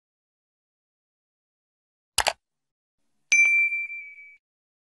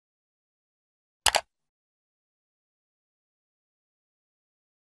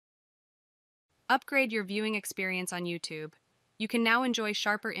Upgrade your viewing experience on YouTube. You can now enjoy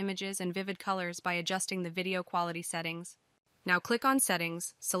sharper images and vivid colors by adjusting the video quality settings. Now click on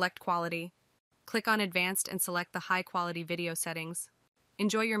Settings, select Quality. Click on Advanced and select the High Quality Video settings.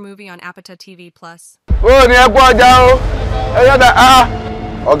 Enjoy your movie on APATATV+.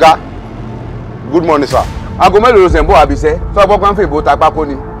 Oga, good morning, sir. I go make those embo abise. So I go come for both akpako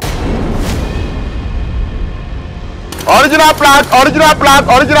ni. Original flag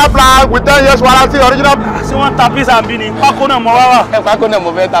with 10 years warranty. Original. Se won ta peace and bini. Pako na mo wa wa. Pako na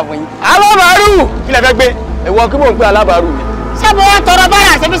mo fe ta fún yín. Alabaru. Kí lẹ fẹ́ gbé. Èwo kí mo ń pè alabaru mi. Ṣé mo wá tọrọ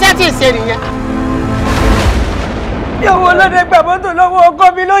bára ṣe bí ṣe ti ṣe nìyẹn. Bí owó lóde gba mọ́tò lọ́wọ́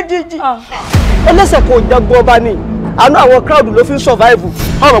ọkọ mi lójijì. Ẹlẹ́sẹ̀ kò jagbo ọba ni. Àánú àwọn crowd ló fi survive.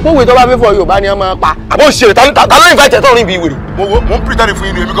 Ọ̀rọ̀ pé we tó bá fẹ́ fọ Yorùbá ni wọ́n máa pa. Àbó ṣe ta ló invite tó rin bí wèrè. Mo ń pretend fún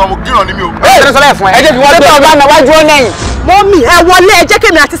yín ni èmi gan mo giran ni mi o. Ẹ ṣe sọ lẹ fún ẹ. Ẹ jẹ́ kí wọ́n gbé ọba na wájú o lẹ́yìn. Mọ́mì ẹ wọlé ẹ jẹ́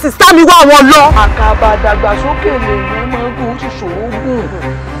kémi àti sister mi wá wọn lọ. Àkàbà dàgbàsókè lè yẹn máa ń gùn ó sì ṣòro gùn.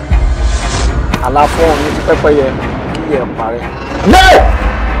 Àlàfo ọ̀hún ti pẹ́pẹ́yẹ kí ẹ parẹ́.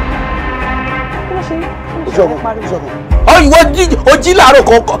 Ojí láàárọ̀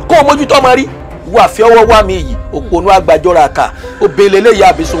kó o mójútó ọmọ rí wà fi ọwọ́ wà mí yìí òpònú àgbàjọra kà ó bèèlè léyà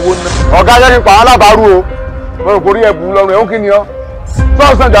àbísowó ná. Ọ̀gá jẹ́ nípa àwọn alábàárù o mo rò kò rí ẹ̀bùn lọ́rùn ẹ̀ ó kí ni ọ́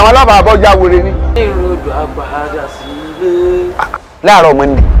sọ́ọ̀sán jà àwọn alábàábọ̀ já wèrè ni. èrò odò àgbàdà sí ilé. Láàárọ̀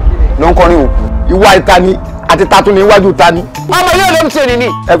Monday ló ń kọrin òkú ìwà ìtani àti tatu ní iwájú tani. Ọmọ ilé ló ń ṣe nìní.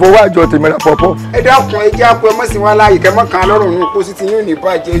 Ẹ fọwọ́ àjọ tèmi rà pọ̀pọ̀. Ẹ dákun ẹ jẹ́ àpò ẹ mọ́ sí wọn láàyè kẹ́ mọ́ kan lọ́rùn nù kó sì ti yóò ní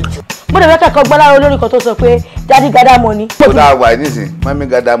bàjẹ́ jù. Mo dẹ̀ fẹ́ kẹ́kọ̀ọ́ gbọ́ lára olórin kan tó sọ pé daddy gada money. Ó dáa wà nísìn mami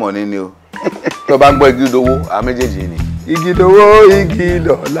gada money ni o. Tó bá ń gbọ́ igi dowó àwọn méjèèjì ni. Igi dowó igi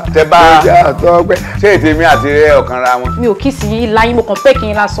dọ̀la. Tẹ bá ṣé ètè mi àti rẹ ọ̀kan ra wọn. Mi ò kí sí yín láyín mo kàn pé kí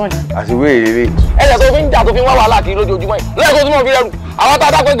n lásán ni. Àṣìwé èrè. ẹ jẹ́ tó fi ń jà tó fi ń wá wàhálà kiri lójoojúmọ́ yìí lẹ́yìn tó tún mọ̀ fi rẹrù àwọn tá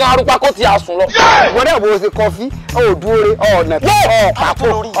a dápẹ́ gan arúgbó kó ti àsùn lọ. Ìwọ náà bó ṣe kọfí òdúore ọ̀nà pàkó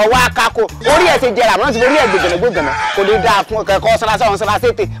ọwọ́ akáko orí ẹ̀ ṣe jẹrà àmọ́ ti orí ẹ̀ gbẹ̀gbẹ̀gbẹ̀gbẹ̀ kò lè dáa fún kẹ́kọ́ sọ́lásá ọ̀hún sọ́lásá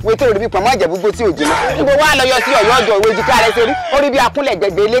ètè wété òrí bí pọ̀nmọ́ ìjẹ̀ gbogbo tí ò jìnnà. Níbo wá lọ yọ sí ọ̀yọ́ ọjọ́ ìwé jíká rẹ̀ ṣe rí orí bí akúnlẹ̀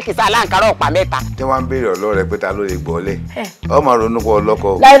gbẹ̀gbẹ̀ elékìsá aláǹkarọ̀ ọ̀pá mẹ́ta. Tí wọ́n ń béèrè ọ̀lọ́ rẹ pé ta ló lè gbọ́lẹ̀ ọmọ ronú pọ̀ ọlọ́kọ.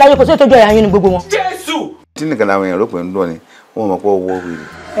 Láyéláyé kò sí ètò ìjọ ìyá yín ní gbogbo wọn. Jésù. Tí nìkan làwọn èèyàn rò pé ń dùn ni wọ́n mọ̀ pé owó wèrè.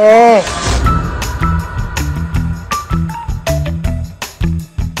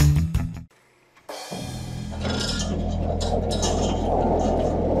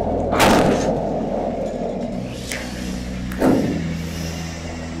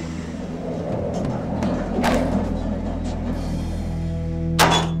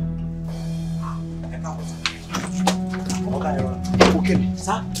 Okele,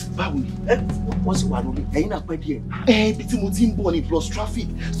 sá, báwo ni? Wọ́n sì wà lórí. Ẹ̀yin náà pẹ́ díẹ̀. Ibi tí mo ti ń bọ̀ ni plus traffic.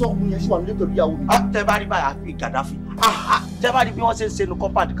 Sọ ọkùnrin yẹn sì wà lórí pẹ̀lú ìyàwó mi. Tẹ bá rí báyìí àfi Gaddafi. Tẹ bá rí bí wọ́n ṣe ń ṣe nu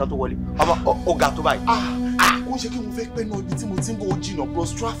compound kan tó wọlé. Ọmọ ọ̀gá tó báyìí. Ó ṣe kí mo fẹ́ pẹ́ náà ibi tí mo ti ń bọ̀ ó jìnnà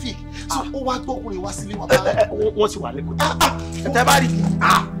plus traffic. So ó wá gbọ́kùnrin wá sílé wa bá. Wọ́n sì wà lẹ́kọ̀ọ́. Tẹ bá rí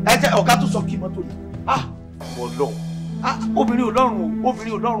ọ̀gá tó sọ kí mọ́tò ni. Ọlọ́run. Obìnrin ò lọ́rùn o.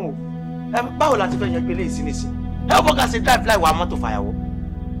 Obìnrin ò lọ́rùn o. Báwo la ti fẹ́ yan gbélé ìsinísìn? Ẹ kọ́ ká ṣe drive láì wá mọ́tò fàyàwọ́.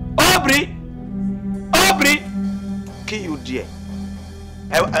 Obìnrin kí yóò di ẹ̀.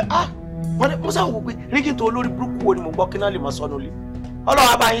 Mo sáà wò pé rígì tó olórí burúkú wo ni mo gbọ́ kí náà lè máa sọnù lé.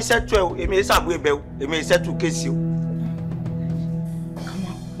 Ọlọ́run abá yín sẹ́tù ẹ̀ o, èmi ẹ̀ sàbú ẹbẹ̀ o, èmi ẹ̀ sẹ́tù kéèsì o. Ká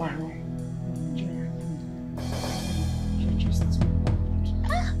máa parọ́.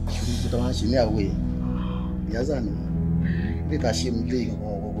 Ṣùgbọ́n ìgbà tó máa ń ṣe ní àwọ̀ yẹn, ìyáza ni ilé ìta ṣe mi lé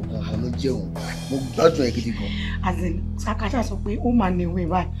ìgbọ̀ngàn ló jẹ́ òun. Mo gbádùn ẹ̀ gidi gan. As in, Sakaja sọ pé ó máa ní ìwé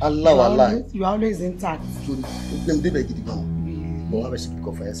báyìí. Aláwàlá. You are always intact. Sori, ó gbé mi débẹ̀ gidi gan. Mo wá bẹ̀ ṣe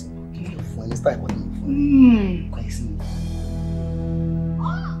kíkọ́ fún ẹ sí. Fún ẹ ní style kan ní fún ẹ. Kọ́ ẹ sí mi.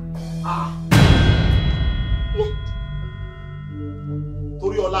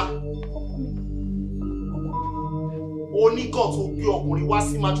 Toriola. Oníkọ̀ tó gbé ọkùnrin wá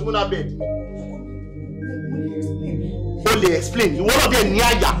sí matrimonial bed. O lè explain, ìwọ náà dẹ̀ ní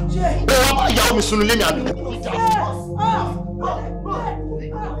àyà. Ó wá bá ìyàwó mi sunu lémi àbí.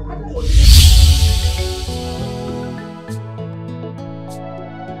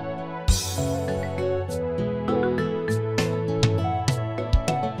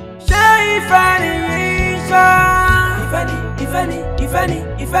 Ṣé ìfẹ́ nìyí ṣá? Ìfẹ́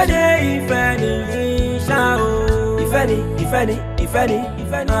ni ṣá o. Ìfẹ́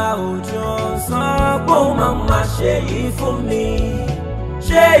ni àwùjọ sàn pé ó máa ṣe yìí fún mi.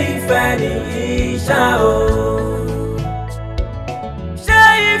 Ṣé ìfẹ́ nìyí ṣá o? Ṣé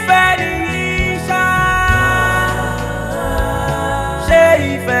ìfẹ́ nìyí ṣá? Ṣé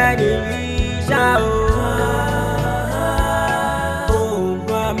ìfẹ́ nìyí ṣá o? Ó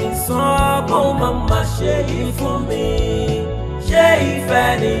bá mi sàn pé ó ìfẹ́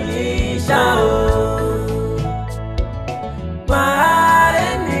nìyí ṣá o. Máa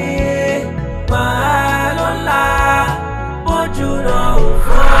ní máa lọ́la bójú náà ò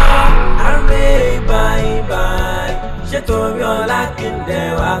fọ́ àrùn báyìí ṣé torí ọlá kí n dẹ̀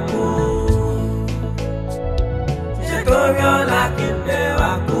wá kú. Ṣé torí ọlá kí n dẹ̀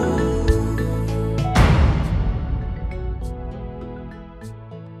wá kú.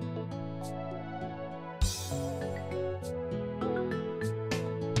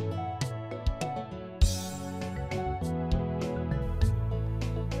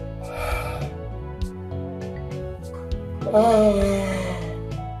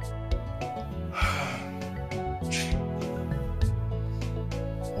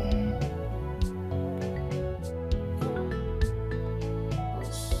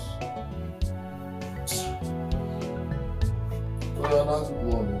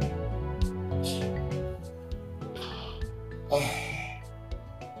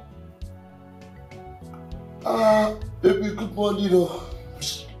 Baby, good morning, though.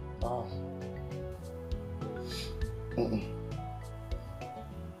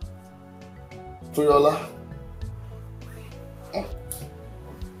 Toriola.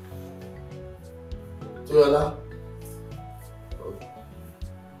 Toriola.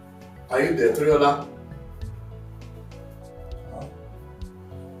 Are you there, Toriola?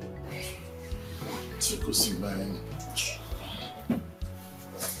 Take a seat, man.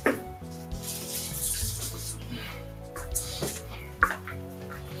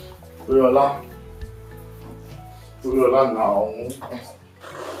 Toriola. Toriola now.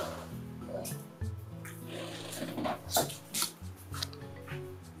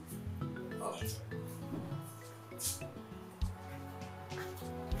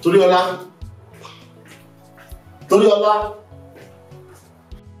 Toriola. Toriola.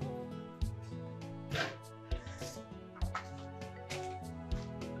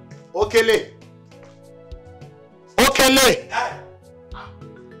 Okele. Okele.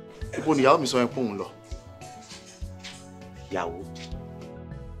 Ibo ni ìyàwó mi sọ yẹn pé òun lọ. Ìyàwó.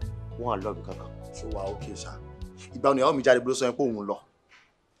 Wọ́n lọ bí kankan. So wa okay sha. Ìgbà ni ìyàwó mi jáde bó sọ yẹn pé òun lọ.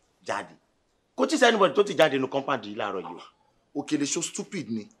 Jáde. Kò tí anybody tó ti jáde nínú compound yìí láàárọ̀ yìí. Okele so stupid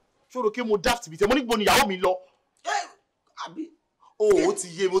ni. Ṣó rò pé mo daft bí te mo ní gbo ni ìyàwó mi lọ. Àbí ó ti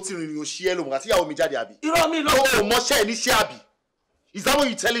yé mo ti rìnrìn òṣì ẹ lo mo àti ìyàwó mi jáde àbí. Irọ́ mi lọ. Ó mọṣẹ́ ní ṣe àbí. Is that what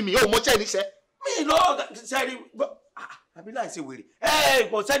you telling me? Ó mọṣẹ́ ní ṣe. Mi lọ sẹ́rí àbí láì ṣe wèrè.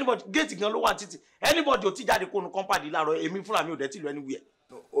 Kò sí anybody gate gan ló wà títì. Anybody ò ti jáde kó nu compound yìí láàárọ̀ èmi fúnra mi ò dẹ̀ tí lọ anywhere.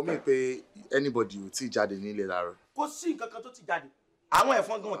 Ó mì pé anybody ò ti jáde nílé láàárọ̀. Kò sí nǹkan kan tó ti jáde. Àwọn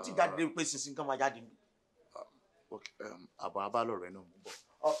ẹ̀fọn gan ti jáde pé sísìn kan máa jáde. Okay, àbọ̀ abálọ̀ rẹ̀ náà mo bọ̀.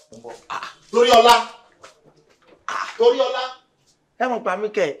 Toriola. Toriola. Ẹ mọ̀ pa mí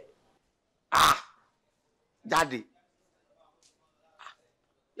kẹ́ jáde.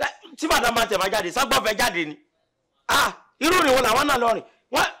 Tí bàdá máa tẹ̀ máa jáde ságbọ́n fẹ́ jáde ni. Irú ìrìn wọn làwọn náà lọ rìn.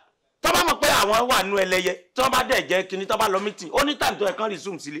 Wọ́n tó bá mọ̀ pé àwọn wà nínú ẹlẹ́yẹ tó bá dẹ̀ jẹ́ kíní tó bá lọ mítìn ó ní tàǹtọ̀ ẹ̀kan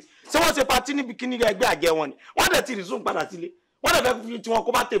resume sílé. Ṣé wọ́n ṣe patí níbi kíní ẹgbẹ́ àjẹ́ wọn ni? Wọ́n dẹ̀ ti resume padà sílé. Wọ́n dẹ̀ fẹ́ fi tiwọn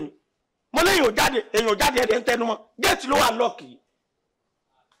kó bá tèmi. Mo lé èèyàn jáde ẹ̀dẹ̀ ń tẹnu mọ́. Géètì ló wà lọ́ọ̀kì yìí.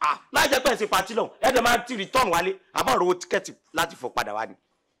 Láì jẹ́ pé ẹ̀ ṣe patí lọ́hùn ẹ̀dẹ̀ máa ti return wálé àbọ̀ rówó tíkẹ́ẹ̀tì láti fò padà wá ni.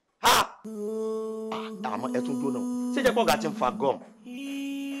 Àmọ́ ẹ tún dúró náà. Ṣé jẹ́ pé ọ̀gá ti ń fa gum?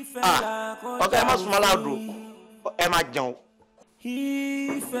 Ọ̀gá ẹ má súnmọ́ láàdùn ẹ má jẹun.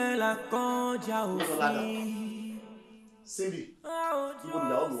 Ìfẹ́ la kọjá òfin. Cindy, ibo ni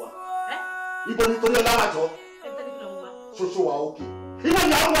ìyàwó mi wà? Ibo ni Toriola wà jọ? Ṣoṣo wa òkè. Ibo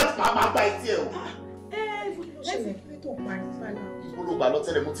ni ìyàwó wà tí màá gba etí ẹ̀ o. Ibo ló gbà lọ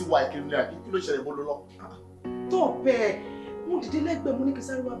tẹ́lẹ̀ mo ti wá ìkiri ní àbí kí ló ṣẹlẹ̀ bó ló lọ? Tó bẹ́ẹ̀, mo dìde lẹ́gbẹ̀ẹ́ mo ní kí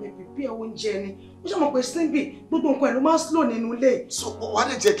sáré wá bẹ̀bẹ̀ bí ẹ̀ oúnjẹ ni. Ó ṣàmọ̀ pé Cindy gbogbo nǹkan ẹ̀ ló máa ń slow nínú ilé. So wàá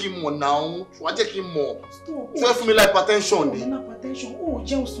dẹ̀ jẹ́ kí n mọ̀ náà, wàá jẹ́ kí n mọ̀. Tí wọ́n fún mi láì hypertension ni. Hypertension, ó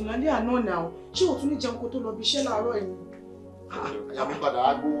jẹun sùn lálẹ́ àná náà. Ṣé o tún ní jẹun kó tó lọ bí iṣẹ́ láàárọ̀ yìí? Àyàmú padà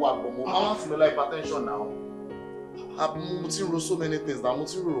á gbówó àgbọ̀mọ́, máa wá fún mi láì hypertension náà. Mo ti ń ro so many things náà, mo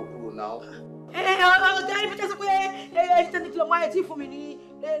ti ń rò kúrò náà. Ọ̀gá ibi tẹ́sí pé ẹni tẹ́ni kìlọ̀ máa ẹ̀ tí fún mi ní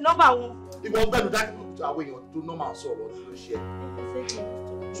nọ́mbà wọn. Ìwọ gbẹ́nu dájú àwọn èèyàn tó nọ́mà sọ̀rọ̀ tí ló ṣe.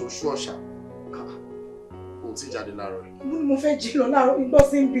 So ṣú ọ̀ṣà, o ti jáde láàárọ̀ rẹ̀. Mo fẹ́ jí lọ láàárọ̀ igbó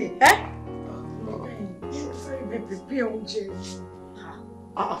sí ń bì. Sáré bẹ̀bẹ̀ bí ẹ̀ oúnjẹ yìí.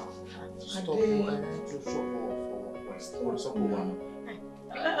 Stop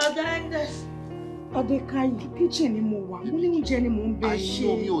Adékáyì, kitchen ni mo wà, mo ní oúnjẹ ni mo ń bẹ ṣe.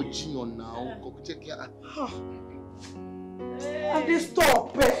 Ayé mi ò jiyàn náà, kò jẹ́ kí a... Adé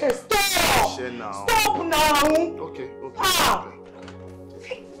stop ẹ̀, stop! Stop now! Okay.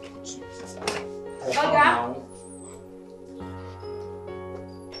 Ọ̀gá.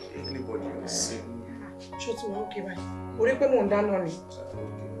 ti wà okay báyìí. Orí pé mò ń dáná ni.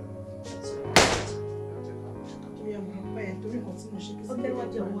 Oya mo ń pẹ́ torí nǹkan tí mo ṣe kí sí. Ọ̀tẹ̀ wá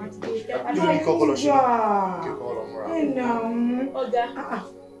jẹun wá ti dé. Kí ló ní kọ́kọ́ lọ ṣe? Kíkọ́ lọ múra. Ọ̀gá.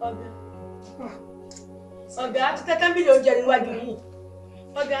 Ọ̀gá àti tẹ́tẹ́ bílì oúnjẹ níwájú yìí.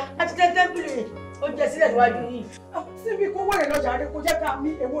 Ọ̀gá àti tẹ́tẹ́ bílì oúnjẹ sílẹ̀ níwájú yìí. Síbi kó wẹ̀rẹ̀ lọ́jà rẹ̀ kó jẹ́ ká mí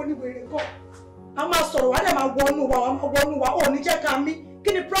èwo oníwèrè kọ́. A máa sọ̀rọ̀ wá lẹ̀ máa wọnú wa ò ní jẹ́ ká mí. Kí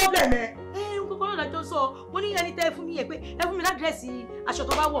ni problem ẹ? Gbogbo ọ̀nà tó sọ, mo ní ẹni tẹ́ fún mi yẹ pé ẹ fún mi ládírẹ́sì aṣọ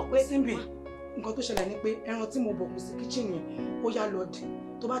tó bá wọ̀ pé. Síbi nǹkan tó ṣẹlẹ̀ ni pé ẹran tí mo bọ̀ kù sí kíchìn yẹn ó yá lọ dì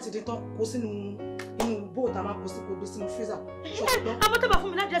tó bá ti dé tán kó sínú inú bóòtù a máa kó sí kó gbé sínú freezer. Àmọ́ tẹ́ bá fún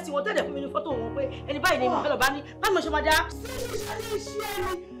mi ládírẹ́sì wọn tẹ́lẹ̀ fún mi ní fọ́tò wọn pé ẹni báyìí ni mo fẹ́ lọ bá ní báwo ṣe máa dá.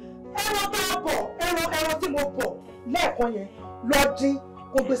 Ẹran bá bọ̀ ẹran tí mo bọ̀ lẹ́ẹ̀kan yẹn lọ dín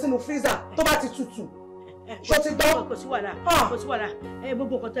kó gbé sínú freezer tó bá ti tutù. Ṣó ti gbọ́? Kò sí wàhálà kò sí wàhálà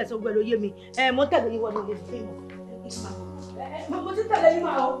gbogbo nǹkan tẹ̀sán gbẹ ló yé mi mo tẹ̀lé yín wọ́n ní ilé ìfẹ́ mọ̀. Mo ti tẹ̀lé yín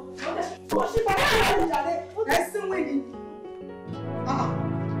máa o. Mo ṣì bá yàrá ìjàlẹ̀ ẹ̀ sí wíìnì.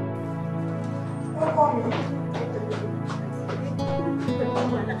 Ọkọ mi.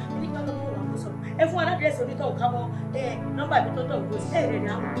 Ẹ fún aládìrẹ́sì onítọ̀ òkà mọ́ nọ́mbà mi tó tọ̀ ògbó sí ẹ̀rẹ̀ ní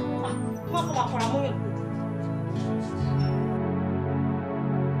àwọn wọ́n kọ́ máa kọ́ra mọ́ yàn.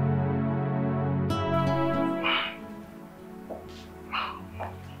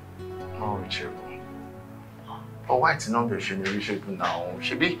 But why it's not very reachable now?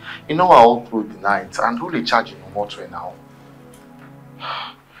 She be, you know, all through the night, and who they charge you more to now?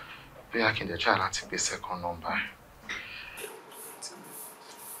 Be I can the child to be second number.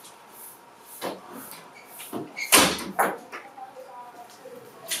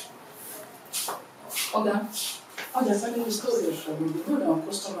 Okay, the second story for me. You know that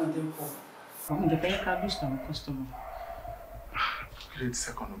customer them for. I'm the bank service to customer. Great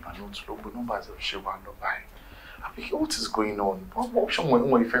second number, not low, but numbers of Shiva no buy. I mean, what is going on? What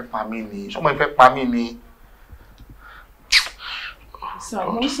someone affect family? Someone affect family? So I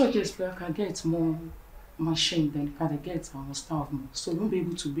want to suggest that I can get more machine than can I get our staff more, so we'll be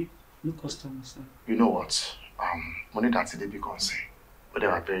able to be new customers. You know what? Money that today be concerned, but they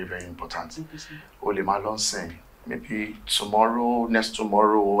are very, very important. Only my long saying, maybe tomorrow, next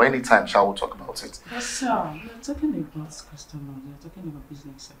tomorrow, or anytime, shall we talk about it? Yes, sir. We're talking about customers. We're talking about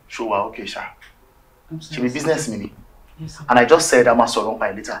business, sir. Sure, okay, sir. She be Sir. business mini. Yes, sir. And I just said I must surround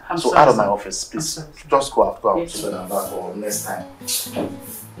by later. I'm so sorry, out of sir. my office, please. Sorry, Just go out, Yes, so that I'm back for next time.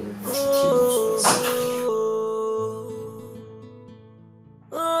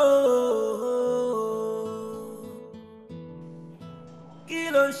 Kí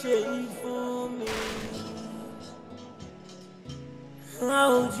ló ṣe yìí fún mi?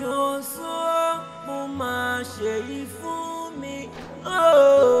 Àwùjọ sọ mo máa ṣe yìí fún mi.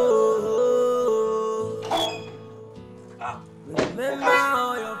 Remember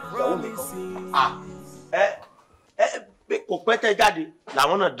all your promises. Kò pẹ́ tẹ́ jáde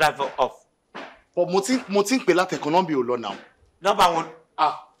làwọn náà drive off. But mo ti ń pè láti ẹ̀kan nọ́mbì ò lọ now. Nọ́mbà wọn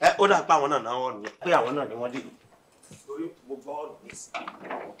ó dà pé àwọn náà náà wọ́n nìyẹn pé àwọn náà ni wọ́n dé. Torí mo gbọ́ ọ̀rọ̀ mi sí.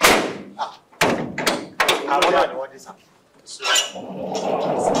 Àwọn náà ni wọ́n dé sá.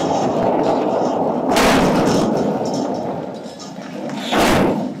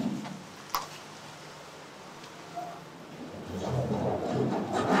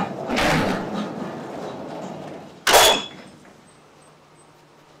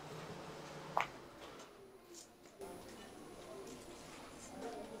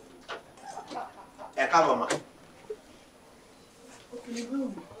 Ẹ káàbọ̀ ma.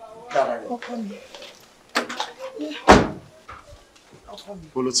 Ọkọ mi.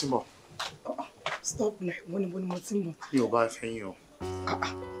 Bolo ti ń bọ̀. Stop now. When mo ti ń bọ̀. Mi ò bá fẹ́ yín o.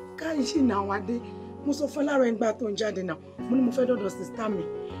 Káyìí ṣì náà wá dé. Mo sọ fún láàárọ̀ ìgbà tó ń jáde náà. Mo ní mo fẹ́ dọ̀dọ̀ sister mi.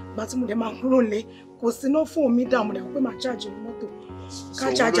 Ìgbà tí mo dẹ̀ máa kúrò nílé. Kò sí iná fóònù mi dà mo dẹ̀ pé máa charge mọ́tò.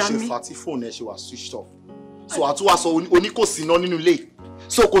 Ká charge mi. So wọ́n ló ṣe fa tí fóònù ẹ ṣe wà switched off. So àtúwà sọ oní kò sí iná nínú ilé.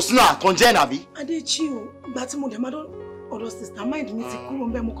 So kò sí náà àkànjẹ́ nàbí. Adéchi o, ìgbà tí mo dẹ̀ máa ọ̀dọ̀ sister mind mi ti kúrò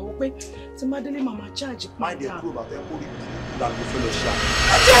ń bẹ́ẹ̀ mo kàn wọ́n pé tí má délé màmá charge padà. Mind ẹ̀ kúrò bàtà ẹ̀ kó rí ìlànà tó fẹ́ lọ ṣá.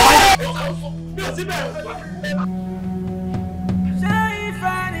 Mi ò sí bẹ́ẹ̀. Ṣé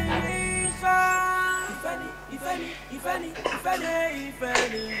ìfẹ́ ni ìṣá? Ìfẹ́ ni ìfẹ́ ni ìfẹ́ ni ìfẹ́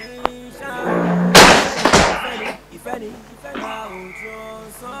ni ìṣá. Ìfẹ́ ni ìfẹ́ ni àwùjọ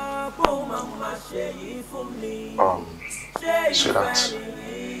sọ pé ó máa ṣe yìí fún mi. Ṣé ìfẹ́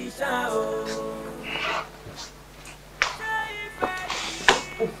ni ìṣá o?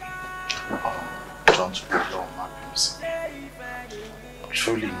 Don't be long, my music.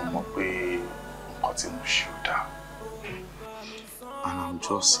 Truly, mo mọ̀ pé nǹkan tí mo ṣe ò dáa. And I'm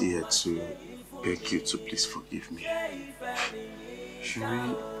just here to beg you to please forgive me.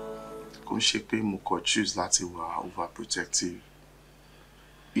 Ṣùrí, kò ń ṣe pé mo kàn choose láti wà overprotective.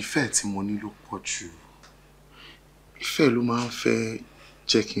 Ìfẹ́ tí mo ní ló pọ̀ jù. Ìfẹ́ ló máa ń fẹ́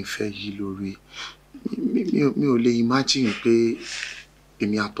jẹ́ kí n fẹ́ yí lórí. Mi ò lè imagine pé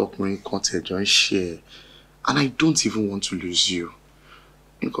èmi àtọkùnrin kan tẹ̀jọ́ ń share, and I don't even want to lose you.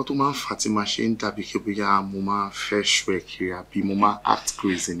 Nǹkan tó máa ń fà tí máa ṣe ń dàbí kí bóyá mo máa fẹ́ ṣọ́ ẹ kiri àbí mo máa act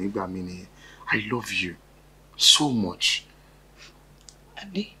crazy nígbà mi nìyẹn. I love you so much.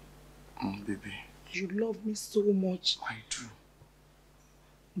 Ade. Baby. You love me so much. I do.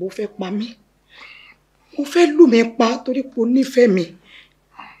 Mo fẹ́ pa mí. Mo fẹ́ lù mí pa torí pé o nífẹ̀ẹ́ mi.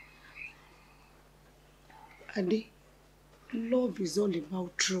 Ade, love is all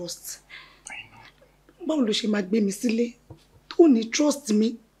about trust. I know. Báwo ló ṣe máa gbé mi sílé tó ní trust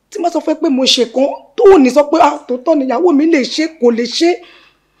mi tí má sọ fẹ́ pé mo ṣe kan tó ní sọ pé tòótọ́ ni ìyàwó mi lè ṣe kò lè ṣe.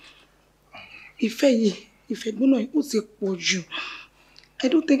 Ìfẹ́ yìí, ìfẹ́ gbóná yìí ó ti pọ̀ jù. I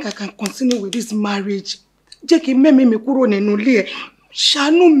don't think I can continue with this marriage. Jẹ́ kí mẹ́mí mi kúrò nínú ilé ẹ̀.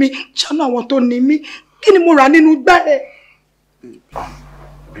 Ṣàánú mi, ṣàánú àwọn tó ní mí. Kí ni mo rà nínú igbá ẹ̀?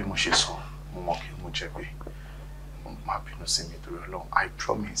 Bí mo ṣe sọ, mo mọ̀ kí mo jẹ̀bi. Má bínú sí mi torí Ọlọ́run. I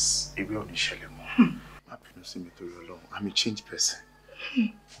promise, ìwé ò ní ṣẹlẹ̀ mọ́. Má bínú sí mi torí Ọlọ́run. I'm a changed person.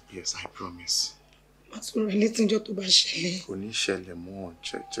 Yes, I promise. But we're relating just to Bashele. Kò ní ṣẹlẹ̀ mọ́.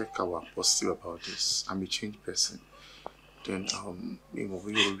 Check our positive about this. I'm a changed person. Then mi mo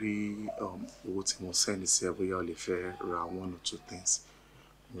bí orí owó tí mo send sí ẹ bóyá o lè fẹ́ ra 1 or 2 things.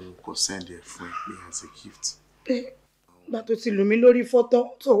 Mo kò send ẹ fún ẹ as a gift. Bá tó ti lù mí lórí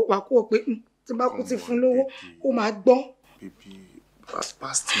fọ́tọ́ tó wà kó pé tí bá kú ti fún lówó ó máa gbọ́. Baby,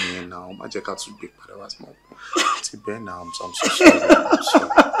 past me now. Má jẹ́ ká tún gbé padà wá sí mọ́. Ti bẹ́ẹ̀ now, I'm so sorry. I'm sorry.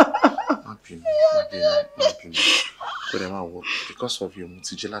 Má bínú. But I'm at work. Because of you, mo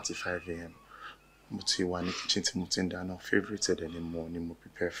ti jí láti 5 a.m. Mo ti wà ní kitchen tí mo ti ń dáná. Favorited anymore ni mo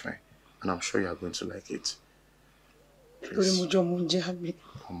prepare fine. And I'm sure you are going to like it. Torí mo jọ mo ń jẹ àgbẹ̀.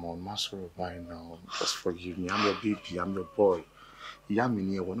 Come on, má sọ̀rọ̀ báyìí now. Just forgive me. I'm your baby. I'm your boy. Ìyá mi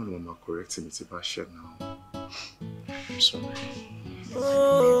ni ẹ̀wọ̀n náà ló máa correct me tí bá ṣe now. I'm sorry.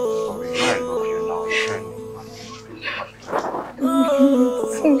 Sorry, I love you now.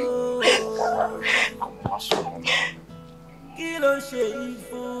 Kí ló ṣe yìí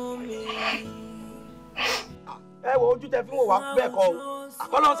fún mi? Ẹ wo ojú tẹ fi wò wá bẹ́ẹ̀ kọ́ o.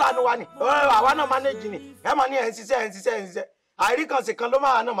 Àkọ́lọ́ ṣàánú wa ni. Àwa náà manage ni. Ẹ máa ní ẹ̀ ń ṣiṣẹ́. Àìríkànsì kan ló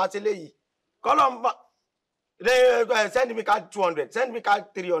máa náà máa ṣe léyìí. Kọ́lọ́ send me card 200, send me card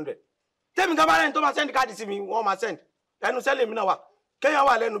 300. Tẹ́mi kan bá rẹ̀ ní tó máa send card sí mi, wọ́n máa send. Ẹnu sẹ́lẹ̀ mi náà wà. Kéèyàn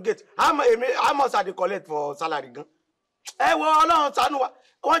wà lẹ́nu gate. I must have collect for salary gan. Ẹ wo Ọlọ́run ṣàánú wa.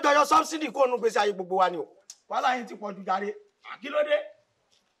 Wọ́n jọ yọ subsidy kó nu gbèsè ayé gbogbo wa ni o. Wàhálà yín ti pọ̀ jù jàre. Kí ló dé?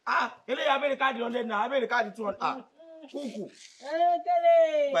 Eléyà abẹ́rẹ́ káàdì 100 náà, abẹ́rẹ́ káàdì 200. Kúkú.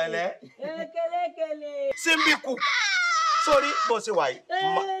 Ekele. Pẹ̀lẹ́. Ekele. Simbi kú. Sorry, bó ṣe wà yìí.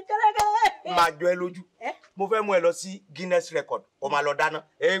 Ekele. Máa jọ ẹ lójú. Mo fẹ́ mú ẹ lọ sí Guinness record. O máa lọ dáná.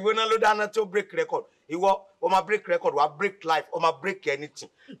 Ìwé náà ló dáná tó break record. Ìwọ o máa break record, wàá break life, o máa break anything.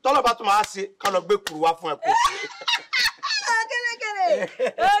 Tọ́lọ́ bá tún máa ṣe ká lọ gbé kuru wá fún ẹ kó sí.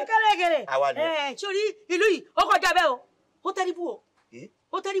 Ekele. Sórí ìlú yìí ó kọjá bẹ́ẹ̀ o. Ó tẹ́ríbù o.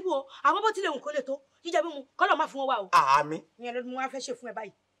 Ó tẹ́ríbù o. Àwọn bó tilẹ̀ òun kò lè tó. Jíjẹ mímu kọ́lọ̀ máa fún wọn wá o. Àmín. Ìyẹn ló mú wá fẹ́ ṣe fún ẹ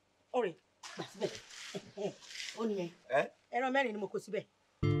báyìí. Ọ̀rẹ́ gbà síbẹ̀. Ó nìyẹn. Ẹran 4 ni mo kó síbẹ̀.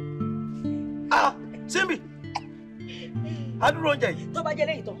 Simbi. Adúró oúnjẹ yìí. Tó bá jẹ́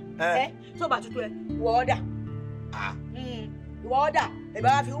lẹ́yìn tán. Tó bá tutù ẹ wọ ọ́dà. Ìwọ ọ́dà ìbá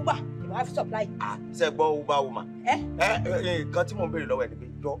wa fi Uber ìbá wa fi supply. Ṣé gbọ́ Uber woman? Nǹkan tí mò ń béèrè lọ́wọ́ ẹ̀ ni pé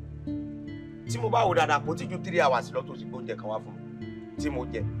jọ tí mo bá wò dáadáa kò tí ju 3 hours lọ tó sì gbóúnjẹ kan wá fún mi tí mo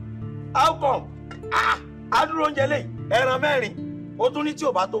jẹ. How come? Adúró oúnjẹ lẹ́yìn ẹran 4 ó tún ní tí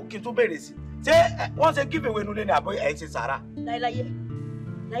ò bá tó kí n tún béèrè sí. Ṣé wọ́n ṣe give away nulẹ̀ ní àbọ̀ ẹ̀ ṣe sàrà? Láíláyé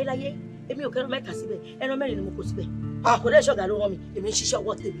èmi ò kẹ́ran 4 síbẹ̀ ẹran 4 ni mo kó síbẹ̀. Kò dé ṣọ̀gá ló rán mi èmi ń ṣiṣẹ́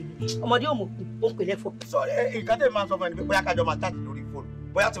ọwọ́ tèmi ni ọmọdé ò mọ̀ ó ń pè lẹ́fọ̀. Nǹkan tèmi máa ń sọ fún ẹni pé bóyá kájọ máa tààtì lórí fóònù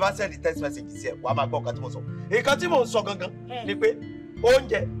bóyá tí bá send text message sí ẹ wàá máa gbọ́ nǹkan tí mo sọ. Nǹkan tí mò ń sọ gangan ni pé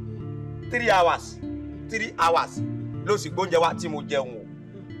oúnjẹ 3 hours ló sì gbóúnjẹ wá tí mo jẹun o.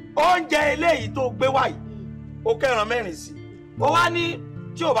 Oúnjẹ eléyìí tó gbé wá yìí ó kẹ́ran 4 sí. Ó wá ní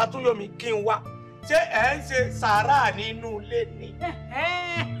tí ò bá tún yọ mi kí n wá. Ṣé ẹ ń ṣe sàárà nínú ilé ni?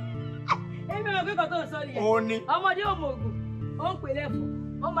 Èmi ò kíkọ tó ń sọ nìyẹn. Ó ní. Ọmọdé ò mọ ògùn, ó ń pè lẹ́fọ̀,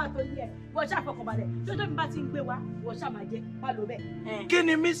 ó máa tó yẹ. Wọ́n ṣàfọkànbalẹ̀. Tó mi bá ti ń gbé wá, wọ́n ṣá máa jẹ, má lò bẹ́ẹ̀. Kí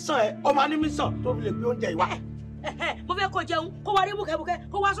ni mísàn ẹ? Ọmọ ní mísàn tó fi lè gbé oúnjẹ ìwá. Mo fẹ́ kó jẹun, kó wá rí bùkẹ́bùkẹ́,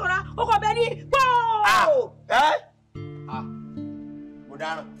 kó wá sọ́ra, ó kọ bẹ́ẹ̀ ní pọ́ọ̀. Mo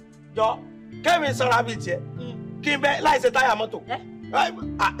dáràn. Jọ Kẹ́mi sanra bíi tiẹ̀. Kí n bẹ láì ṣe táyà mọ́tò.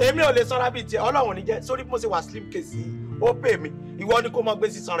 Èmi ò lè sanra bíi tiẹ̀. Ọlọ́run ní jẹ́ sórí bí mo ṣe wà slim case ó pè mí. Ìwọ ni kó mọ gbé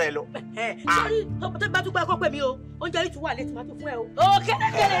sísanra ẹ lọ. Sórí tó bá tún gbà kó pè mí o. Oúnjẹ yìí tún wà létí máa tún fún ẹ o. Ó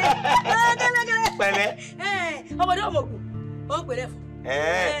kẹ́lẹ́kẹ́lẹ́. Pẹ̀lẹ́. Ọmọdé òmògùn. Ó ń pèlè fún.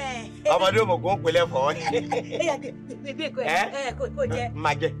 Ọmọdé òmògùn ń pèlè fún. Ẹyà gbé kò jẹ.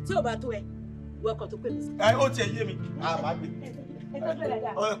 Má jẹ. Tí ò bá tó ẹ, wọ́n kàn tó pè mí sí. Ó tiẹ̀ yé mi. Má gbé.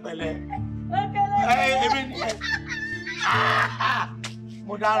 Ó pẹ̀lẹ́. Èmi ni.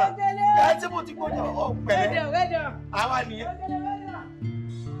 Mo dára. Tí mo ti gbọ́dọ̀ ó pẹ̀lẹ́. Àwa nìyẹn.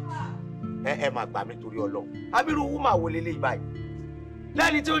 Ẹ máa gbà mí torí Ọlọ́run. Abiru wúmà wo lélẹ́yìí báyìí?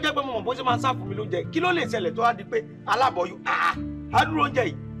 Lẹ́ni tí ó jẹ́ pé mo mọ̀ bó ṣe máa ń sáfù mi lóúnjẹ, kí ló lè ṣẹlẹ̀ tó wá di pé alábọ̀yún adúró oúnjẹ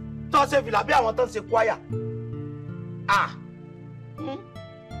yìí tó ṣe fìlà bí àwọn tó ń ṣe kwaya.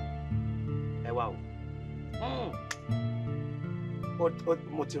 Ẹ wá o.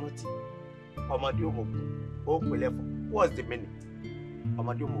 Mo ti rántí. Ọmọdé òmògùn ó ń pèlè fún. What's the meaning?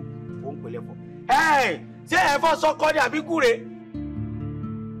 Ọmọdé òmògùn ó ń pèlè fún. Ṣé ẹ̀fọ́ sọkọ ni àbí gúre?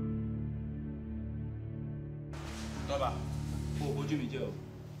 Tọ́ba, kó o bójú mi jẹ́ o.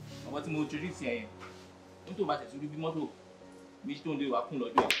 Ọmọ tí mo torí sí ẹ̀yẹn, nítorí bá tẹ̀sí bí mọ́tò méjì tó ń lé wa kún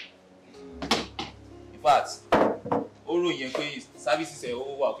lọ́jọ́ ẹ̀. In fact, ó ròyìn pé sáfíìsì ẹ̀ ó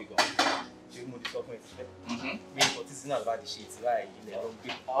wà òkè gan. Ṣé mo ti sọ fún ẹ sílẹ̀? Bí nǹkan tí Sinal bá ti ṣe ti báyìí ilẹ̀ ló gbé.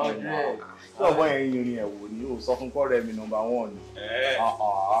 Tí ọ̀bọ̀n yẹn yin ẹ̀ wò ni ó sọ fún kọ́rẹ́ mi nọ́mbà 1 ni.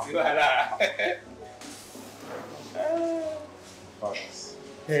 Sí wàhálà.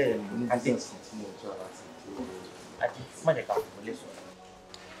 Má jẹ́ ká fún mi lè sọ.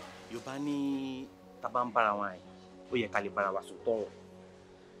 Yorùbá ní tá bá ń bára wa yìí, ó yẹ ká lè bára wa sòótọ́ ọ̀rọ̀.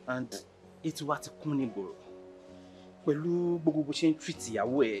 And ètò wa ti kún ní ìgboro. Pẹ̀lú gbogbo bó ṣe ń treat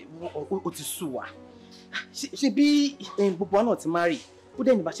ìyàwó ẹ̀, ó ti sú wa. Ṣé bí gbogbo wa náà ti marry, ó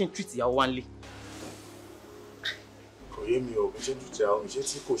dẹ̀ ní bá ṣe ń treat ìyàwó wa nílé. Kò yé mi o, bí ṣe treat ìyàwó mi, ṣé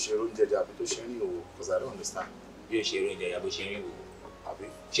tí kò ṣe oúnjẹ jẹ àbí tó ṣe ń rìn òwò? Because I don't understand. Bí o ṣe oúnjẹ ìyàbó ṣe ń rìn òwò. Àbí?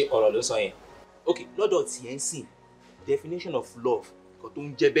 Ṣé ọ̀rọ̀ ló sọ yẹn? Ok, lọ́dọ̀ tiẹ̀ ń sìn, definition of love kan tó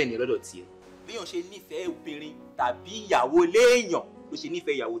ń jẹ́ bẹ́ẹ̀ ni lọ́dọ̀ tiẹ̀. Béèyàn ṣe nífẹ̀ẹ́ obìnrin tàbí ìyàwó léèyàn ló ṣe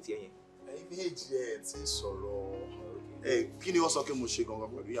nífẹ̀ẹ́ ìyàwó tiẹ̀ yẹn. Ẹ̀yin méjì ẹ̀ ti sọ̀rọ̀. Kí ni wọ́n sọ pé mo ṣe gangan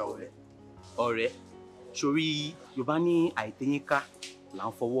pẹ̀lú ìyàwó rẹ̀? Ọ̀rẹ́, sórí Yorùbá ní àìtẹ́yìnká là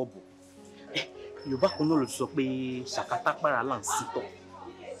ń fọwọ́ bò. Yorùbá kan náà ló sọ pé ṣàkátà pàrà là ń sítọ̀.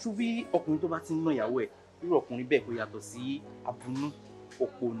 Sórí ọkùnrin tó bá ti ń ná ìyàwó ẹ̀, irú ọkùnrin bẹ́ẹ̀ kò yàtọ̀ sí abunú,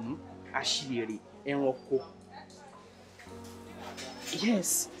 òpònú, aṣiwèrè, ẹranko.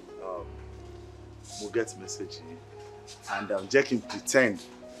 Yes. Mo get message yẹn and jẹ́ kí n pretend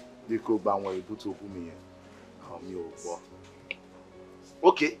bí kò gba àwọn ìbú tó kú mi yẹn. Mi ò gbọ́.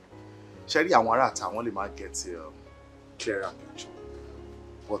 Okay, ṣe rí àwọn ará àta wọ́n lè máa get clearer picture.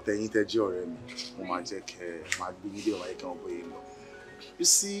 But ẹ̀yin tẹ́ jẹ́ ọ̀rẹ́ mi, mo máa jẹ́ kẹ́ máa gbé nílé ọmọ ẹ̀kẹ́ wọn bóyá lọ. You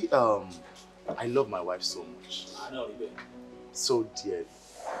see, I love my wife so much. So dearly.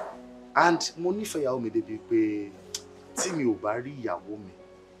 And mo nífẹ̀ẹ́ ìyàwó mi débi pé tí mi ò bá rí ìyàwó mi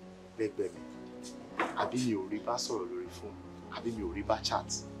lẹ́gbẹ̀ẹ́ mi, àbí mi ò rí bá sọ̀rọ̀ lórí fóònù, àbí mi ò rí bá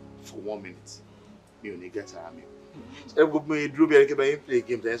chat for 1 minute, mi ò ní get ara mi. Ṣé gbogbo mi dúró bí ẹni kí bẹ́ẹ̀ ń play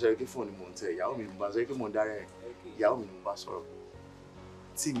game tẹ́yìn sọ̀rọ̀ kí fóònù mo ń tẹ̀, ìyàwó mi bá sọ̀rọ̀ kí mo ń dára ẹ̀, ìyàwó mi ni mo bá sọ̀rọ̀.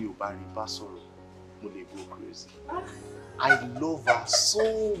 Tí mi ò bá rí bá sọ̀rọ̀, mo lè go crazy. I love her so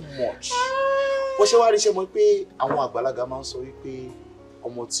much. Bó ṣe wá rí ṣe mọ̀ pé àwọn àgbàlagbà máa ń sọ wípé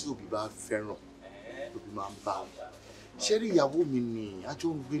ọmọ tí òbí bá fẹ́ràn lóbi máa ń bá wọn. Ṣé rí ìyàwó mi ni àjọ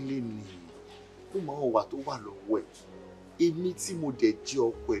ń gbélé ni ó máa ń wà tó wà lọ́wọ́ ẹ̀. Èmi tí mo dẹ̀ jẹ́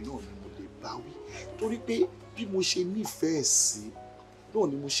ọkọ ẹ̀ náà ni mo lè bá wí. Torí pé bí mo ṣe nífẹ̀ẹ́ sí náà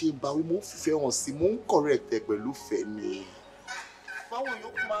ni mo ṣe ń bá wí, mo ń fìfẹ́ hàn sí, mo ń correct ẹ̀ pẹ̀lú ìfẹ́ ni. Àwọn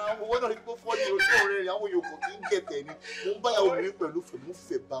yòókù máa owó náà ní kó fọ́ ní ojú ọ̀rẹ́ rẹ̀, àwọn yòókù kì í gẹ̀tẹ̀ ni. Mo ń bá ìyàwó mi pẹ̀lú ìfẹ́, mo ń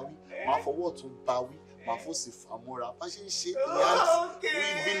fìfẹ́ bá wí, màá fọwọ́ ọ̀tún bá wí, màá fọ́ sí fàmọ́ra. Bá ṣe ń ṣe ìyá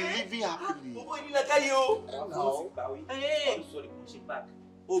we've been living happily. Owó ìdílé káyé o.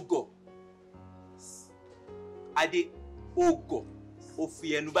 Ogò. Adé ogò. Ó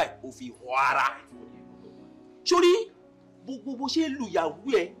fi ẹnu báyìí, ó fi wàrà. Sórí gbogbo bó ṣe lu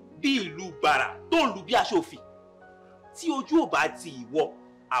ìyàwó ẹ bí ìlú bàrà tó ń lu bí aṣọ òfì. Tí ojú ò bá ti ìwọ,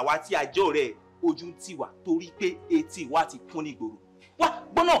 àwa tí a jẹ́ ọ̀rẹ́ ojú ń tì wá torí pé etí wa ti kún ní ìgboro. Wá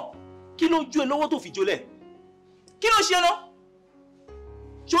gbọ́nà, kí ló jó ẹ lọ́wọ́ tó fi jólẹ̀? Kí ló ṣe ná?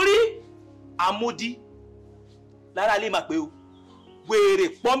 Sórí àmódí lára lè máa pé o.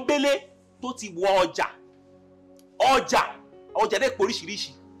 Wèrè pọ́nbélé tó ti wọ ọjà dẹ̀ pọ̀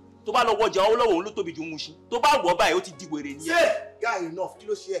oríṣiríṣi. Tó bá lọ wọ ọjà ọlọ́wọ́ òun ló tóbi ju Mushin. Tó bá wọ̀ báyìí ó ti di wèrè nìyẹn. Ṣé guy enough kí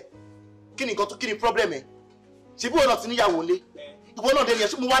ló ṣe ẹ? Kí ni nǹkan tó kí ni problem ẹ? Ṣé bí ọ̀nà ti níyàwó ńlé? ìwọ náà dẹ́ni ẹ̀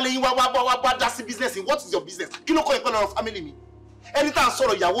ṣé mo wá lẹ́yìn wá dá sí business in what is your business kí ló kọ́ ìpẹ́ lọ́rọ̀ family mi ẹni tá à ń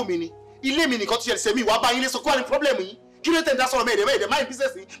sọ̀rọ̀ ìyàwó mi ni ilé mi nìkan tó ṣẹlẹ̀ sẹ́mi ìwà bá yín lé sọ kí wà ní problem yìí kí ló tẹ̀ ń dá sọ̀rọ̀ mẹ́ẹ̀dẹ̀ mind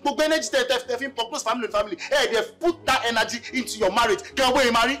business yìí gbogbo energy tẹ̀ fi ń propose family dẹ̀ put that energy into your marriage kí wọ́n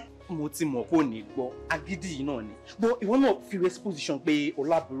bóyá máa rí. mo ti mọ̀ kó ní gbọ́ agídí yìí náà ni but ìwọ náà fi exposition pé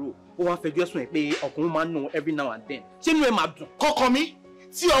ọlábùrò ó wá ń fẹjọ́ sùn ẹ̀ pé ọkùnrin máa ń nù every now and then ṣé inú ẹ̀ máa dùn. kọ́kọ́ mi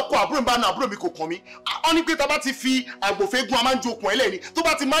tí ọkọ àbúrò mi bá na àbúrò mi kò kàn mí ọ ní pé tá a bá ti fi àgbòfẹ́ gun a máa ń ju okùn ẹlẹ́ni tó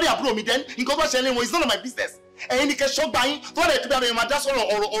bá ti marry àbúrò mi then nǹkan tó ṣẹlẹ̀ wọn is none of my business ẹ̀yin ni kẹ́ ṣọ́gbà yín tó wà lẹ́yìn tó bí abẹ́yẹn máa dá sọ̀rọ̀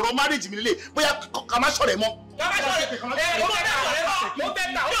ọ̀rọ̀ marriage mi lélẹ̀ bóyá ká má ṣọ̀rẹ́ mọ́.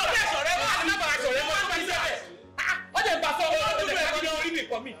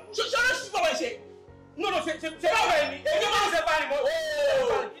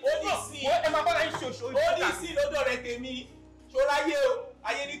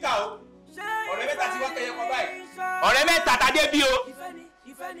 ọ̀rẹ́ mẹ́ta tàdé bí o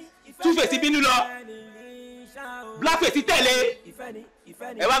Two-Face bínú lọ Black-Face tẹ̀lé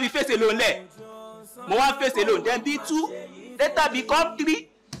ẹ wá fi fèsè lòun lẹ̀ mo wá fèsè lòun then bí 2 later become 3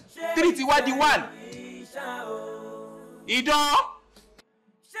 3 ti wá di 1 ìdán.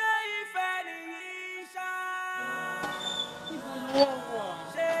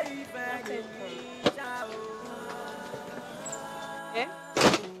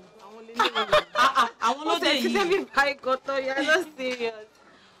 àwọn ló dé yìí. Tẹ́mi báyìí kò tọ́ you are not serious.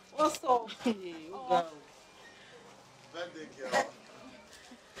 What's up? Birthday girl.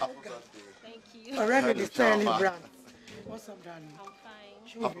 Happy birthday. Thank you. Ọ̀rẹ́ mi the celebrant. What's up, darling? I'm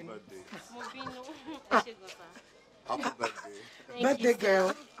fine. Happy birthday. Mo bínú. Ẹ ṣé gan-an. Happy birthday. Birthday girl.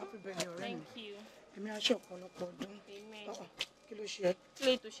 Happy birthday, ọ̀rẹ́ mi. Thank you. Èmi aṣọ ọ̀pọ̀lọpọ̀ ọdún. Amen. Kí ló ṣe? Kí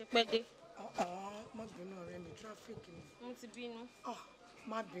ló tó ṣe pẹ́ dé? Má bínú ọ̀rẹ́ mi, traffic ni. Mo ti bínú.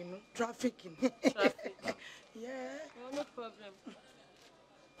 Má bínú, traffic ni. Traffic. Yeah. No problem.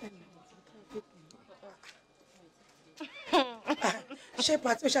 Ṣé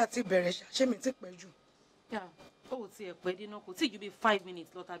pàtó ṣáà ti bẹ̀rẹ̀ ṣé mi ti pẹ́ jù? Ó ti ẹ̀ pẹ́ dínà kò tí ju bí 5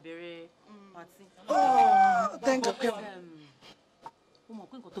 minutes lọ́ta bẹ̀rẹ̀ pàtí. Thank you. Ó mọ̀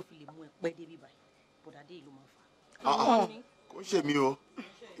pé nǹkan tó fi lè mú ẹ pẹ́ débi báyìí bọ̀dádé yìí ló máa fà. Kò ń ṣe mí o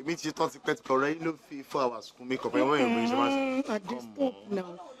èmi ti tán ti pẹ́ ti ọ̀rẹ́ yín ló fi 4 hours kún makeup ẹ̀wọ̀n èèyàn mi ṣe máa ṣe. Stop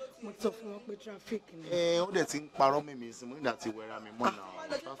now. Mo sọ fún wọn pé traffic ni. Ó dẹ̀ ti ń parọ́ mímí sí mo nígbà tí wẹ̀ra mi mọ́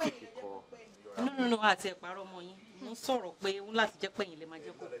náà traffic kọ. No àti ẹ̀ parọ́ ọmọ yín mo ń sọ̀rọ̀ pé ó láti jẹ́ pé ẹ̀yin lè máa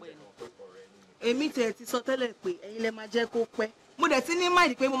jẹ́ kó pẹ́ ni. Èmi tẹ̀ ti sọ tẹ́lẹ̀ pé ẹ̀yin lè máa jẹ́ kó pẹ́ mo dẹ̀ ti ní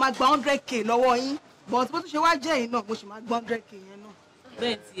mind pé mo máa gba 100k lọ́wọ́ yín but bó tún ṣe wá jẹ́ yìí náà mo sì máa gba 100k yẹn náà.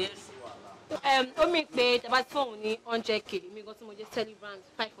 Bẹ́ẹ̀ ti ẹ rí. Ó mì pé tàbá tí fóònù ní 100k mi gan tí mo jẹ́ celebrant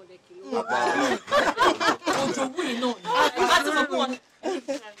 500k ló wà. Ojú owó yìí náà ni láti sọ fún wọn.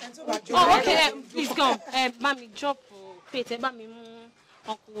 Oh, okay, please come. Bá mi drop plate, bá mi mú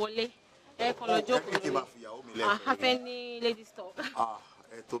ọkọ̀ wọlé. Kàn lọ jókòó lórí. A fẹ́ ní lady store.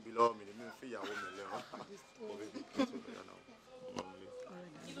 Ẹ tóbi lọ́wọ́ mi ni mi ò fi ìyàwó mi lẹ́wọ̀n.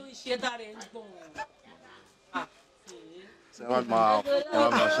 Kí ló ń ṣe dára ẹ̀ ń gbọ̀n? Ṣé wọ́n máa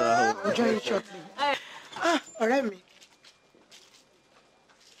ṣe é? Enjoy it shortly. Ọ̀rẹ́ mi.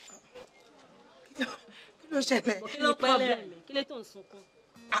 Kí ló ṣẹlẹ̀? Kí ló problem? Kí ló tó ń sunkún?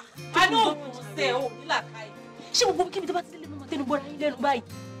 A ní òun ṣe ò ní làkàyè. Ṣé gbogbo kíbi tó bá ti délé mọ́ tẹnu bọ́ra yín lẹ́nu báyìí?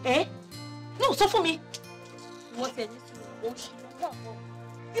 Náà sọ fún mi. Wọ́n tẹ̀ ní sùúrù, ó ń ṣe lọ́wọ́ àpọ̀.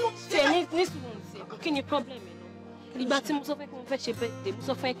 Tẹ̀ ní sùúrù ń ṣe, kí ni problem ẹ̀ náà? Ìgbà tí mo sọ fẹ́ pé mo fẹ́ ṣe birthday, mo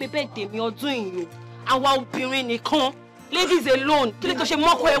sọ fún ẹ pé birthday mi ọdún ìyó. Àwa obìnrin nìkan, ladies alone, kí ló tó ṣe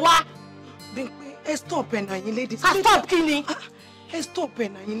mọ́kọ ẹ wá? Bí pé ẹ stop ẹ̀ náà yín ladies. Stop kí ni? Ẹ stop ẹ̀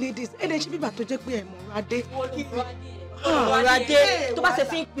náà yín ladies. Ẹ lè ṣe bíbà tó jẹ́ pé ẹ̀ mọ̀ adé. Ọ̀rọ̀ adé tó bá ṣe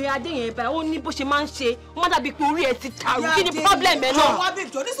fi ń pe adé yẹn báyìí ó ní bó ṣe máa ń ṣe wọ́n dàbí pé orí ẹ̀ ti tàrú kí ni problem ẹ̀ náà.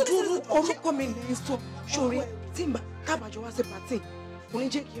 Orúkọ mi lè sọ sórí tí n bá kábàjọ wá sí pàtì kò ní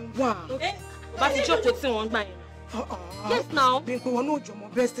jẹ́ kí n wà. Bá ti jókòó tí wọ́n gbà yẹn. Yes now. Bí pé wọn náà jọ mọ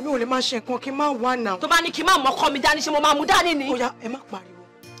bẹ́ẹ̀ sí mi ò lè máa ṣe nǹkan kí n má wà náà. Tó bá ní kí n má mọ ọkọ mi dání ṣe mo máa mú dání ni. Ó yá ẹ má pariwo.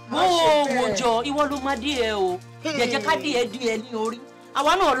 Wò jọ ìwọ ló máa dí ẹ o jẹjẹ ká dí ẹ ní orí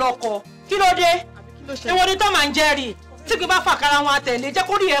àwa náà lọkọ kí ló dé ìwọ ni tó máa ń jẹ́rìí tí kì í bá fàkàrà wọn àtẹ̀lé jẹ́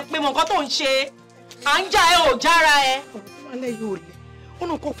kó rí ẹ pé mọ nǹkan tó ń ṣe à ń jà ẹ ò jára ẹ. Alẹ́ yóò lẹ̀ ó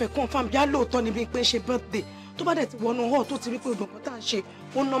náà kò fẹ́ confirm bí á lóòótọ́ níbi pé ṣe birthday tó bá dẹ̀ ti wọnú hall tó ti rí pé ògbọ̀n tá à ń ṣe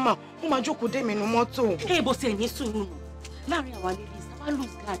ó normal ó máa jókòó dé mi nínú mọ́tò. Bó ṣe ní sùúrù nù láàrin àwa ladies a máa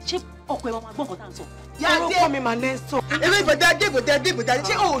lose guard ṣé ọkọ ẹ máa gbọ́ nǹkan tá à ń sọ. Orúkọ mi mà lẹ́ sọ. Ewé ìbòdà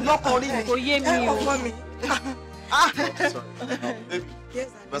ṣé o lọ́kọ rí ni? Kò yé mi o. Ọkọ mi.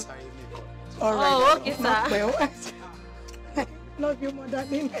 Oh, okay, sir. Love you more than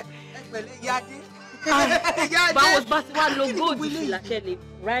me. Ẹgbẹ̀lẹ̀ Yadé. Báwo bá ti wá lo góòdù fìlà ṣẹlẹ̀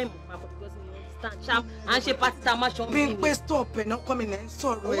ráìmù papọ̀ because you understand ṣá à ń ṣe pátí tá a máa ṣọ́ bí n pé stop ẹ̀ náà kọ́ mi lẹ́ ń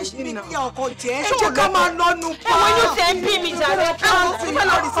sọ̀rọ̀ ẹ̀ yìí náà. ó ṣe bí ọkọ jẹ́. ẹ jẹ́ ká máa lọ́nu pa. ẹ̀wọ̀n yóò ṣe ń bí mi jàre. káwọn ti fẹ́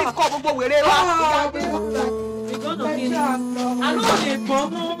lọ rí sí kọ́ gbogbo wèrè wa. àlọ́ ò lè gbọ́n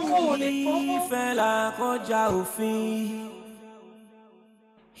mọ́ ò lè gbọ́n mọ́. Ìfẹ́ là kọjá òfin.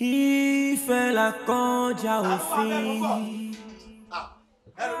 Ìfẹ́ là kọjá òfin.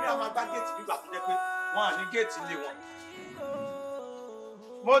 Ẹ̀rọ mi àwọn agbá géètì nígbà tó jẹ́ pé wọ́n à ní géètì ilé wọn.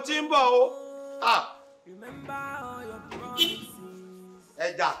 Mo ti ń bọ̀ o.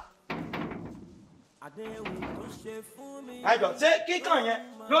 Ẹja. Ẹjọ̀ ṣé kíkàn yẹn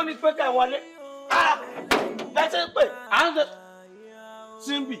ló ní pé ká ẹ wọlé? Bẹ́sẹ̀ pé à ń ṣe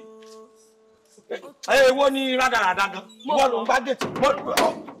Simbi. Èwo ni rádaràda gan? Mo ló ń gbá géètì.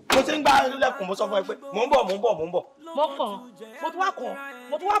 Mo ti ń gbá lẹ́kùn mo sọ fún ẹ pé mò ń bọ̀. Mo tún wá kàn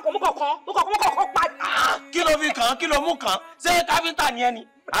mo kàn pa. Kí ló fi kàn? Kí ló mú kàn? Ṣé káfíńtà ni ẹ ni?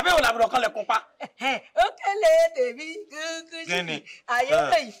 Àbẹ́ òun làbúrò kan lẹ̀kùn pa. Okele tèmi kúkú sí. Ayé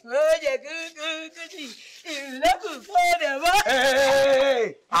ìfòyè kúkú sí. Ìrùlókù fọ́ọ̀dẹ̀ mọ́.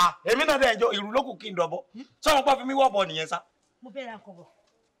 Èmi náà dẹ̀ jọ ìrùlókù kí n dọ̀bọ̀. Sọ́wọ́n pọ̀ fi mí wọ́bọ̀ nìyẹn sá. Mo fẹ́ ra nǹkan bọ̀.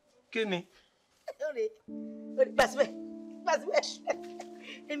 Kí ni? Gbàsíbẹ̀.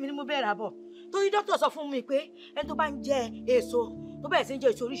 Èmi ni mo bẹ̀rẹ̀ àbọ̀. Torí dókítà sọ fún mi pé ẹni tó bá ń jẹ èso tó bẹ̀rẹ̀ sí ń jẹ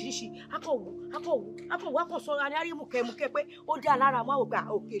èso oríṣiríṣi akọ̀wò sọ̀rọ̀ ní arímùkẹ́mùkẹ́ pé ó dá lára wọn àwògbà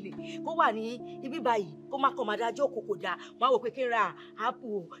Òkèlè kó wà ní ibi báyìí kó má kàn máa dájọ́ kòkò dá wọn àwò pé kí n ra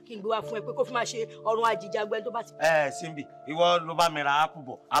ápù kí n gbé wá fún ẹ pé kó fi máa ṣe ọrùn àjìjàgbẹ́ tó bá ti. Simbi ìwọ ló bá mi ra ápù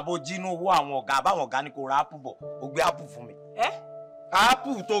bọ̀ abojínú owó àwọn ọ̀gá àbáwọn ọ̀gá ni kò ra ápù bọ̀ ó gbé ápù fún mi.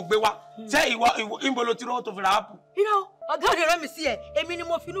 Ápù tó gbé wá ṣé ìwọ ìbò ló ti rówó tó fi ra ápù. Ọ̀gá òde rán mi sí ẹ̀ èmi ni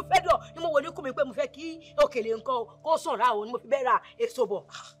mo finú fẹ́ dọ̀ ni mo wò ní kú mi pé mo fẹ́ kí Òkèlè nǹkan kó sàn ra òun ni mo fi bẹ́ẹ̀ ra èso bọ̀.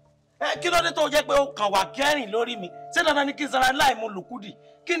 Kí ló dé tó jẹ́ pé ó kàn wá kẹ́rìn lórí mi ṣé dandan ni kí n sara láì mo lùkúdì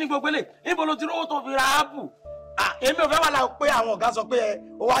kí ni gbogbo eléyìí ìbò ló ti rówó tó fi ra ápù. Èmi ò fẹ́ wà láwọn pé àwọn ọ̀gá sọ pé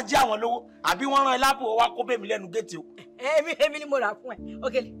ó wá jí àwọn lówó àbí wọ́n rán ẹ lápò ó wá kó bèmí lẹ́nu géètì o. Èmi ni mo rà fún ẹ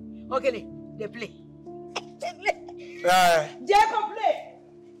Òkèlè dey play. Jẹ́ kó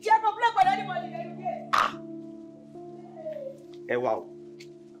play pẹ̀lú ẹni mọ̀ ní ẹnu gé. Ẹ wá o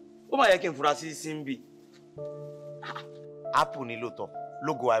ó máa yẹ kí n fura sí Simbi Apple ni lóòótọ́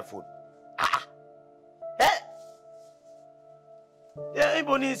logo iPhone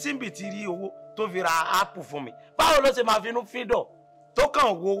ibo ni Simbi ti rí owó tó fi ra Apple fún mi báwo ló ṣe máa finú fídọ̀ tó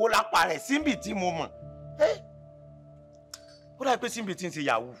kàn wo owó lápá rẹ̀ Simbi tí mo mọ̀ ó dà pé Simbi ti ń ṣe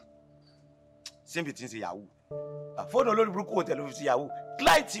yahoo fóònù olórí burúkú hotel ló fi ṣe yahoo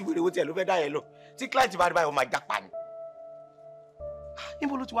client wèrè hotel ló fẹ́ dá yẹn lọ tí client bá rí báyìí ó máa jápa ni.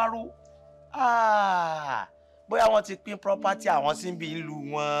 Níbo ló ti wá ró? Bóyá wọ́n ti pín property àwọn Simbi ìlú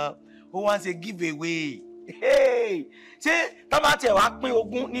wọn ó wá ń ṣe give away. Ṣé tọ́ba tiẹ̀ wá pín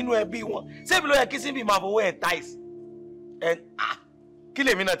ogún nínú ẹbí wọn ṣé ibi ló yẹ kí Simbi máa fowó ẹ̀ táìsì? Kí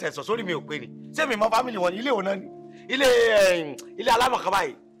lèmi náà tẹ̀ sọ sórí mi ò pé ni ṣé mi mọ family wọn ilé òun náà ni ilé alámọ̀kan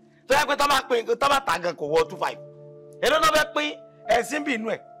báyìí tó yẹ pé tọ́ba tà gan kò wọ 25 èló náà fẹ́ pín Simbi inú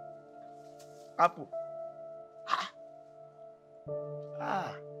ẹ̀ Apple.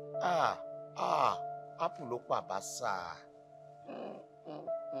 Apple ló pa Bàṣà.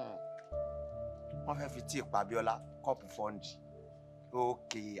 Wọ́n fẹ́ fi tí pa Bíọ́lá kọ́ọ̀pù fọ́ǹdì.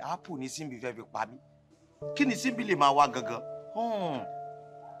 Okay, Apple ni Simbi fẹ́ fi pa mí. Kí ni Simbi lè máa wá gangan?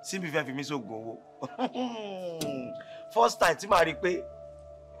 Simbi fẹ́ fi mí sógun owó. First time tí màá rí pé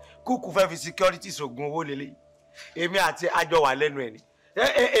kúkú fẹ́ fi security sógun owó lélẹ̀. Èmi àti àjọ wà lẹ́nu ẹ̀ ni.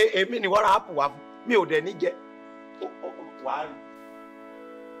 Èmi ni wọ́n ra Apple wá fún mi ò dẹ̀ ní jẹ́. Wàá rí.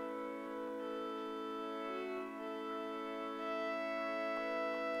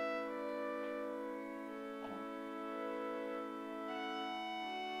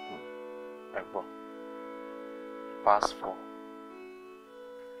 Ẹ̀gbọ́n pass 4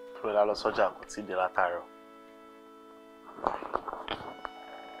 Toriola lọ sọ́jà kò tí ì dé látàárọ̀.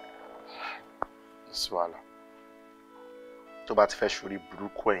 Ìsúwàlà tó bá ti fẹ́ ṣorí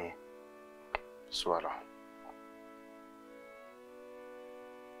burúkú ẹ̀yìn ìsúwàlà.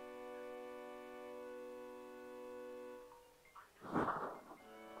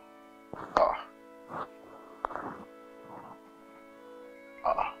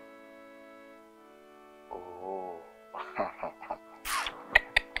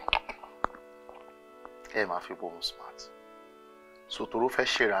 Máa fi bóun smart so toro fẹ́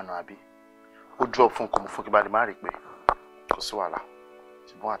ṣèrànà àbí ó drop fún kọmọ fún kí bá lè má rí pé kò sí wàhálà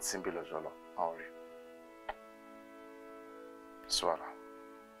ṣùgbọ́n àti Simbi lọ́jọ́ lọ àwọn rí sí wàhálà.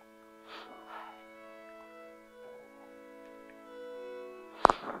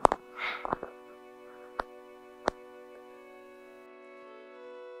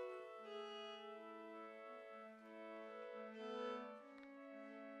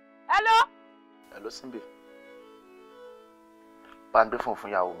 Hello Simbi. Bá ń gbé fún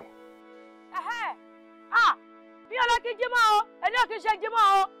ìyàwó mi. Mi ò lọ kí jí mọ́ o, ẹni ò kí ṣe jí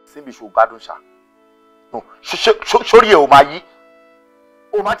mọ́ o. Simbi ṣò gbádùn ṣá. No, sórí ẹ̀ ò máa yí.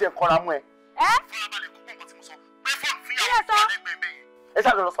 Ó máa jẹ́ kọ́ra mú ẹ. Farabalẹ̀ kó gbọ́ nǹkan tí mo sọ. Pé fún ìyàwó mi lẹ́gbẹ̀ẹ́ yẹn. Ẹ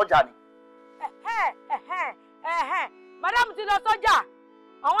ṣáà lọ sọ́jà ni. Madam ti lọ sọ́jà.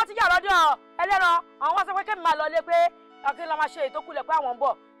 Àwọn ti jà lọ́dọ̀ ẹlẹ́ran. Àwọn wá sọ pé kémi máa lọ lé pé ọkùnrin lọ máa ṣe ìtókùlẹ̀ pé àwọn ń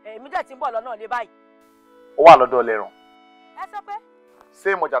bọ̀. Èmi dẹ̀ ti ń bọ̀ lọ́nà lé báyìí. Ó wà lọ́dọ̀ ẹlẹ́ran. Ẹ sọ pé. Ṣé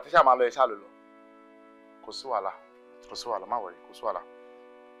ìmọ̀jà tó ṣáà máa lọ ẹ ṣáà lò lọ? Kò sí wàhálà, má wọrí, kò sí wàhálà.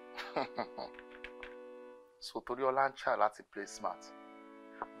 So Toriola ń try láti play smart.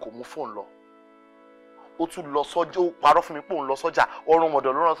 Kò mú fóònù lọ. Ó tún lọ sọ́jà, ó parọ́ fún mi pé òun lọ sọ́jà, ọrùn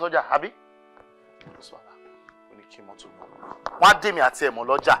mọ̀dọ̀ ló rán sọ́jà, àbí? Kò sí wàhálà, ó ní kí mọ́tò lọ. Wọ́n á dé mi àti ẹ̀mọ́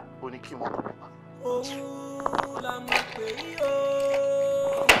lọ́jà, ó ní kí mọ́tò lọ. Òun la mọ̀ pé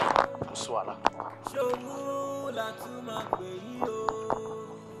yóò. Kò sí wàhálà. Ṣòun la tún máa pè yóò.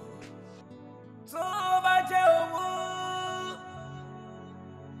 Tó bá jẹ́ owó,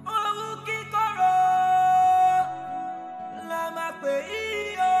 owó kíkorò la máa pè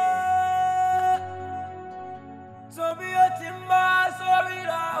yíyó. Tóbi ó ti ń bá sórí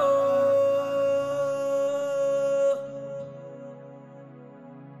ra o.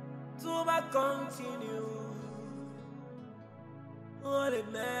 Tó bá continue, wọ́n lè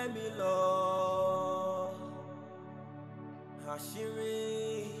mẹ́mi lọ. Àṣírí.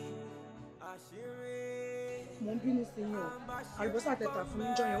 Mo ń bínú sí yín o. Àlùbọ́sà tẹ̀tà fún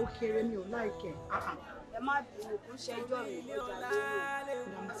mi jọ yẹn ó kéré mi ò láìkẹ́. Ẹ má bínú kó ṣẹjọ́ mi lọ́jà lórí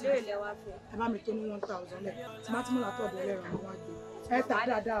ilé ilẹ̀ wa fẹ́. Ẹ bá mi tó ní 1,000 lẹ̀. Tí má tí mo là tọ̀dọ̀ ẹlẹ́ran ni wọ́n á gbé. Ẹ tà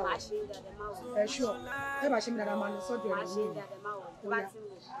dáadáa o. Ẹ ṣọ́ ẹ bá ṣe mi dáadáa máa lọ sọ́dọ̀ ẹ̀rọ mi.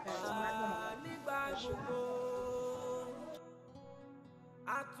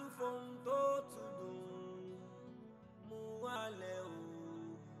 Àtúfọ̀n tó tùdùn mú wálẹ̀ o.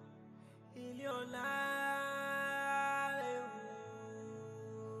 Ilé ọ̀la rẹ̀ wò.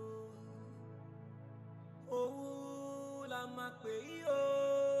 Owó la máa pè yí o.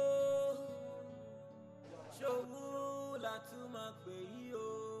 Ṣòwò la tún máa pè yí o.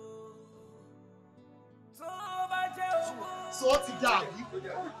 Tó bá jẹ́ owó. So ó ti dá àbí?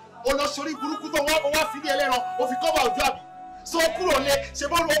 Olóṣòrí burúkú tó wá fi ní ẹlẹ́ran, ó fi cover ojú àbí? So kúrò lé, ṣe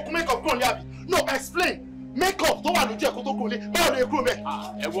bá lọ okun makeup kúrò lé àbí? No, explain. Makeup tó wà lójú ẹ̀kọ́ tó kúrò lé, báwo lè kúrò mẹ́?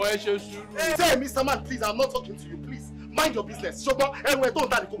 Ẹ̀wọ̀n ẹ ṣe sùúrù. Say Mr. Man, please, I'm not talking to you, please. Mind your business. Ṣùgbọ́n ẹnu ẹ̀ tó ń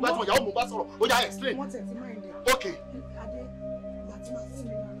ta nìkó gbájú ìyàwó mo bá sọ̀rọ̀, ó yá explain. Okay.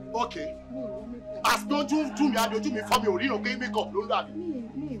 Okay. Àti ojú dùn mí àbí ojú mi fọ́ mi ò ríran pé makeup ló ń lò àbí?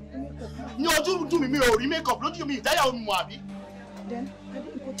 Ní ojú dùn mí mi ò rí makeup lójú mi ìdáyàwó mi mọ̀ àbí?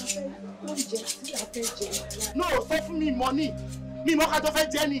 No, sọ fún mi money. Mi mọ́ ká tó fẹ́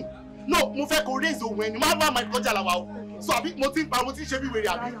jẹ́ ni. No, mo fẹ́ kó raise ohun ẹni, má máa kọjá làwa o. So àbí mo ti ń pa mo ti ń ṣe bí wèrè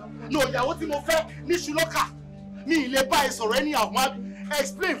àbí? No, ìyàwó tí mo fẹ́ ní ṣùlọ́kà. Mi ì lè bá ẹ sọ̀rọ̀ ẹni àwọn àbí.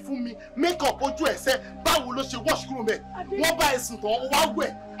 Explain fún mi, make up ojú ẹsẹ̀ báwo ló ṣe wash kúrò mẹ́? Wọ́n bá ẹ sùn tán, ó wá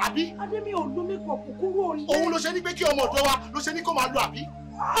wẹ̀ àbí? Adé mi ò lo make up kúrò nílé. Òun ló ṣe ní pé kí ọmọ ọ̀dọ́ wa ló ṣe ní kó máa lo àbí?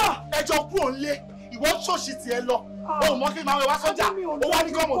 Ẹjọ́ kúrò nílé, ìwọ ṣọ́ọ̀ṣì tiẹ̀ lọ. O mọ̀ kí n máa wẹ̀ wá sọ́jà, ó wá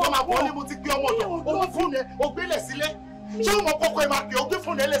ní kí ọmọ ọ̀dọ́ máa bọ̀ ọ́ ní mo ti gbé ọmọ ọ̀dọ́, ó mú fóònù ẹ, ó gbélé sílé. Ṣé o mọ̀ kọ́kọ́ ẹ máa pè ó gbé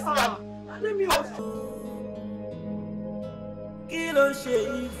fóònù ẹ lẹ̀ sílé àná? Kí ló ṣe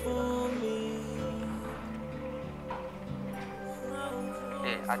yìí fún mi?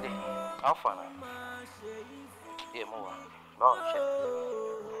 Adé, how far now? Yeah, mo wà. Báwo ni ṣe?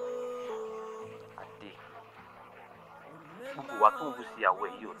 Adé, gbogbo wa tó ń wù sí ìyàwó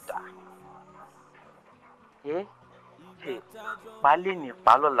ẹ̀ yóò dáa. Baálé ní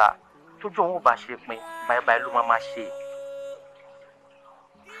ìpálọ́la tójú òun ò bá ṣe pin báyìí ló máa ṣe.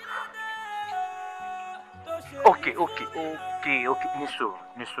 Okay, ní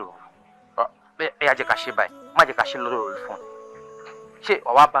sùúrù. Ẹ yá jẹ́ ká ṣe báyìí, má jẹ́ ká ṣe lórí orí fún un. Ṣé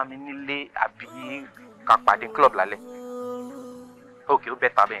ọ̀wá bá mi nílé àbí ká pàdé club lálẹ́? Okay, ó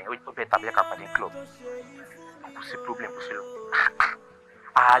bẹ́ẹ̀ tàbí ká pàdé club. Kò sí problem, kò sí lọ.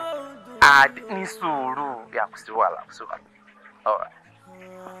 Ní sùúrù, yà kò sí wàhálà. Alright.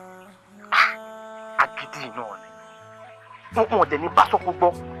 Agídí náà ni. Wọ́n ọ̀dẹ̀ ní bá sọ́kú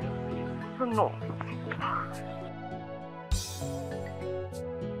gbọ́. No.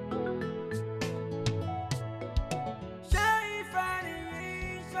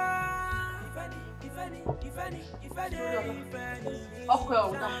 Ọkọ ẹ̀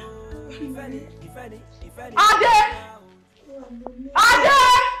ọ̀dà. Adé!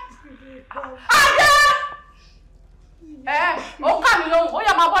 Ó kà mí lóhùn, ó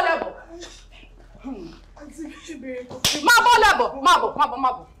yẹ máa bọ́ lẹ́bọ̀. Máa bọ́ lẹ́bọ̀, máa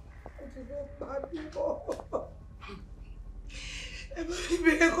bọ̀.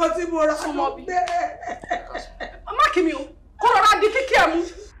 Ìbéèrè kan tí mo ra ló bẹ́ẹ̀. Má kí mi o, kó rọra di kíkí ẹ̀ mú.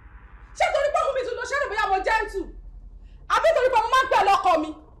 Ṣé torí pé òun mi tún lọ ṣẹ́rù bóyá mo gentle? Àbí torí pé mo máa ń pẹ̀ lọ́kọ mi?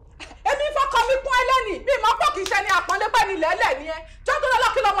 Èmi fọkọ mi kún ẹlẹ́ni bí mo pọ̀ kì í ṣe ní àpọ́nlé pẹ́ ní lẹ́lẹ̀ ni ẹ́. Jọ́ tó lọ́lọ́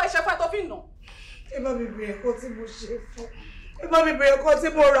kí lọ́mọ ìṣẹ̀fẹ́ tó fi nà. Ẹ bá mi béèrè kan tí mo ṣe fún. Ẹ bá mi béèrè kan tí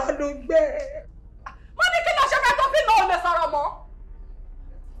mo ra ló bẹ́ẹ̀. Mo ní kí lọ ṣe fẹ́ tó fi nà ò lè sọ̀rọ̀ mọ́.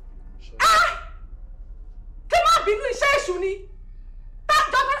 Kí má bínú iṣẹ́ èṣù ni.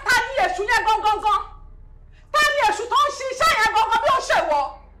 Tájọ́ ta ní èṣù yẹn gangan. Ta ní èṣù tó ń ṣe iṣẹ́ yẹn gangan bí ó ṣe wọ.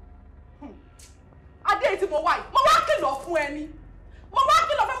 Adé tí mo wá yìí, mo wá kìlọ̀ fún ẹni. Mo wá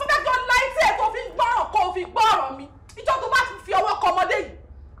kìlọ̀ fún ẹgbẹ́ tó láì tí ẹ̀ tó fi ń gbọ́ràn kó o fi gbọ́ ọ̀rọ̀ mi. Ìjọ tó bá ti fi ọwọ́ kan ọmọdé yìí.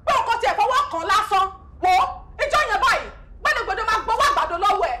 Pé òkò tiẹ̀ fọwọ́ kan lásán. Wò ó, ìjọ yẹn báyìí, gbẹ́dẹ̀gbẹ́dẹ́ máa gbọ́wọ́ àgbàdo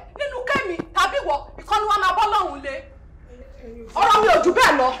lọ́wọ́ ẹ̀ nínú kémi tàbí wọ ìkànnì wa máa bọ́ lọ́hùn lé. Ọ̀rọ̀ mi ò jù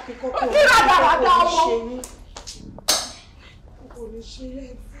bẹ́ẹ̀ lọ. Kí ràdàràdà ọmọ. Kò ní ṣe é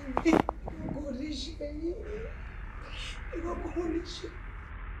fún mi. Kò ní ṣe é. Ìwọ kò ní ṣe.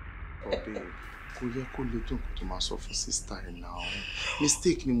 Ọbẹ̀ kò yẹ kó lè tó nǹkan tó máa sọ fún sísítà ẹ̀ náà.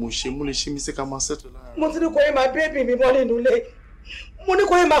 Mistake ni mo ṣe, mo lè ṣe mistake ká máa settle lára. Mo ti ní kò yẹ máa bébì mi mọ́ nínú ilé. Mo ní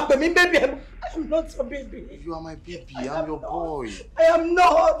kò yẹ máa pè mí bébì ẹ̀. I am not your baby. You are my baby, I'm your boy. I am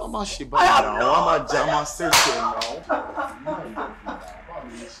not. Mama ṣe báyìí náà, wọ́n máa jẹ́ àmà settle náà.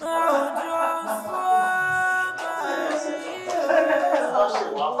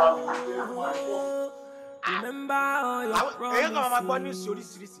 Èyí kan máa gbọ́ news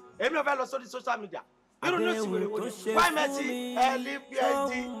oríṣiríṣi. Èmi ò fẹ́ lọ sórí social media. Irú news wèrè wo ni? Why Messi leave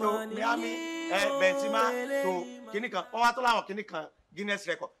PSG to Miami Benzema to kìnnì kan. Wọ́n wá tó láwọn kìnnì kan Guinness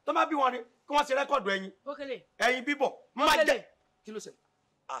record. Tó bá bí wọn ni kí wọ́n ṣe rẹ́kọ̀dù ẹyin. Okele. Ẹyin bíbọ̀. Má jẹ́. Kí ló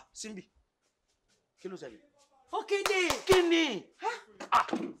ṣẹlẹ̀? Simbi. Kí ló ṣẹlẹ̀? Okele. Kí ni?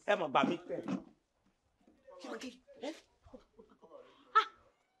 Ẹ mọ̀ gbà mí.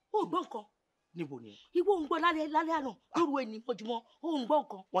 Ó gbọ́ nǹkan. Níbo ni ẹ? Ìwọ ń gbọ́ lálẹ́ àná lóru ẹni mọ́júmọ́ ó ń gbọ́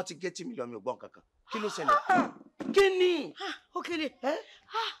nǹkan. Wọ́n ti gé tí mi lọ mi ò gbọ́ nǹkan kan. Kí ló ṣẹlẹ̀? Kí ni? Okele.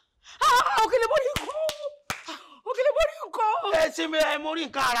 Okele mo rí nǹkan. Okele mo rí nǹkan. Ṣé mo rí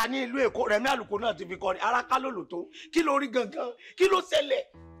nǹkan ara ní ìlú Èkó Rẹ̀mí Àlùkò náà ti fi kọrin ara ká lòlò tó. Kí ló rí gangan? Kí ló ṣẹlẹ̀?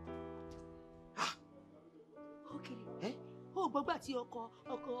 Okele. Ó gbọ́gbà tí ọkọ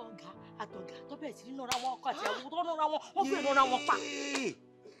ọ̀gá àtọ̀gá tó bẹ̀rẹ̀ sí nínú ra wọn ọkọ àti àwọn tó nínú ra wọn wọ́n fẹ́ nínú ra wọn pa.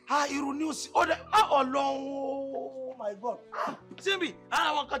 Irú news Ọlọ́run, oh my God. Simbi, ara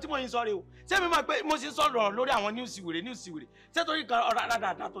àwọn kan tí mo yín sọ rè o. Ṣé mi máa pé mo sì ń sọ̀rọ̀ lórí àwọn news wèrè. Ṣé torí kan ọ̀rọ̀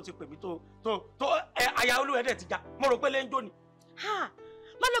dáadáa tó ti pè mí tó àyà olúwẹ̀dẹ̀ ti já. Mo rò pé lè ń jó ni.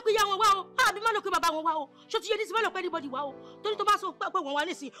 Má lọ pé ìyá wọn wá o, àbí má lọ pé bàbá wọn wá o. Ṣó ti yé ní sí má lọ pé anybody wá o. Torí tó bá sọ pé wọ́n wá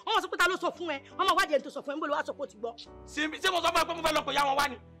nísìn, wọ́n máa sọ pé ta ló sọ fún ẹ. Wọ́n máa wádìí ẹni tó sọ fún ẹ, níbo ló wá sọ pé ó ti gbọ́. Simbi, ṣé mo sọ fún ẹ pé mo fẹ́ lọ pé ìyá wọn wá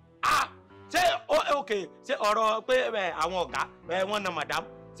ni? Ṣé ṣé ọ̀rọ̀ pé àwọn ọ̀gá wọn na madam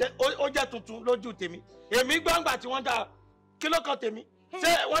ṣé ó jẹ́ tuntun lójú tèmi? Èmi gbọ́ngbà tí wọ́n dá kí ló kan tèmi?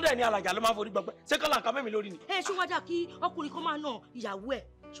 Ṣé wọ́n dẹ̀ ní alàjà ló máa ń forí gbọgbẹ́? Ṣé kọ́lá nǹkan mẹ́mi lórí ni? Ṣé wọ́n dà kí ọkùnrin kan máa nà ìyàwó ẹ̀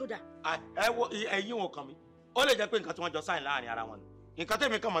ṣódà? Ẹ wo ẹ̀yin wọn kàn mí. Ó lè jẹ́ pé nǹkan tí wọ́n jọ sáyìn láàrin ara wọn ni. Nǹkan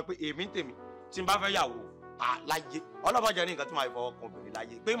tèmi kàn mọ̀ pé èmi ń tèmi tí n bá fẹ́ yàwó láyé ọlọ́mọdé ní nǹkan tí màá fọwọ́ kan obìnrin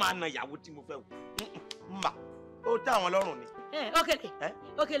láyé pé màá na ìyàwó tí mo fẹ́ wò. Mà ó tẹ́ àwọn lọ́rùn ni.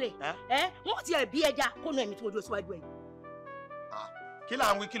 Okele wọ́n ti ẹ̀ bí ẹja kó nu ẹ̀mí tí mo dúró síwájú ẹ̀. Kí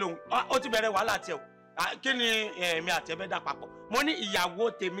là ń wí kí ló ń ó ti bẹ̀rẹ̀ wàhálà tiẹ̀ o. Kí ni èmi àti ẹbẹ̀ dà papọ̀? Mo ní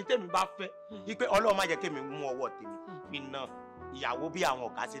ìyàwó tèmi bá fẹ́ wípé Ọlọ́run má jẹ́ kémi mú ọwọ́ tèmi fi na ìyàwó bí àwọn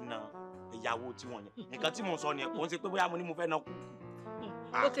ọ̀gá ṣe na ìyàwó tiwọn yẹn. Nǹkan tí mo sọ ni kò ń ṣe pé bóyá mo ní mo fẹ́ na kú.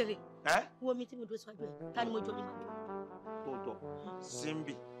 Okele wo mi tí mo dúró síwájú ẹ̀ ta ni mo jọ ní màá. Tóòtọ́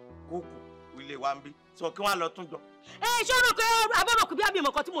Simbi kókù ilé wa ń bí sọ kí wọ́n á lọ tún jọ. Ṣé o rò pé abọ́rọ̀ kò bí àbí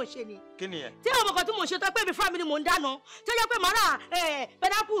ìmọ̀kan tí mò ń ṣe ni? Kí ni ẹ? Tí ìmọ̀kan tí mò ń ṣe tó pé mi fúnra mi ni mò ń dáná tó jẹ́ pé màá rà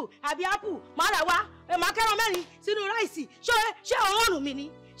pẹ́dápù àbí ápù màá rà wá màá kẹ́rọ mẹ́rin sínú ráìsì ṣé òun ọ̀rùn mi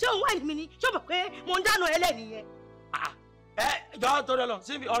ni ṣé òun wáìnì mi ni ṣé o mọ̀ pé mò ń dáná ẹlẹ́ni yẹn. Jọ̀ọ́ torí Ọlọ́run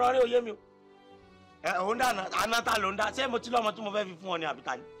Simbi ọ̀rọ̀ rẹ ò yé mi o. Òun dáná àná ta ló ń dá ṣé mo ti lọ́mọ tí mo fẹ́ fi fún ọ ní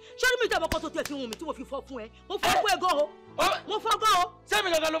àbíta ni. Ṣé ní mi jẹ́ ọmọkọ tó tiẹ̀ fi hùn mi tí mo fi fọ́ fún ẹ? Mo fọ́ fún ẹ gan o. Mo fọ́ gan o. Ṣé mi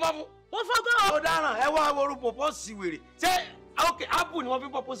gangan ló bá fún? Mo fọ́ gan o. Ó dáràn ẹ wá orú pọ̀pọ́sì wèrè. Ṣé ápù ni wọ́n fi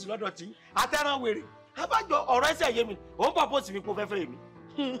pọ̀pọ́sì lọ́dọ̀ tí àtẹ̀ràn wèrè? Abájọ ọ̀rọ̀ ẹsẹ̀ yé mi, òun pọ̀pọ́sì mi kò fẹ́ fẹ́ mi.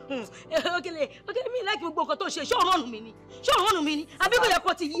 Okele mi láìkí gbogbo nǹkan tó ṣe ṣé òun ọ̀nù mi ni? Ṣé òun ọ̀nù mi ni? Àbí kò yẹ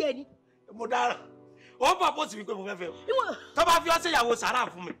kó ti yí ẹ ni? Mo dáràn òun pọ̀pọ́sì mi pé mo fẹ́ fẹ́ o. Tó bá fi ọ́ sí ìyàwó sàrà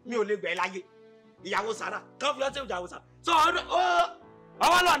fún mi ò lè gbẹ̀ láyé. Ìyàwó sàrà kàn fi ọ́ sí ìyàwó sàrà. So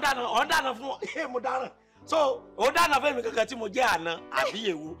ọwọ́ lọ ń dáná fún mo dáràn. So ó dáná fún mi kankan tí mo jẹ́ àná àbí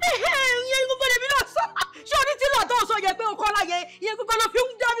èwo. Ìyẹn gbogbo lèmi náà sọ. Ṣé orí tí lọ́ọ̀ tó sọ yẹ pé o kọ́ láyé ìyẹn gbogbo ló fi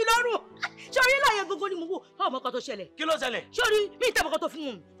ń dá mi lọ́rùn? Ṣé sórí láyé gbogbo ni mo wò ọmọ kan tó ṣẹlẹ̀. Kí ló ṣẹlẹ̀? Sórí mi ìtàbọ̀ kan tó fún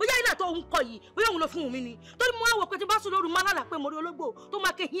un bóyá ilé àtọ̀ òun kọ yìí bóyá òun ló fún un mi ni torí mo wá wò pé tí bá sùn lóru máa lálàá pé mo rí ológbò tó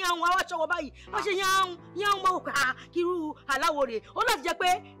máa ké hin àwọn awáṣọ wọ báyìí wọ́n ṣe yán àwọn mọ̀ wò irú aláwo rè ó láti jẹ́ pé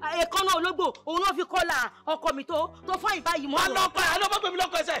èkánná ológbò òun náà fi kọ́là ọkọ mi tó fáyìn báyìí mọ́. Má lọ pa àlọ́ bá gbé mi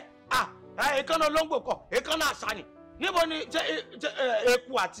lọ́kọ̀ ẹsẹ̀ èkánná olóńgbò kọ èkánná àṣà ni níbo ni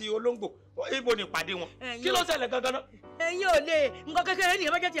eku àti olóńgbò ibo ni ìpàdé wọn kí ló ṣẹlẹ̀ gangan náà. ẹ̀yin ò lè nǹkan kékeré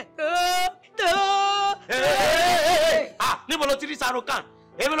nìyẹn bá jẹ́ tiẹ̀ níbo ló ti rí saro kan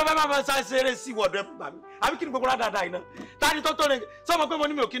èmi ló fẹ́ máa sá ṣeré sí wọ̀dọ̀ ẹ̀ fún bàmí àbí kí ni gbogbo dáadáa iná tani tó rẹ sọmọ pé mo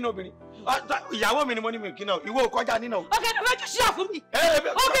ní mi ò kí ní obìnrin ìyàwó mi ni mo ní mi ò kí náà ìwọ kọjá nínà. ọkẹ́ ni méjì ṣíà fún mi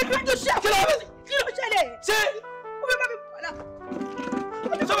ọkẹ́ ni méjì ṣíà fún mi kí ló ṣẹlẹ̀. ṣé o fẹ́ bá mi pọ̀ náà.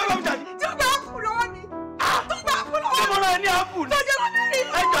 sọ fẹ́ bá mi jà ní. tí o bá kú lọ́wọ́ mi. tó bá kú lọ́wọ́ mi. ṣé mo rán ẹ ní àpù ni. sọjá ló ní rí.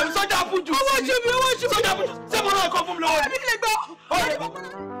 ẹ jọ mi sọjá àpù jù. owó ṣe mi sọjá àpù ṣé mo rán ẹ kọ fún mi lọ́wọ́. mi lè gbọ́.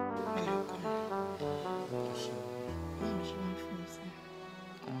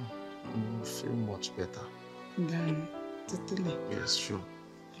 Feel much better. Than totally. Yes, sure.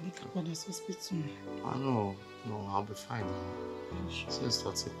 I think I'll go to the hospital. I know. No, I'll be fine now. Since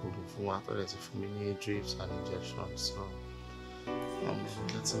that's a good for authority for me, drips and injections, so I'm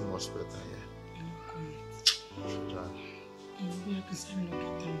getting much better here. Maybe I can send you a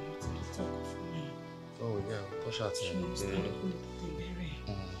time to talk for me. Oh yeah, push out here.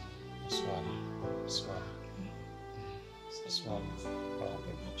 Swallow.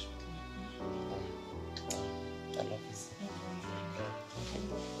 I love you.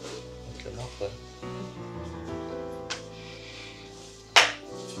 Okay, not bad.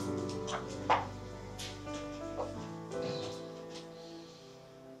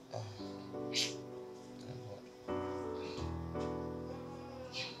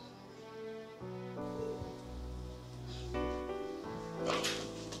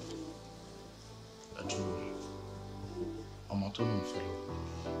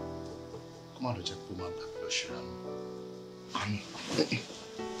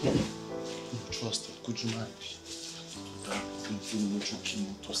 Trust, could you mind?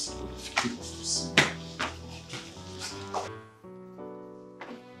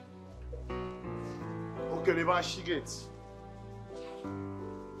 Okele bá ṣí gate.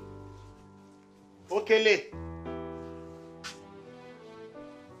 Okele.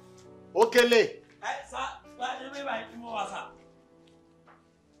 Okele. Sá, wá ṣe bí báyìí fún wa sá.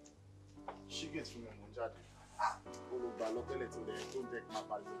 Ṣí gate fún mi mo ń jáde. Olùgbà lọ́tẹ́lẹ̀ tó lẹ̀ tó ń jẹ́ kí n máa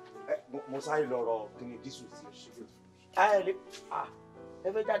pariwo. Mo sáré lọ́rọ̀ kíni dísù sí ṣí gate fún mi.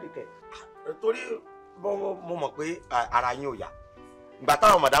 Ẹ fẹ́ jáde kẹ̀. Torí mo mọ̀ pé ara yín ò yá. Ìgbà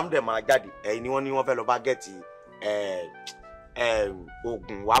táwọn madam dẹ̀ máa jáde ẹ̀yin ni wọ́n ní wọ́n fẹ́ lọ bá gẹ̀ẹ́tì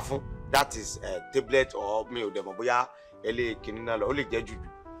oògùn wá fún that is tablet or mi ò dẹ̀ mọ̀ bóyá ẹlẹ́kìnní náà lọ ó lè jẹ́ jùjù.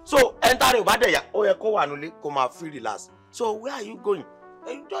 So ẹ̀ńtàrí ò bá dẹ̀ yá ó yẹ kó wà nílé kó máa feel relax. So where are you going?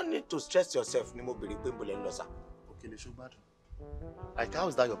 You don't need to stress yourself ni mo béèrè pé mo lè ń lọ sá. Okele ṣùgbọ́n like how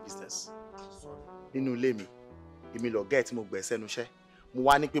is that your business? Nínú ilé mi èmi lọ gẹ́ẹ̀ tí mo gbẹ̀ sẹ́nu iṣẹ́ mo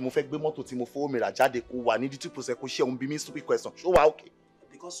wá ní pé mo fẹ́ gbé mọ́tò tí mo fowó mi rà jáde kó wà ní duty process kó ṣe òun bí mi stupid question ṣó wà okay.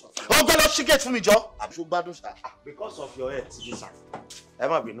 Because of ọgbẹ́ lọ ṣí gate fún mi jọ. àbúṣó gbádùn ṣá. Because of your health ti sà ẹ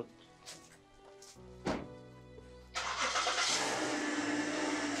má bínú.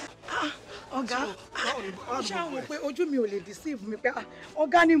 Ọ̀gá ó ṣàwọn pé ojú mi ò lè deceive mi pé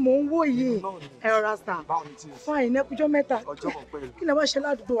ọ̀gá ni mò ń wò yìí ẹ rọra sà fine ẹkújọ́ mẹ́ta kí lè wá ṣe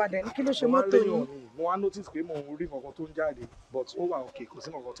ládùúgbò wa dẹ̀ ní kí ló ṣe mọ́tò yìí. mo wá notice pé mo rí nǹkan tó ń jáde but ó wà okay kò sí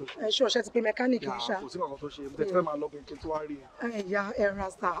nǹkan tó ṣe. ẹ ṣe ọ̀ṣẹ́ ti pé mẹkáníìkì ń ṣá. kò sí nǹkan tó ṣe mo tẹ́tí fẹ́ máa lọ bí kí n tó wá rí i. ẹ̀yà ẹ rọra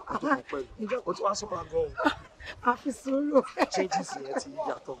sà. o ti wá sọ́ra gan-an. a fi sùúrù. changes yẹn ti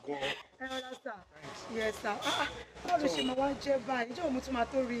yàtọ̀ gan-an. ẹ rọra sà yẹ sà báwo ló ṣe máa wá jẹ báyìí ìjọba mo tún máa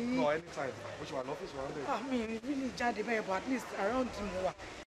tó rí yín. no anytime mo ṣe wà lọ́fíìsì wa ń bẹ̀. mi ì rí lè jáde bẹ́ẹ̀ but at least around mo wà.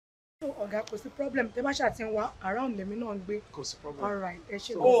 ọ̀gá kò sí problem tẹ́ bá ṣàti ń wá around lèmi náà ń gbé. kò sí problem. all right ẹ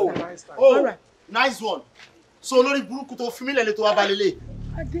ṣe oh nice one so olórí burúkú tó fi mí lẹ́lẹ́ tó wá balẹ̀ lé.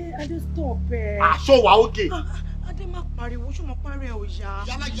 adé stop ẹ. aṣọ wa okay. adé má pariwo ṣùgbọ́n pariwo ẹ̀ ò yá.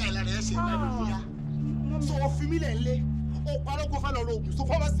 yálà yà ìlànà ẹ̀ ṣe ìgbà ìlú yá. so o fi mí lẹ́lẹ́ o parọ́ kó fẹ́ lọ lo oògùn so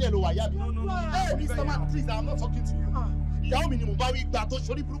pharmacy ẹ̀ ló wà yá mi. hey Mr. Man please I'm not talking to you. ìyàwó mi ni mo bá wí gbà tó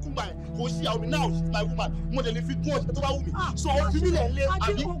ṣorí burúkú gbà yẹn kò sí ìyàwó mi now she's my woman mo lè fi gún ọ̀ṣẹ́ tó bá wù mí. so o fi mí lẹ́lẹ́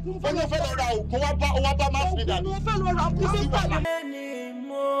àbí olóò fẹ́ lọ ra oògùn wá bá máa fi dàní. olóò fẹ́ lọ ra oògùn sí wàhálà.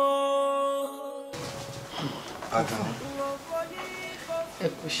 ẹ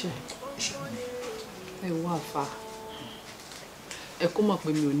kò ṣe ẹ wá àfa ẹ kó mọ̀ pé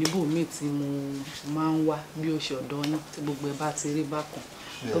mi ò níbò míì tí mo máa ń wá bí ó ṣe ọ̀dọ̀ yín tí gbogbo ẹ bá ti rí bákan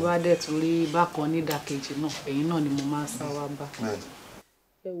tó bá dẹ̀ tún rí bákan nídàkejì náà ẹ̀yin náà ni mo máa ń sá wá bá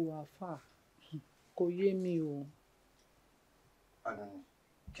ẹ wò àfa Kò yé mi o. Àdùnní,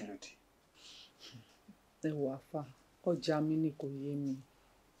 kí ló dé? Ẹ wò àfà, ọjà mi ni kò yé mi.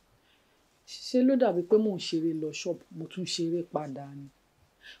 Ṣé ló dàbí pé mò ń ṣeré lọ ṣọ́ọ̀bù, mo tún ṣeré padà ni.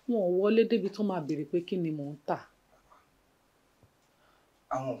 Wọn ò wọlé débi tó máa béèrè pé kí ni mò ń tà.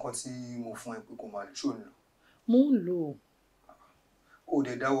 Àwọn nǹkan tí mo fún ẹ pé kó máa lò ṣó ń lò. Mo ń lò ó. Ó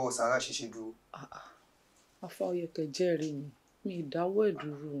dẹ̀ dáwọ́ sàárà ṣíṣe dúró. Àfà ó yẹ kẹ́ jẹ́rìí mi, mi ì dáwọ́ ẹ̀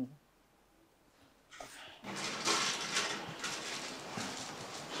dúró.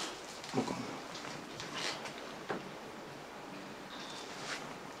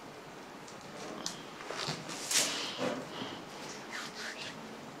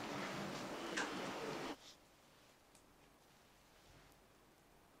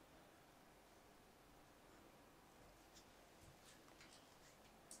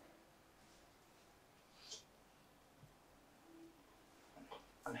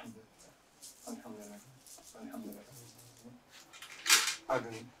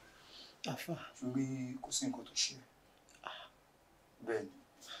 Àdùnní. Àfà. Torí kò sí nǹkan tó ṣe. Bẹ́ẹ̀ ni,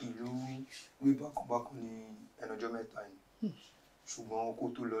 ìlú wí bákanbákan ní ẹnu ọjọ́ mẹ́ta yìí. Ṣùgbọ́n kó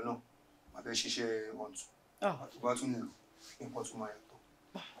tó lọ náà, màá fẹ́ ṣiṣẹ́ ọ̀tún. Tó bá tún lò, nǹkan tún máa yàtọ̀.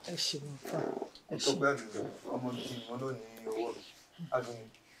 Ẹ ṣeun Àfà. Ẹ ṣeun. Ọ̀tọ́gbẹ́ Àdùnní, ọmọ bíi ìwọ náà ní ọwọ́ mi. Àdùnní,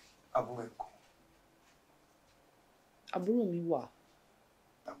 àbúrò ẹ̀ kọ́. Àbúrò mi wà.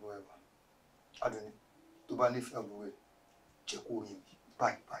 Àbúrò ẹ̀ wà. Àdùnní, tó bá nífẹ̀ẹ́ àbúrò ẹ̀, jẹ́ kó rí mi.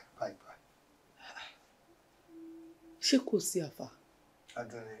 Bye. Ṣé kò sí Àfà?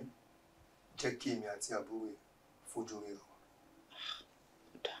 Àdùnní, jẹ́ kí èmi àti àbúrò ẹ̀ fojú rí wa.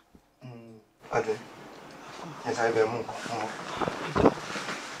 Àdùnní, ẹ sáré bẹ̀ mú nǹkan fún ọ.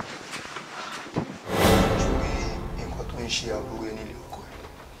 Ṣùgbọ́n nǹkan tó ń ṣe àbúrò ẹ nílé ọkọ ẹ̀,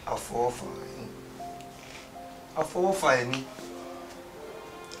 àfọwọ́fà ẹ̀ ni.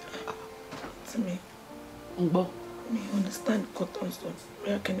 Timi. Ń gbọ́. Mi understand cotton so.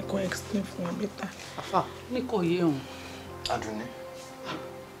 Where can you explain for me better? Àfà, ní kò yé òun. Àdùnní,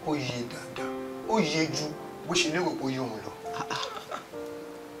 ó yé dáadáa. Ó yé ju bó ṣe lérò pé ó yé òun lọ.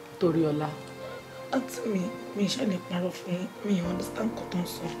 Toriola. Àǹtí mi ṣe lè parọ́ fún yín. Mi understand cotton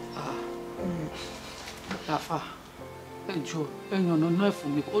so. Àfà, ẹ jọ̀ọ́, ẹ yànnà náà ẹ̀ fún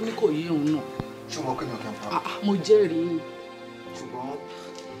mi. Ó ní kò yé òun náà. Ṣùgbọ́n kí ni ọ̀kẹ́ ń pa? Mo jẹ́rìí. Ṣùgbọ́n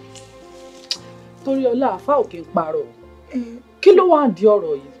Toriola, Àfà ò kí ń parọ́. Kí ló wá di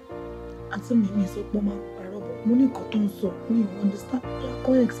ọ̀rọ̀ yìí? Àǹtí mi sọ pé ó máa ń parọ́ bọ̀. Mo ní nǹkan tó ń sọ. Mi ò understand. I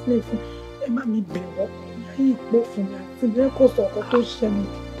can't explain fún ẹ bá mi bẹ̀rọ̀. Ayé ìpó fún mi àti ilé kò sọ nǹkan tó ṣẹlẹ̀.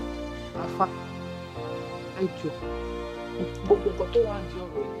 Àfà, ẹ jọ̀ọ́, gbogbo nǹkan tó wá di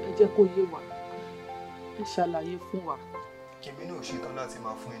ọ̀rọ̀ yìí, ẹ jẹ́ kó yé wa. Ẹ ṣàlàyé fún wa. Kèmí náà ṣetán láti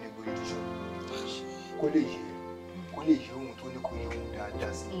máa fún ẹni gbórí jíjọ. Kó lè yé ohun tó ní kó yé ohun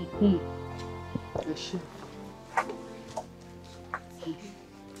dáadáa sí. Ẹ ṣé.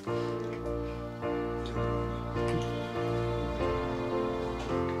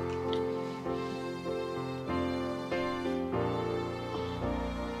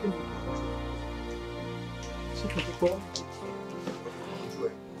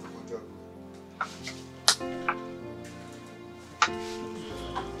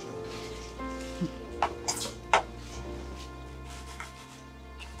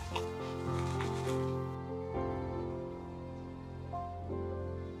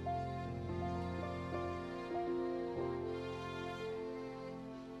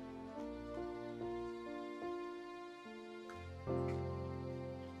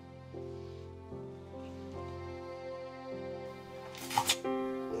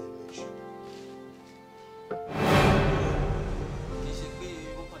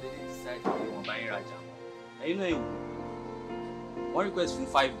 One request from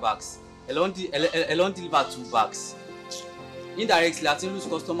 5 bags. Elon deliver 2 bags. Indirectly, I think lose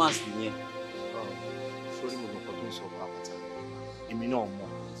customers nìyẹn. Sorry, mo mọ̀ tó ń sọ fún àpáta. Èmi náà mọ̀.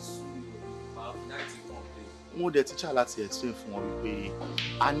 Mo dẹ̀ tíṣà láti explain fún wọn wípé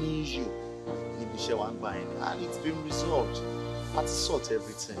a ní issue níbi iṣẹ́ wa ń gbà yẹn and it's been resolved. A ti sort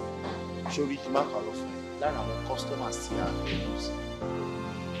everything. Sori kí má kà lọ fún ẹ lára àwọn customers tí a fẹ́ lose.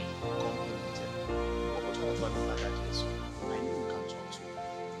 Company jẹ́ ọkọ̀ tó wọ́n tó wà ní ìlànà jẹ́ sọ. I know you can talk to me.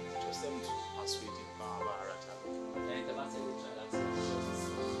 Just tell me to persuade him bá wa ara jà. Ẹni tẹ́ bá tẹ̀lé try láti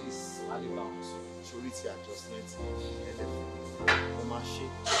please má lè bá wọn sọ. Sori ti adjustment ẹlẹ́fọ̀ọ́. Mo máa ṣe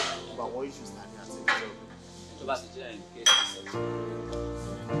gbogbo àwọn issues náà ní àti ìjọba. Tó bá ti jẹ́ ẹni kéèkì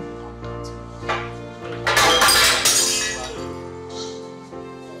sẹ́yìn.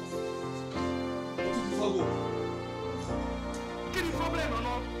 Kí ni problem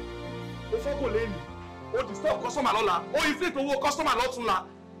ọ̀nà? O fọ́kò lẹ́nu, o disturb customer lọ́la, o inflate owó customer lọ́túnla.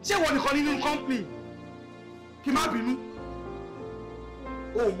 Ṣé wọ́n nìkan nínú company? kí má bínú.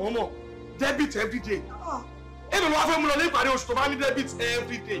 O mọ̀mọ́ debit every day. Èmi ló wá fẹ́ mú lọ ní ìpàdé oṣù tó bá ní debit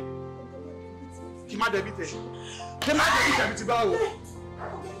every day. Kí má debit ẹ̀. Kí má debit ẹ̀ bí ti báwo.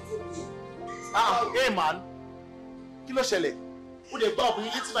 Hey man, kí ló ṣẹlẹ̀? Ó lè gbá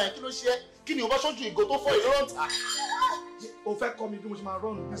obìnrin létí báyìí, kí ló ṣe é? Kí ni o bá ṣojú ìgò tó fọ́ ìlú ọ̀tá? O fẹ́ kọ́ mi bí mo ṣe máa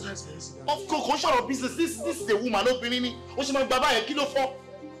run business mi sí. Kò ṣọ̀rọ̀ business, this is a woman, obìnrin ni. O ṣe máa gba báyẹn, kí ló fọ́?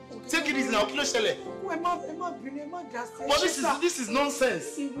 Take it easy now, kí ló ṣẹlẹ̀? Ẹ má bínú, ẹ má dá sí. But this is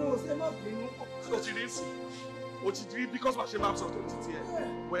nonsense. Ẹ má bínú. O ti rí sí. O ti rí because wàá ṣe máa sọ tó ti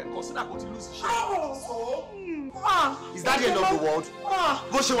tiẹ̀. Well, consider kò ti lose iṣẹ́. Is that the end of the world?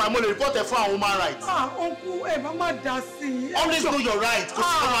 Bó ṣe wà mo lè report ẹ fún àwọn human rights. Uncle, ẹ má dá sí. Always know your right. Kò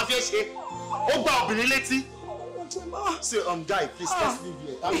sí ọmọ afẹ́ ṣe. Ó gba obìnrin létí. Say, guy, please let's leave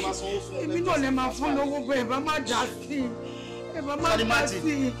here. Èmi náà lè máa fún lówó bẹ́ẹ̀ bá má dá sí. Ẹ bá má dá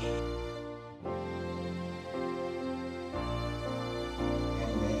sí.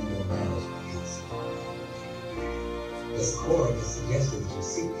 This court has suggested that you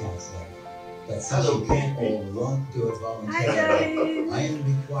seek counseling, but since you can't or won't do it voluntarily, I am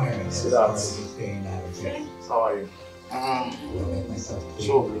requiring that as part of you staying out of jail. How are you? I'll make myself clear.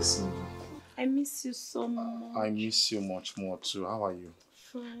 So listen. I miss you so much. I miss you much more too. How are you?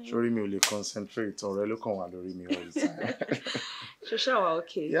 Fine. Sorry, me only concentrate. Ọ̀rẹ́ ló kàn wá lórí mi all the time. Shoshawa,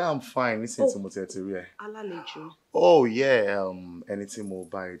 okay. Yeah, I'm fine. Listen to mo tete rí ẹ. Alálejò. Oh yeah, anything mo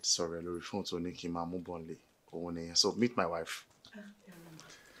bá ẹ sọ̀rọ̀ lórí phone tó ní kí n máa mú bọ̀ nílé. Òun nìyẹn. So meet my wife.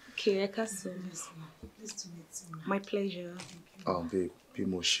 Okay, Ekaso. Pleased to meet you. My pleasure. Babe, bí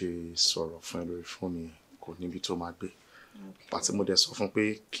mo ṣe sọ̀rọ̀ fún ẹ lórí phone mi kò níbi tó máa gbé. Pàtí mo dẹ̀ sọ fún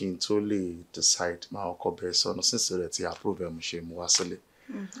pé kí n tó lè decide máa kọ́ bẹ̀rẹ̀ sọ̀nà sínsìn rẹ̀ tí approve ẹ̀ mo ṣe mo wá sílé.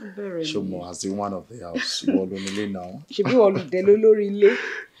 Ṣé mo as the one of the house ìwọ ló nílé náà. Ṣebí wọ́n lù dé lórí ilé.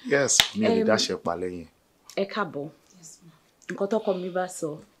 Yes, mi ò lè dáṣẹ pa lẹ́yìn. Ẹ káàbọ̀. Nǹkan tọ́kọ mi bá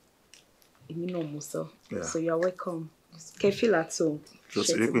sọ, èmi náà mo sọ. So you are welcome. Kẹ́ feel at home. Ló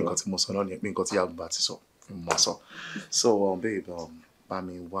ti rí pé nǹkan tí mo sọ náà ni pé nǹkan tí Yàgùnbá ti sọ mo sọ. So babe, bá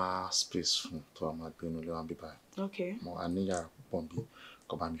mi wá space fún tó a máa gbé inú ilé wa bí báyìí. Okay. Mo àníyàn pọ̀ bí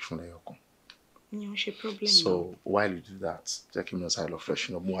kò bá mi fún lẹ́yọ̀kan. No, she problem. So while you do that, jẹ́ kí n lọ side of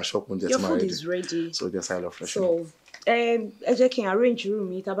freshen up. Mo wá shop oúnjẹ tí Your máa food ready. is ready. So just side of freshen up. So, ẹ jẹ́ kí n arrange room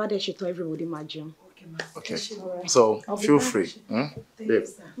mi, tá bá dẹ̀ ṣetán everybody máa jẹun. Okay. So feel free. Babe.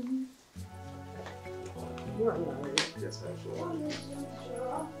 Yes, ma'am.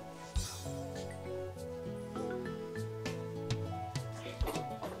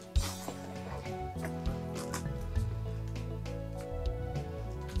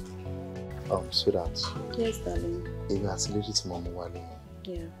 So that. Yes, darling. Èmi àti lady tí mo mú wálé yẹn.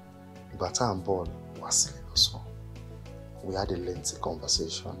 Yeah. Ìgbà tá à ń bọ̀ wá sílẹ̀ lọ́sàn. We had a lengthy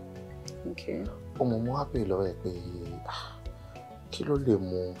conversation. Okay. Ọmọ mo wá bèèrè lọ́wọ́ ẹ̀ pé kí ló lè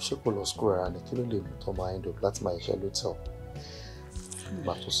mú ṣé kò lọ school rárá ni kí ló lè mú tó máa end up láti máa ṣiṣẹ́ lótẹ́ọ̀.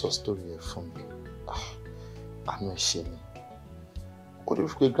 Ìgbà tó sọ story ẹ̀ fún mi. Àánú ẹ̀ ṣe mi. Ó dé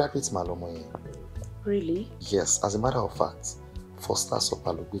pé graduate máa lọ́mọ yẹn. Really? Yes, as a matter of fact, first class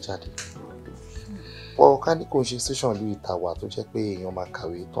ọ̀pá ló gbé jáde. Ká ní kò ń ṣe station ìlú ìtawà tó jẹ́ pé èèyàn máa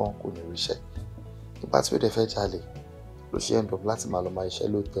kàwé tán kò ní ríṣẹ́. Ìgbà tí ó dẹ̀ fẹ́ jalè ló ṣe end up láti máa lọ máa iṣẹ́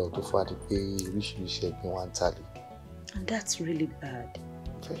lóòótọ́ tó fọ́ àdí pé oríṣiríṣi ẹ̀gbin wá ń talè. And that's really bad.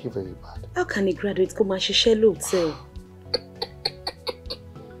 Very, very bad. How can a graduate kó máa ṣiṣẹ́ lóòótọ́?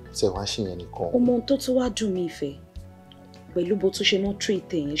 Tí ẹ wá ṣe yẹn nìkan. Ọmọ tó tún wá dùn mí ìfẹ́ pẹ̀lú bó tún ṣe náà treat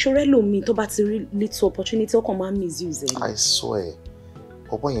ẹ̀yìn. Ṣọ́rẹ́ lómi tó bá ti rí little opportunity ọkàn máa misuse ẹ̀. I swear.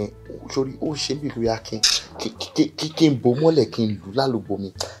 Ọ̀pọ̀ yẹn sórí ó ṣe bí ìlú akin kí n bò mọ́lẹ̀ kí n lù lálùbọ̀ mi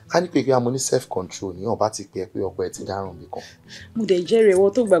ká ní pé kí a mọ ní self control ní ọba ti pè é pé ọkọ ẹ̀ ti dáràn mi kan. Mo dẹ̀ jẹ́rìí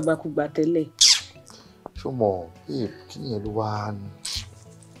ẹwọ́ tó gbàgbàkúgbà tẹ́lẹ̀. Ṣó mọ̀ kí nìyẹn ló wá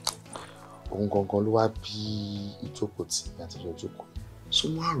òun gangan ló wá bí ìjókòó tí mi àtijọ́ jókòó. So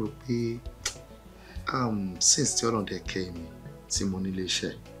mo á rò pé since tí ọlọ́dẹ kẹ́ mi tí mo nílé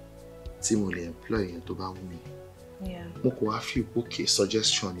iṣẹ́ tí mo lè employ yẹn tó bá wù mí. Mo kò wá fi òkè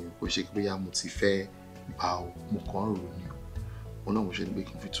suggestion ni kò ṣe pé mo ti fẹ́ bá o mo kàn rò ní o náà mo ṣe ní pé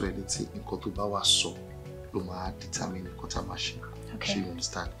kí n fi tó ẹ létí nǹkan tó bá wà sọ ló máa determine nǹkan tá a máa ṣe ṣe you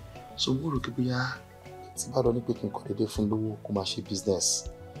understand. So mo rò pé bóyá tí bá lọ ní pé kí n kọ́ déédéé fún lówó kó máa ṣe business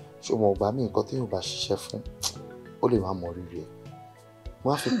ṣé mo gbà mí nǹkan tí yóò bá ṣiṣẹ́ fún ó lè má mọ rírì ẹ̀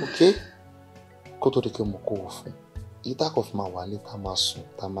mo á fi pókè kó tó di pé mo kó o fún èyí tá kò fi máa wà ní tá máa sùn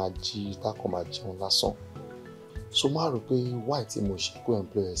tá máa jí tá kò máa jẹun lásán. So máa rò pé why tí mo ṣe kó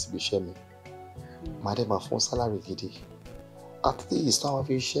employers ibi iṣẹ́ mi máa dẹ́ máa fún salary gidi at least táwọn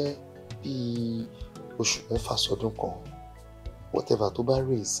fi iṣẹ́ bíi oṣù 6 sọdún kan whatever tó bá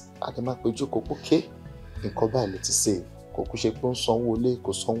raise adé máa péjú kó pókè nǹkan báyìí ló ti save kò kú ṣe pé ó ń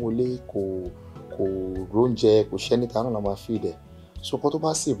sanwó ilé kò róúnjẹ kò ṣẹ́ níta náà la máa fi dẹ̀ so nǹkan tó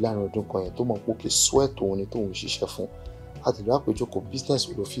bá save láàrin ọdún kan yẹn tó mọ̀ pé òkè sweat òun ni tóun ṣiṣẹ́ fún láti lọ́wọ́ àpéjọpọ̀ business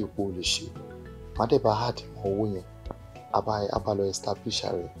wo ló fi ipò lè ṣe má dẹ̀ bá hard mọ́ owó yẹn abá lọ establish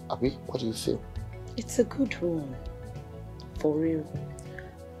rẹ̀ àbí what do you feel? It's a good one for real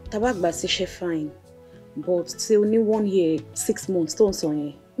tabagba ṣiṣẹ́ fine but till ní 1 year 6 months tó ń sọ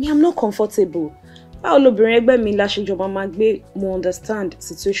yẹn me I'm not comfortable báwo lobìnrin ẹgbẹ́ mi láṣẹjọba máa gbé mo understand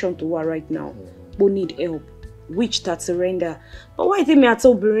situation tó wà right now mo need help which ta surrender but why tèmi àti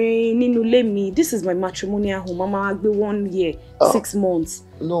obìnrin nínú ilé mi this is my matrimonial home mama máa gbé 1 year 6 months.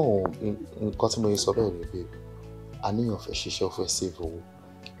 No nǹkan tí mo yẹ sọ bẹ́ẹ̀ ni babe àníyàn fẹ́ ṣiṣẹ́ ó fẹ́ save owó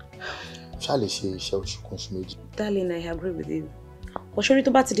ṣáà lè ṣe iṣẹ́ oṣù kan oṣù méjì. Darling, I agree with you. But surely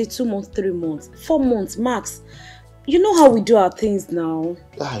to be 2 months, 3 months, 4 months max. You know how we do our things now.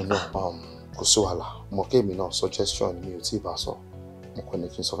 I know. Kò sí wàhálà. Mo kémi náà suggestion mi ò tí ì bá sọ. Mo kàn ní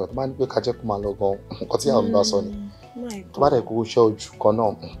kí n sọ fún ẹ tó bá ní pé ká jẹ́ kó máa lọ gan nǹkan tí àwọn mi bá sọ ni. Tó bá dẹ̀ kó iṣẹ́ ojú kan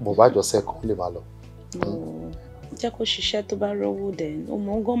náà bò bá jọ sẹ́kọ̀ọ́ lè máa lọ. Jẹ́ kó ṣiṣẹ́ tó bá rówó then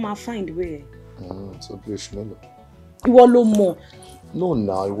ọmọ gan máa find way. So bí oṣù mélòó? Ìwọ ló mọ̀. No,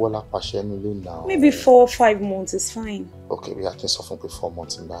 now you will pàṣẹ nílé now. Maybe 4 or 5 months is fine. Okay, we can sọ fún pé 4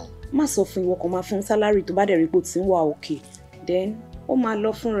 months in line. Má sọ fún ìwọ kan máa fún salary tó bá dẹ̀ rí pé ó ti ń wà okay. Then ó máa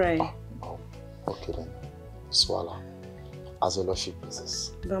lọ fúnra ẹ̀. Okay then. Swallow. As a lordship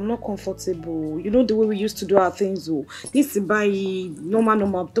business. But I'm not comfortable. You know the way we used to do our things o. This is by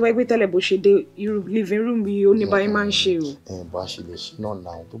normal. Tó bá gbé tẹ́lẹ̀ bó ṣe dé living room bí ó ní báyìí máa ń ṣe o. Bá ṣe lè ṣe náà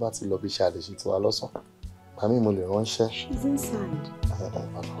now. Tó bá ti lọ bí ṣe àlè ṣe tiwa lọ́sàn. Àmì mo lè ránṣẹ́. She's inside.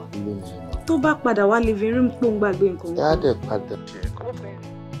 Tó bá padà wá living room tó ń gbàgbé nǹkan. Ẹ á dẹ̀ padà.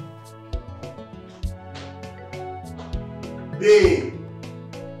 Babe,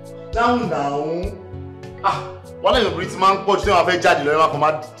 down now. Wọ́n lẹ́yìn obìnrin ti máa ń pọ̀ jù tí wọ́n fẹ́ jáde lọ́wọ́ kan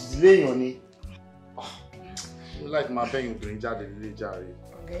máa dìde léèyàn ni. Mo láti máa bẹ́yìn obìnrin jáde nílé járe.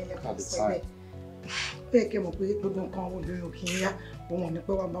 Ọ̀gá ilẹ̀ kan sọ bẹ́ẹ̀. Bẹ́ẹ̀ kẹ́ mọ̀ pé gbogbo nǹkan obìnrin ò kì í yá òun ò ní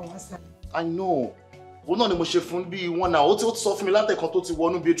pẹ́ wá bá wọn sá. I know. Òun náà ni mo ṣe fún bí 1 hour. Ó ti sọ fún mi látẹ̀kan tó ti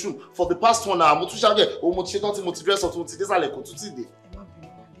wọnú bedroom. For the past 1 hour, mo tún ṣàgẹ̀ òun mo ti ṣe tán tí mo ti dress up tí mo ti désàlẹ̀ kò tún ti dé.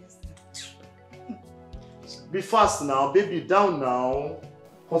 Be fast now, baby, down now.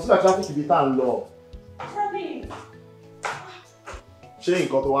 Consider traffic ibi tá ń lọ. Ṣé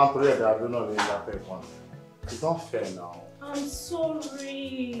nǹkan tó wá ń torí ẹ̀dá àdúrà náà lè yá fẹ́ fún ẹ? It's not fair now. I'm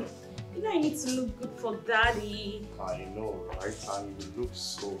sorry. You know I need to look good for daddy. I know, right? And you look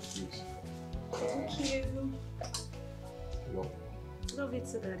so beautiful. Thank you. Love it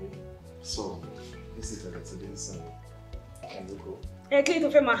too, daddy. So, this is the today's can you go? Kí ló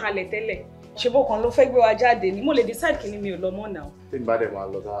fẹ́ máa halẹ̀ tẹ́lẹ̀? Ṣé bó kan ló fẹ́ gbé wa jáde ni mo lè decide kí ni mi ò lọ mọ́ now. Tí n bá dẹ̀ máa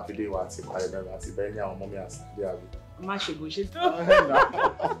lọ tá a fi dé wa àti parí mẹ́rin àti bẹ́ẹ̀ ní àwọn ọmọ mi àti ìdí àbí. Má ṣe bó ṣe tó.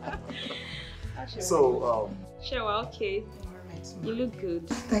 So, Shewa, okay. You look good.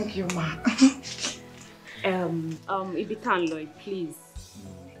 Thank you, ma. Ibi tá ń lọ, please.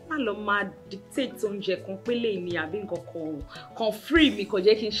 Má lọ máa dictate oúnjẹ kan pélé mi àbí nǹkan kan free mi kò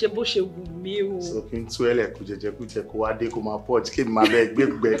jẹ́ kí n ṣe bó ṣe wù mí o. So kí n tú ẹlẹ̀ kó jẹjẹ kó jẹ kó wá dé kó máa pọ̀ kí n máa bẹ́ẹ̀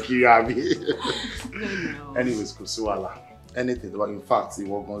gbé kiri àbí. Anyways, kò sí wàhálà. Anything about in fact,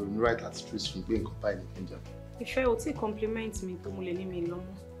 ìwọ gan you right at street fún pé nǹkan báyìí ní Kenya. Ìfẹ́ ò tí compliment mi tó mo lè ní mi lọ́mọ.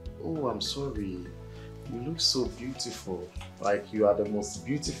 Oh, I'm sorry. You look so beautiful. Like you are the most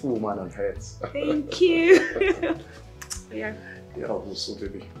beautiful woman on earth. Thank you. Yeah. Yeah, also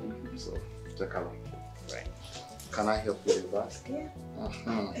baby. So, check out. Right. Can I help you with that? Yeah.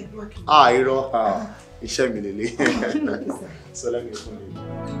 You know, iṣẹ́ mi lele. So let me open it.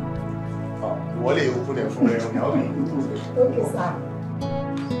 Wọ́n lè open it fún ẹ ọ̀nà ọ̀nà. Okay, sir.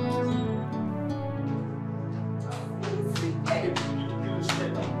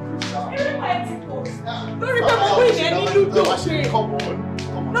 Lórí pé mo win ẹni lúdò ṣe.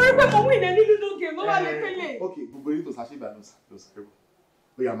 Lórí pé mo win ẹni lúdò game ló wà lè pélé. Okay, gbogbo èyí tó ṣàṣì ìgbà ló ṣàṣì.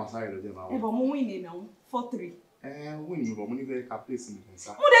 Ó yá máa sáré lọ jẹ́ máa wọ́n. Ẹ̀bọ̀ mo win ẹ̀ náà 4-3. Win ìbọn mo ní fẹ́ ká place mi kàn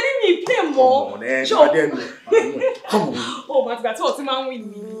sá. Mo dẹ̀ ní mi play mọ́. Come on. Oh, but gbà tí o ti máa ń win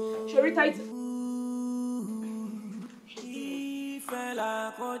mi ni. Ṣorí title. Ìfẹ́ la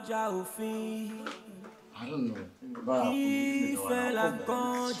kọjá òfin. I don't know. Ìfẹ́ la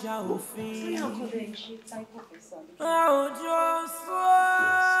kọjá òfin. Àwùjọ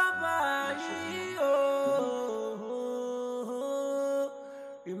sọ́ọ̀bà yìí o.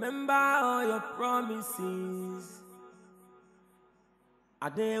 Remember all your promises.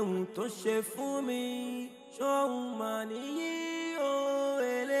 Àdéhùn tó ṣe fún mi, ṣóhun mà níyì o.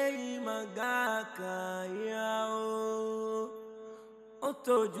 Eléyìí mà ga àkàyà o. Ó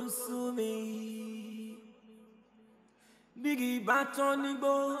tójú sú mi. Bigi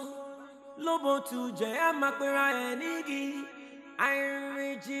batonigo, lobo tu jaya makpera enigi.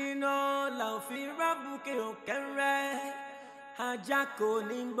 Original la fi rabuke okere. Ajako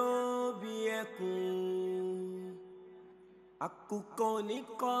nimbo bi ekun. Akuko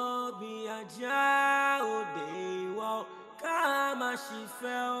niko bi aja ode wo. Kama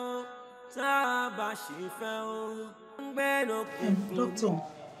shife o, taba shife o. Doctor,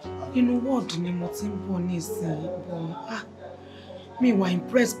 inú ward ni mo ti ń bọ̀ nísìnyí bọ̀ mi wà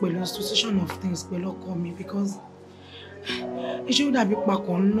impressed pẹ̀lú institution of things pẹ̀lú ọkọ mi because iṣẹ́ ó dàbí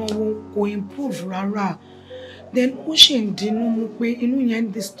papọ̀ náwó kò improve rárá then ó ṣì ń dínú mú pé inú yẹn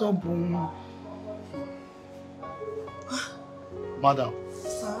ń disturb òun. Madam,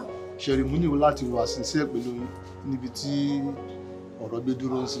 ṣẹ̀rí mú níwò láti wà sincere pẹ̀lú níbi tí ọ̀rọ̀ gbé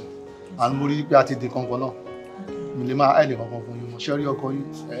dúró sí and mo rí pé a ti dé kankan náà mi lè máa ẹ̀lẹ̀ kankan fún yín mọ́ ṣẹ́rí ọkọ yín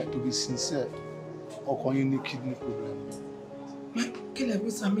to be sincere ọkọ yín ní kidney problem. Kí lẹ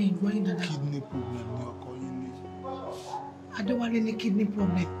bí sami ìgbọ́ yín dáadáa? Kidney problem ni ọkọ yín ní. Adéwálé ní kidney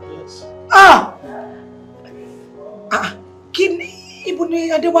problem. Kidney ibo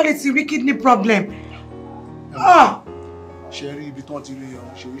ni Adéwálé ti rí kidney problem? Ṣẹ́rí ibi tí wọ́n ti rí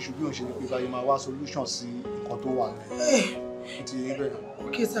ọ̀hún ṣe ṣùgbọ́n òun ṣe ní pé báyìí máa wá solution sí nǹkan tó wà nílẹ̀. Ti yé bẹ́ẹ̀.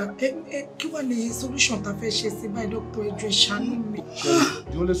 Okay sir, kí wá ní solution tá fẹ́ ṣe sí báyìí doctor ẹ jọ̀ọ́ ṣàánú mi.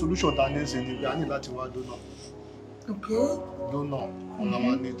 The only solution tá ní ṣe ni pé a ní láti wá donor. Okay. Donor on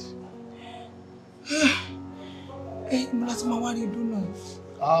our need. Mo láti máa wá rí donor.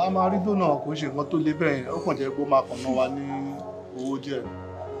 A máa rí donor kò ṣe nǹkan tó le bẹ́ẹ̀ ó kàn jẹ́ pé ó máa kàn ná wa ní owó díẹ̀.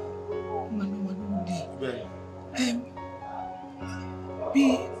 Máa ná wa lówó díẹ̀. Bẹ́ẹ̀.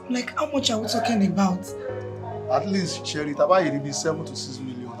 Like how much are we talking about? At least Sherry, tabayi it be 7 to 6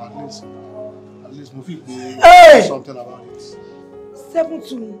 million at least mo fi pay something about it. 7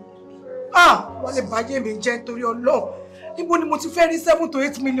 to wọ́n lè bàjẹ́ mi jẹ́ nítorí Ọlọ́run. Níbo ni mo ti fẹ́ rí 7 to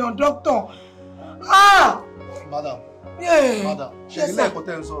 8 million doctor? Madam. Madam. Sherry lẹ́ẹ̀kan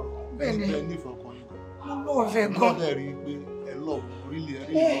tẹ́ ń sọ̀rọ̀. Bẹ́ẹ̀ni. Ẹ ní ìfẹ́ ọkàn yín. Mo lọ fẹ́ gan. Mo dẹ̀ rí i pé ẹ love really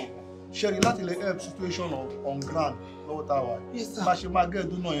love. Sherry láti lè help situation on ground lọ́wọ́ tá a wà. Yes sir. Bá ṣe máa get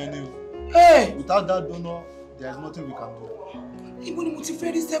donor yẹn ni o. Without that donor, there is nothing we can do. Ibo ni mo ti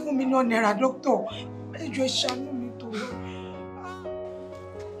fẹ́ rí 7 million naira doctor? Ẹ jọ̀ọ́ ẹ ṣàánú mi tó.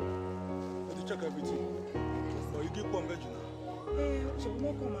 Ẹ ti check everything. Ọ̀ igi pọ̀ méjì náà. Ṣùgbọ́n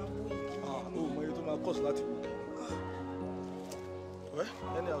mo kàn máa wo igi. O mọ iye tó máa cost láti wò. Wẹ́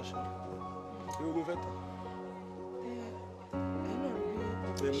ẹni àṣẹ. Ewu ló fẹ́ tà.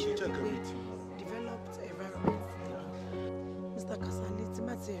 Ẹ ti check everything. Developed environment. Mr. Kasali, tí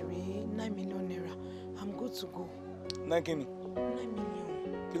bá ti rí 9 million naira, I'm good to go. 9 kini? 9 million.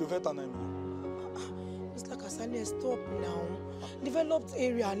 Kí ló fẹ́ tà 9 million? Mr. Kasali, stop now. Developed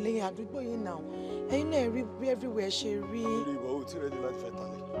area lẹ́yìn àdúgbò yìí now. Ẹ̀yin náà rí bí everywhere ṣe rí. Ilé ìwọ̀ ò tí ready láti fẹ́ tà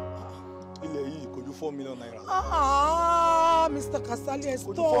lé. Ilẹ̀ yìí kò ju 4 million naira. Mr. Kasali,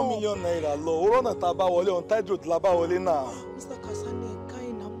 stop. Kò ju 4 million naira lọ. Oró náà ta bá wọlé, on tight road la bá wọlé náà. Mr. Kasali,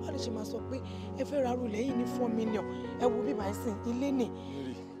 káyìn náà, wọ́n lè ṣe máa sọ pé ẹ fẹ́ ra rúlẹ̀ yìí ní 4 million. Ẹ wo bíbá ẹ̀sìn ilé nì.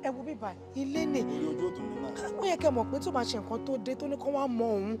 Ẹ wo bíbá ilé nì. Orí ojú òtún mi náà. Ó yẹ kẹ́ mọ̀ pé tó bá ṣe nǹkan tó dé tó ní kó wá mọ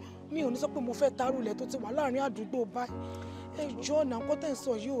òun, mi ò ní sọ pé mo fẹ́ ta rúlẹ̀ tó ti wà láàrin àdúgbò báyìí. Ẹ jọ̀ọ́ náà, nǹkan tẹ́ ń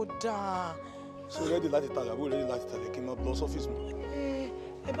sọ yóò dáa. Ṣé ready láti tàlẹ̀ àbúrò ready láti tàlẹ̀ kí n máa lọ sọ́fíìsì mi?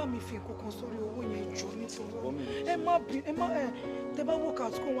 Ẹ bá mi fi nǹkan kan sórí owó yẹn jọ nítorí tẹ bá work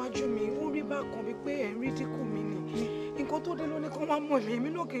out kó wájú mi ó rí bákan bíi pé ẹ̀ ń rí dínkù mi ni nǹkan tó dé lónìí kan wá mọ̀ mí èmi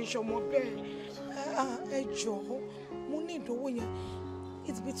náà kì í ṣọmọ bẹ́ẹ̀ ẹ jọ̀ọ́ mo ní ìdánwò yẹn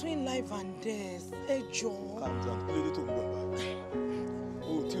it's between life and death ẹ jọ̀ọ́. calm down kí ló dé tó ń gbọ̀n báyìí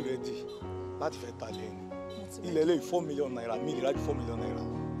o ò tí ì ready láti fẹ́ tàlẹ̀ ni ilẹ̀ lè 4 million naira mi lè rájú 4 million naira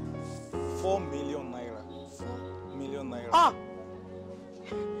 4 million naira 4 million naira.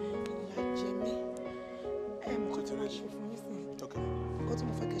 Jimmy, nǹkan tí mo ṣe fún yín sí nǹkan tí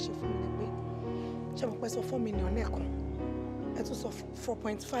mo fẹ́ kẹ́ ṣe fún mi ni pé ṣé mo pẹ́ sọ 4 million lẹ́ẹ̀kan ẹ tún sọ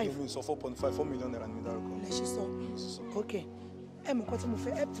 4.5. èmi sọ 4.5 4 million naira ni mi dárúkọ. lẹ ṣe sọ ok ẹ mọ̀ nǹkan tí mo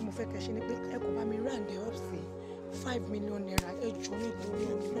fẹ́ help tí mo fẹ́ kẹ́ ṣe ni pé ẹ kò bá mi round up sí 5 million naira ẹ jọ nítorí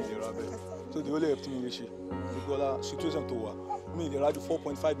ọ̀nà. so the only help tí mi lè ṣe gbọ́dọ̀ situation tó wà mi lè rájú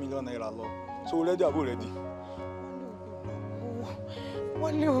 4.5 million naira lọ so ready àbò ready.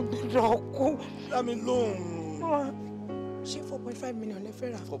 wọ́n lé ògbìdọ̀ kú. Dámi lóhùn. Ṣé 4.5 million lẹ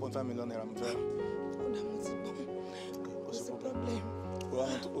fẹ́ rà? 4.5 million naira mo fẹ́ rà. Ó dà mo ti gbọ́. Kò sí problem.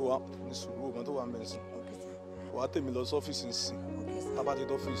 Wà ní sùúrù ọmọ tó wà ń bẹ̀ sí. Wà á tèmi lọ sí ọ́fíìsì nsìn. Tábà dé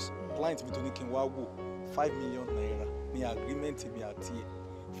ọ́fíìsì. Client mi tó ní kí n wá wò 5 million naira ní agreement mi àti ẹ̀.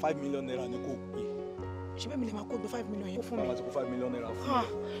 5 million naira ni kò pè. ṣe bẹ́ẹ̀ mi lè máa kó gbé 5 million yẹn fún mi. Màá ti kó 5 million naira fún mi.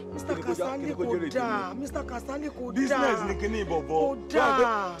 Mr. Kasali kò dáa, Mr. Kasali kò dáa. Business ni kíní ìbọ̀bọ̀. Kò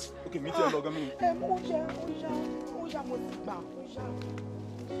dáa. Ok, mi tí ẹ lọ gan mi. Ó yá mo ti gbà, ó yá.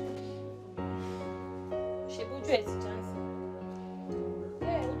 Ṣé bójú ẹ ti já sí?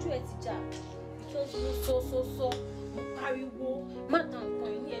 Bẹ́ẹ̀ ojú ẹ ti já. Because mo sọ mo pariwo má ta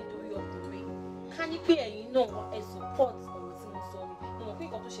nǹkan ní ẹ̀dọ̀ ọkùnrin. Ká ní pé ẹ̀yin náà ẹ support ọ̀rọ̀ tí mo sọ ni. Mo mọ̀ pé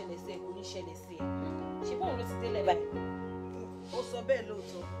nǹkan tó ṣẹlẹ̀ sí ẹ kò ní ṣẹlẹ̀ sí ẹ. Ṣé bóun ló ti délẹ̀ báyìí? Ó sọ bẹ́ẹ̀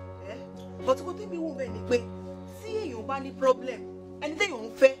lóòótọ́. But kò tẹ́mi wò bẹ́ẹ̀ ni pé tí èèyàn bá ní problem, ẹni téèyàn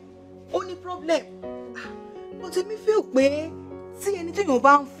ń fẹ́ ó ní problem. But èmi feel pé tí ẹni téèyàn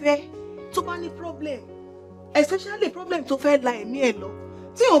bá ń fẹ́ tó bá ní problem, especially problem tó fẹ́ la ẹ̀mí ẹ̀ lọ,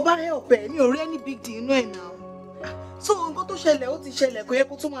 tí èèyàn bá help ẹ̀ mi ò rí any big deal inú ẹ̀ náà. So nǹkan tó ṣẹlẹ̀ ó ti ṣẹlẹ̀ kò yẹ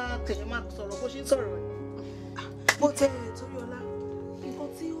kó tún máa tẹ̀lé máa sọ̀rọ̀ bó ṣe ń sọ̀rọ̀ ẹ̀. Bó tẹ Toriola, nǹkan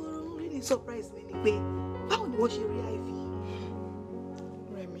tí ó really surprise mi ni pé báwo ni wọ́n ṣe rí IV?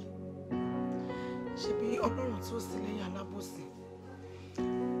 Rẹ̀mí, ṣebí Ọlọ́run tí ó sì lẹ́yìn alábòsí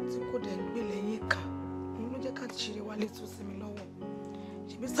tí kò dẹ̀ ń gbé lẹ́yìn ìkà, òun ló jẹ́ ká ti ṣeré wálé tó sí mi lọ́wọ́.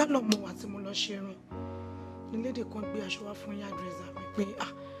 Ṣebí sálọ̀ mo wà tí mo lọ ṣerun ní lédè kan gbé aṣọ wá fún hairdresser mi pé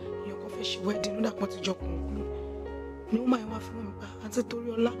èèyàn kan fẹ́ ṣe wedding ló dàpọ̀ ti jọ conclude ni ó máa wá fún mi pa àti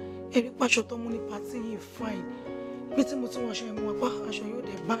Toriola ẹ̀rí pàṣọ tó mú ní pàtí yìí fine bí tí mo ti wọ́n aṣọ yẹn mo wá pa aṣọ yóò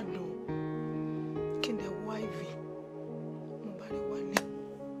dẹ̀ bá dùn kí n dẹ̀ wọ IV mo bá rí Wálé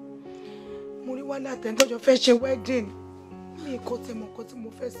mo rí Wálé àtẹ̀ńtọ́jọ́ fẹ́ ṣe wedding mi kò tẹ̀ mọ̀ nǹkan tí mo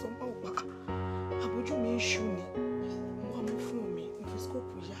fẹ́ sọ mọ́ ọ̀pá àbójú mi ń ṣú ni mo wá mú fún mi mo fi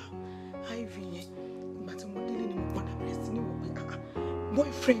scope ya IV yẹn ìgbà tí mo délé ni mo padà bẹ̀rẹ̀ sí ní wò pé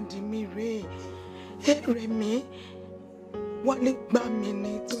boyfriend mi rèé rẹ̀ mí Wálé gbá mi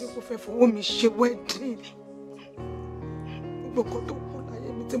ni torí kò fẹ́ fọwọ́ mi ṣe wedding gbogbo kan tó kù láyé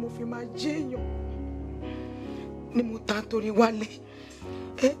mi tí mo fi máa jẹ́ èèyàn ni mo ta torí Wálé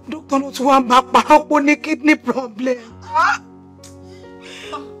dókítà ló tún wá ń bá parọ́ pọ̀ ní kidney problem.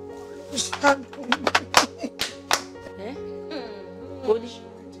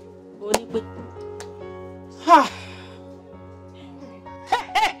 Oní pé.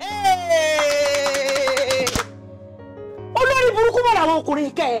 Olórí burúkú mọ̀ làwọn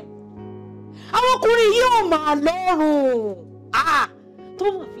ọkùnrin kẹ́ ẹ̀. Àwọn ọkùnrin yìí ò máa lọ́rùn. Tó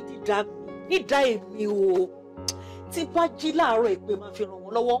mọ̀ fi dídá èmi o. Tí bá jí láàárọ̀ èpè máa fi ràn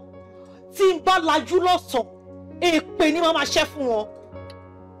wọ́n lọ́wọ́. Tí n bá lajú lọ́sàn-án èpè ni máa ṣẹ́ fún wọn.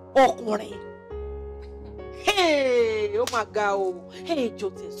 Ọkùnrin. Ó máa ga o. Ìjọ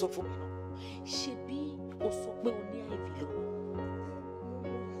tí ẹ sọ fún mi náà. Ṣé bí o sọ pé o ní IV lọ́wọ́?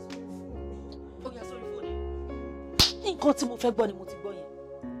 Ó yá sórí fóònù. Nǹkan tí mo fẹ́ gbọ́ ni mo ti gbọ́ yẹn.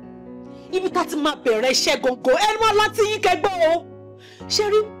 Ibi tá ti máa bẹ̀rẹ̀ iṣẹ́ gangan ẹ máa láti yín kẹgbọ́ o. Ṣé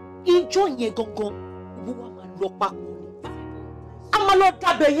rí ìjọ yẹn gangan gbogbo wa máa lọ papọ̀ ni. A máa lọ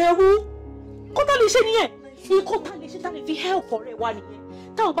dàbẹ̀ yẹn rú. Kó tá lè ṣe nìyẹn. Ikú tá lè ṣe tá lè fi help ọ̀rẹ́ wa nìyẹn.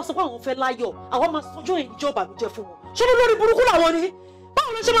 Táwọn bá sọ pé àwọn fẹ́ láyọ̀ àwọn máa sọjọ́ yẹn níjọ́ ìbànújẹ́ fún wọn. Ṣé lórí burúkú làwọn ni? Báwo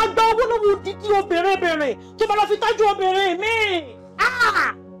ló ṣe máa gba owó lọ́wọ́ dídí obìnrin tó bá lọ fi tọ́jú obìnrin míì?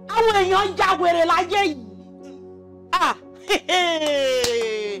 Àwọn èèyàn ya wèrè láyé yìí.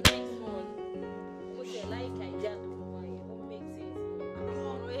 Mo ṣe láìka ìjà tó wà yẹn ó make sense.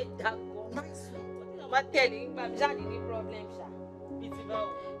 Àwọn ọ̀rọ̀ ẹ̀ dá gan. Ó ní ọ̀ma tẹ̀lé nígbà mi ṣáà ní problem ṣá. Bí ti báwo?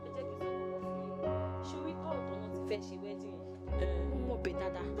 Ẹ jẹ́ kí n sọ fún ọ. Ṣé orí kọ́ọ̀tù wọn ti fẹ́ ṣe wedding yẹn? Mo mọ̀ bẹ́ẹ̀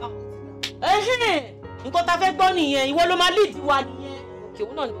dáadáa. Nǹkan tá fẹ́ gbọ́ nìyẹn ìwọ ló máa lead wa nìyẹn. Òkè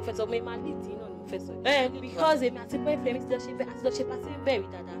òun náà ni mo fẹ́ sọ pé máa lead yín náà ni mo fẹ́ sọ. Because èmi àti boyfriend mi ti lọ ṣe pàtí bẹ̀rẹ̀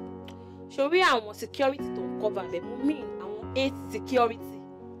dáadáa. Ṣorí àwọn security tó ń cover ibẹ̀ mo mean àwọn 8 security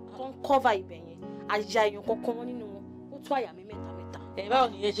tó ń cover ibẹ̀ yẹn àyà èèyàn kankan wọn nínú wọn ó tó àyà mi mẹ́ta. Báwo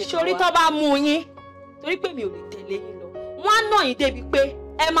ni yẹn ṣe kọ́ wa? Ṣorí tó bá mú yín torí pé mi ò lè tẹ̀lé yín lọ wọ́n á nà yín débi pé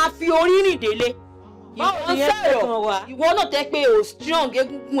ẹ máa fi orí rìn délé. Báwo ni yẹn ṣe kàn wá? Ìwọ náà tẹ́ pé o strong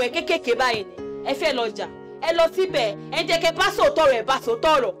egungun ẹ kékèké báyìí ni ẹ fẹ́ lọ jà ẹ lọ síbẹ̀ ẹ jẹ́ kẹ́ bá sòótọ́ rẹ̀ bá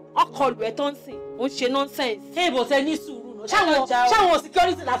sòótọ́ rọ̀ ọkọ̀ lù ẹ̀ tó ń sìn ó ń ṣe nonsense. Bọ̀ tẹ ní sùúrù náà ṣáwọn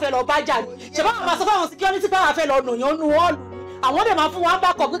security la fẹ́ lọ bá jà ní ṣe báwọn máa sọ fáwọn security bá wà fẹ́ lọ nàyàn nu ọ́ọ̀lù àwọn dẹ̀ máa fún wa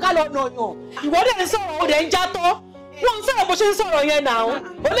bá kọ̀ pé ká lọ nàyàn ìwọ dẹ̀ ń sọ̀rọ̀ ó dẹ̀ ń játọ́ wọ́n ń sọ̀rọ̀ bó ṣe ń sọ̀rọ̀ yẹn náà ó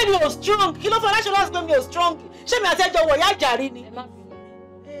lè mi ò strong kí ló fẹ́ láṣọ láti pé mi ò strong ṣé mi àti ẹjọ́ wọ̀ yá jàrí ni.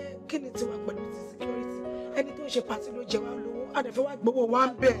 Kí ni tiwa pẹ̀lú ti security ẹni tó ń ṣe pàtí ló jẹ wá lówó àdẹ̀fẹ́ wá gbowó wá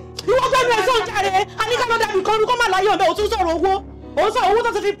ń bẹ̀. ìwọ gbẹ́nu ẹ̀ sọ̀n jàre a ní ká lọ dàbí kan kó má láyé ọ̀bẹ òtún sọ̀rọ̀ owó òun sọ owó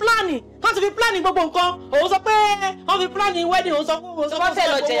tó ti fi pláàni gbogbo nǹkan òun sọ pé wọ́n fi pláàni wedding òun sọ fún òun sọ fún fẹ́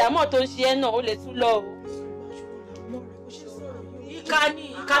lọ jẹ̀yàmọ́ tó ń ṣe ẹ́ náà ó lè tún lọ o. ìkànnì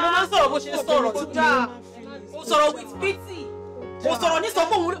ló máa ń sọ̀rọ̀ bó ṣe ń sọ̀rọ̀ tó dáa ó sọ̀rọ̀ with pity Mo sọ̀rọ̀ ní sọ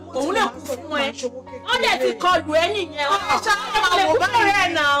pé òun lè kú fún ẹ. Wọ́n dẹ̀ ti kọlù ẹ nìyẹn. Wọ́n lè kú fún ẹ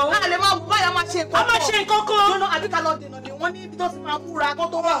náà. A lè máa wò báyà máa ṣe nǹkan. A máa ṣe nǹkan kan. Lọ́nà àbí ká lọ dènà ni wọ́n ní ibi tó ti máa múra kó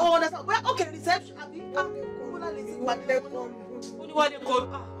tó wá ọ̀hún ẹ̀sán. Bóyá ó kèrè reception àbí kó lálẹ́ sí ìpàdé lẹ́kọ̀ọ́. Ó ní wọ́n lè kọlù.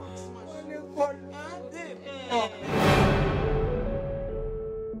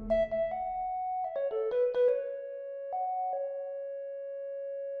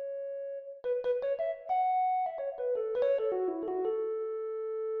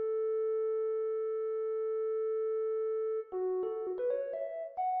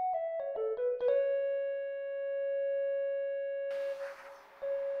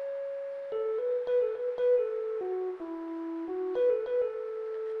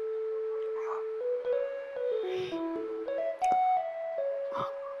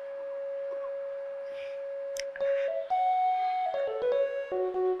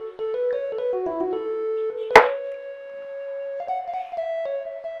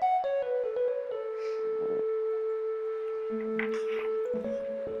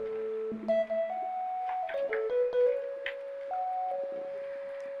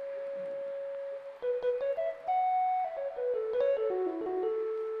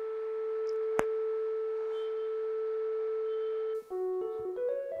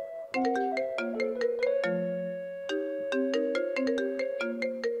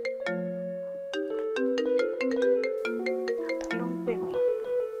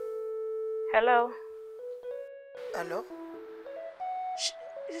 Hello. Hello.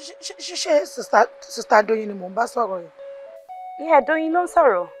 Ṣé Sister Doyin ni mò ń bá sọ̀rọ̀ yìí? Yeah, Doyin ló ń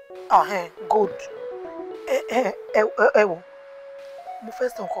sọ̀rọ̀. Good. Ẹ wò, mo fẹ́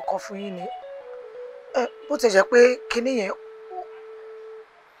sọ nǹkan kan fún yín ni. Bó ti jẹ́ pé kinní yẹn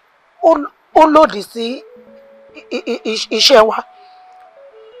ó lòdì sí iṣẹ́ wa.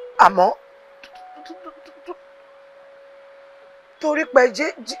 Àmọ́ torí pé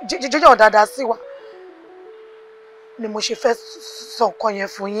jẹ́jọ́ dáadáa sí wa ni mo ṣe fẹ́ sọ nǹkan yẹn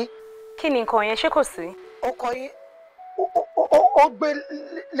fún yín. Kí ni nǹkan yẹn, ṣé kò sí? Ọkọ yín ó gbé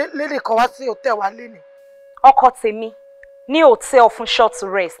lédè kan wá sí hòtẹ́ẹ̀lì wa lénìí. Ọkọ tèmi ní hòtẹ́ẹ̀lì fún short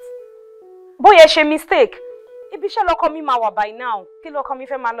rest. Bóyá ṣe mistake, ibi iṣẹ́ lọkọ mi máa wà by now. Kí lọkọ mi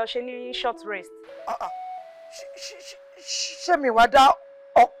fẹ́ máa lọ ṣe ní short rest? Ṣé mi wá dá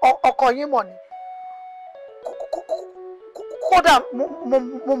ọkọ yín mọ̀ ni? Kódà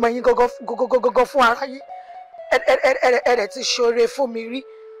mo mọ̀ yín gọ́gọ́ fún ara yín. Ẹ̀rẹ̀ ti ṣoore fún mi rí.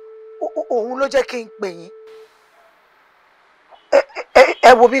 Òun ló jẹ́ kí n pè yín.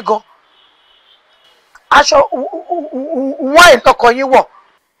 Ẹ wo bí gan. Aṣọ wọ́n ìtọkọ yín wọ̀.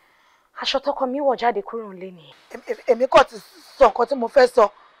 Aṣọ tọkọ mi wọ̀ jáde kúrò nílé ni. Èmi kàn ti sọ nǹkan tí mo fẹ́ sọ.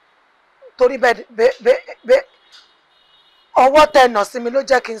 Torí bẹ́ẹ̀ ọwọ́ tẹ nà sí mi ló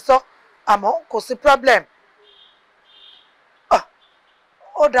jẹ́ kí n sọ. Àmọ́ kò sí problem.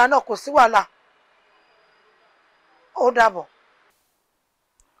 Ó dáa náà, kò sí wàhálà. Ó dàbọ̀.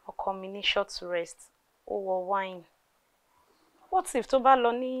 Ọkọ mi ní short rest, ó wọ wine. What if tó bá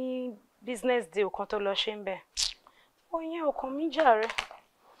lọ ní business deal kan tó lọ ṣe ń bẹ̀? Ó yẹn ọkàn mi jàre.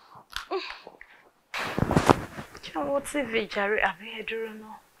 Kí àwọn TV jàre àbí ẹ dúró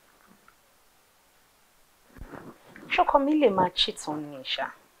náà? Ṣọ́kọ mi lè máa cheat on mi ṣá.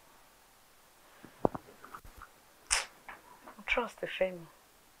 Trust ìfẹ́ mi.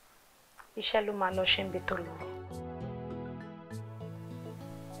 Iṣẹ́ ló máa lọ ṣe ń bí tó lọ.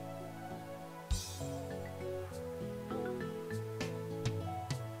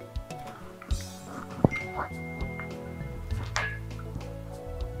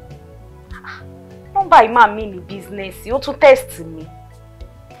 Nọ́mbà yìí máa mí ní bísínẹ́sì, ó tún test mi.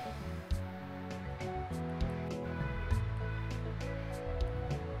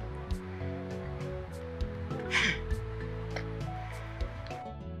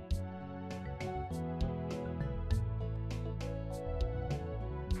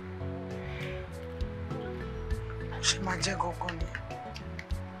 Ṣé máa jẹ́ gangan ni?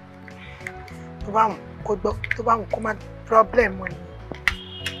 Tó bá wù kó gbọ́, tó bá wù kó má problem wọn ni.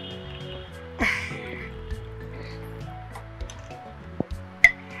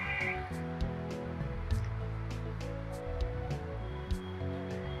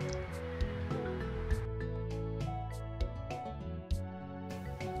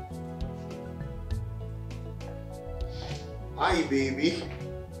 Hi, baby.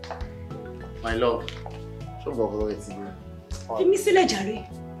 My love. Ṣé o gbọ́ ti bí? Fi mí sílẹ̀ jàre.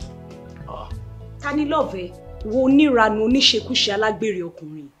 Ta ni love ẹ? Wo oníranu oníṣekúṣe alágbèrè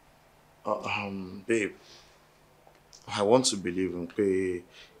ọkùnrin. Babe, I want to believe in pé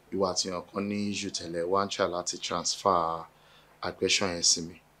ìwà àti ọ̀kan ní issue tẹ́lẹ̀ wá ń try láti transfer aggression yẹn sí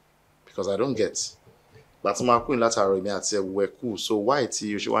mi. Because I don't get. But I'm not going to let me say we're cool. So why ti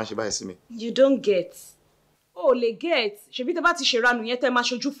you should want to buy me? You don't get. Oh, le get. Ṣebí tẹ́ bá ti ṣèrànù yẹn tẹ́ máa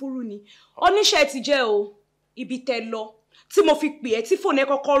ṣojú fúrú ni. Oníṣẹ́ ti jẹ́ o. Ibi tẹ́ lọ. Tí mo fi pè ẹ́ tí phone ẹ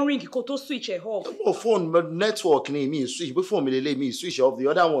kọ́kọ́ ring kó tó switch ẹ off. No phone network ni me switch. Bí phone mi lele me switch off. The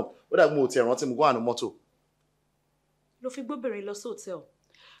other one, ó dà mo ti rántí mo go anu mọ́tò. Ló fi gbóbìnrin lọ sí hotel.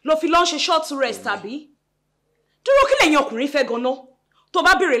 Ló fi lọ ṣe short rest àbí? Dúró kí lẹ̀yin ọkùnrin fẹ́ gan-an. Tó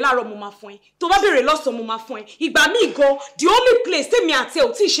bá béèrè láàárọ̀ mo máa fún ẹ. Tó bá béèrè lọ́sàn mo máa fún ẹ. Ìgbà míì gan, the only place tèmi àti ẹ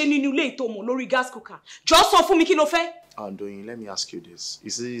ò tí ṣe nínú ilé ìtòmọ̀ lórí gas cooker. Jọ̀ọ́ sọ fún mi kí ló fẹ́. Andoyin, let me ask you this.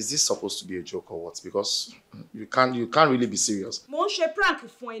 Is this supposed to be a joke or what? Because you can't really be serious. Mo ń ṣe prank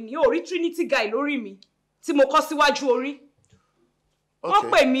fún ẹ ní orí Trinity guy lórí mi tí mo kọ síwájú orí. Wọ́n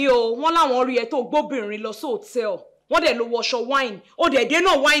pè mí o, wọ́n láwọn rí ẹ tó gbóbìnrin lọ sí hotel. Wọ́n dẹ̀ lọ wọṣọ wine. Ó dẹ̀ dé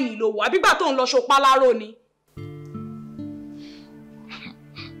náà wine ló wọ̀. Àbígbà tó ń lọ ṣo pálárò ni.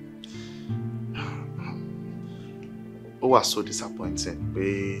 Ó wà so disappointing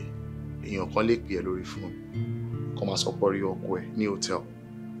pé èèyàn kan lè pè ẹ́ lórí phone. Kó máa sọ pé rí ọkọ ẹ̀ ní hotel.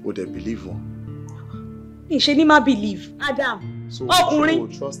 Ó dẹ̀ believe wọn. Ìṣe ni má believe. Adam. Ọkùnrin.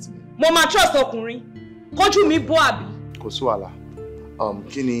 So trust me. Mo máa trust ọkùnrin. Kójú mi bọ́ àbí. Kò sí wàhálà.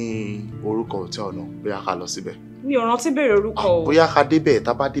 Kí ni orúkọ hotel náà? Bóyá ká lọ síbẹ̀. Mi ò rántí béèrè orúkọ o. Bóyá ká débẹ̀,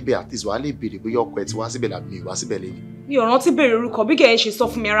 tá bá débẹ̀ at least wàá lè béèrè bóyá ọkọ ẹ̀ ti wá síbẹ̀ làbí mi wá síbẹ̀ lẹ́yìn. Mi ò rántí béèrè orúkọ bí kẹ́ ẹ ṣe sọ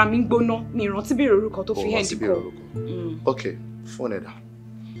fún mi ara mi ń gbóná. Mi ò rántí béèrè orúkọ tó fi hand call. Okay, phone ẹ̀dá.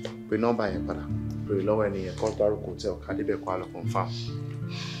 Pé nọ́mbà yẹn padà. Béèrè lọ́wọ́ ẹni yẹn kó dárúkọ hotel ká débẹ̀ kó á lọ confirm.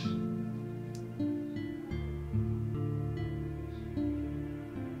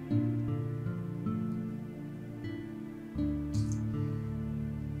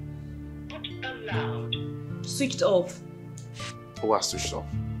 Switched off. Ó wà switched off.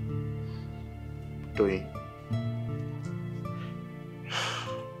 Doyin.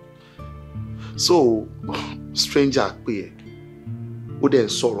 So, stranger pè ẹ́. Ó dẹ̀ ń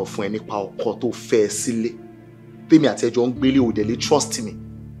sọ̀rọ̀ fún ẹ nípa ọkọ tó fẹ́ sílé. Tèmi àti ẹjọ́ ń gbélé ó dẹ̀ lè trust me.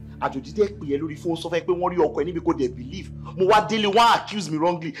 Àjòjì dẹ̀ pè ẹ́ lórí phone sọ fẹ́ pé wọ́n rí ọkọ ẹ níbi kò dẹ̀ believe. Mo wá délé wọ́n accuse me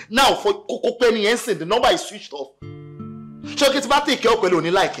wrongly. Now for kókó pẹ́ ni ẹ̀ ń sìn, the number is switched off. Ṣé o kí ti bá take up pẹ̀lú òní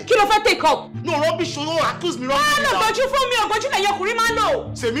like? Kí ló fẹ́ take up? No, rubbish, you accuse me wrongly. Lọ gbójú fún mi, ògbójú lẹ̀yìn ọkùnrin máa ń lò.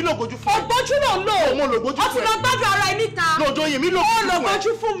 Ṣèmi ló gbójú fún ẹ. Ògbójú ló ń lò. Ọmọ ló gbójú fún ẹ. Ó ti lọ gbádùn ara ẹ níta. Lọ́jọ́ yèmí ló gbójú fún ẹ. Ó lọ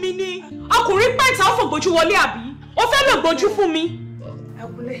gbójú fún mi ni. Ọkùnrin pẹ̀ntà ó fògbójú wọlé àbí? Ó fẹ́ lọ gbójú fún mi.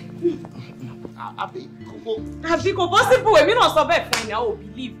 Àbí kò possible, èmi náà sọ bẹ́ẹ̀ fún ẹ ní àwọn ò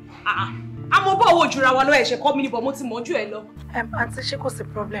believe. Àmọ́ bọ́ owó jura wa lọ ẹ̀ṣẹ̀ kọ́ mi níbọ̀ mo ti mọ̀ jù ẹ lọ. Àǹtí ṣé kò sí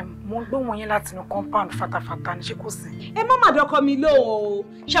problem? Mo ń gbóhùn yín láti inú compound fatafata ni ṣé kò sí? Ẹ má má dọ́kọ mi lóhùn o.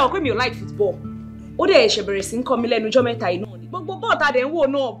 Ṣé àwọn pé mi ò like football? Ó dẹ̀ ẹ̀ṣẹ̀ bẹ̀rẹ̀ sí ń kọ́ mi lẹ́nu ọjọ́ mẹ́ta yìí náà ni. Gbogbo bọ́ọ̀ ta dẹ̀ ń wò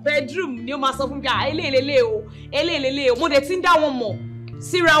náà bedroom ni ó máa sọ fún mi eléèlélé o, eléèlélé o. Mo dẹ̀ ti ń dá wọn mọ̀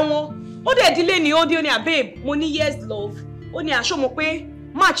síra wọn. Ó dẹ̀ dílé ni ó dé ó ní babe, mo ní yes love. Ó ní aṣọ mọ̀ pé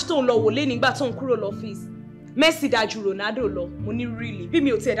match tó ń lọ wò lé nígbà tó ń kúrò lọ́fíìsì. Messi dájú Ronaldo lọ, mo ní really. Bí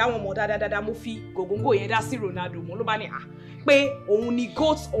mi ò tiẹ̀ dá wọn mọ̀ dáadáa mo fi gògóńgò yẹn dá sí Ronaldo mo ló bá ní pé òun ni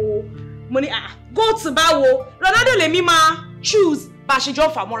goat o. Mo ní goat báwo? Ronaldo lèmi máa choose bá ṣe jọ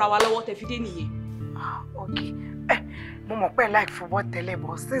fà mọ́ra wa lọ́wọ́ tẹ́ fi dé nìyẹn. Okay. Mo mọ̀ pé like football tẹ́lẹ̀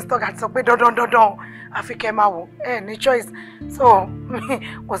bọ̀ since tọ́gà ti sọ pé dandan àfi kẹ́ máa wò ní choice so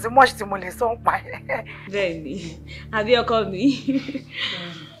kò sí much tí mo lè sọ ń pa ẹ̀. Bẹ́ẹ̀ni, àbí ọkọ mi.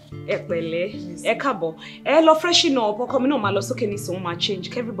 Ẹ pẹ̀lẹ́, ẹ káàbọ̀. Ẹ lọ freshen up, ọkọ mi náà máa lọ sókè ní sòun máa change,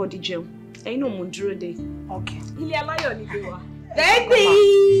 kí everybody jẹun. Ẹ̀yin náà mo dúró dé. Okay. Ilé aláyọ̀ ni gbé wa.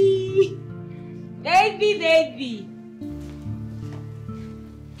 Baby! Baby!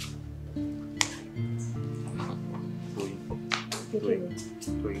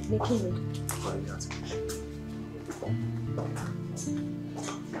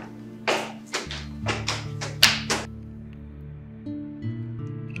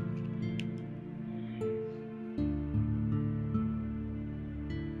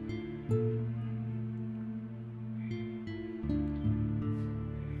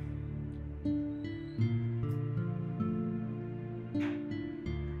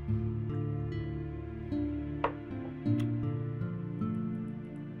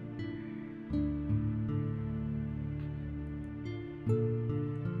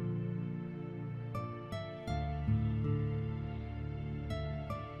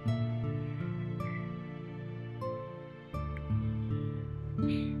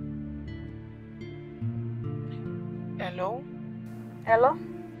 Hello? Hello?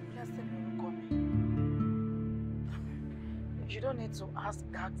 Blessing lorúkọ mi. You don't need to ask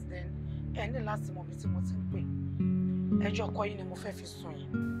that then. Ẹ ní láti mọ̀ bí tí mo ti ń pè. Ẹjọ́ ọkọ yín ni mo fẹ́ fi sùn yín.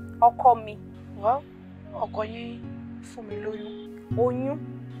 Ọkọ mi? Well, ọkọ yín fún mi lóyún. Oyún?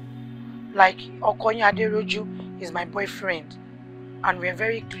 Like, Okoyin Aderoju is my boyfriend, and we're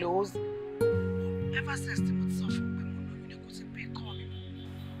very close. Ever since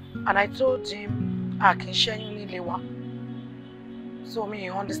and I told him, I can share you Lewa. So me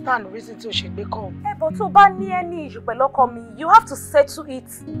understand the reason to she be call. Hey, but to ban me any issue pẹ̀lú you have to settle it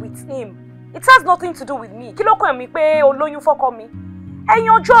with him. It has nothing to do with me. Kí ló kàn mí pé olóyún fọ́kọ mi. Ẹ̀yin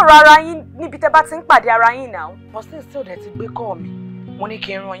ojú ọ̀rọ̀ ara yín níbi tẹ́ bá ti ń pàdé ara yín now. But still that ti gbé call mi. Mo ní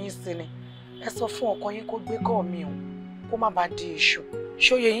kí n rán yín sí ni. Ẹ sọ fún ọkọ yín kó gbé call mi o. Kó má bá di issue.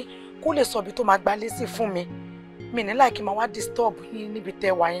 Ṣóyè yín kó lè sọ bí tó máa gbà lésì fún mi. Mi ní like ma wá disturb yín níbi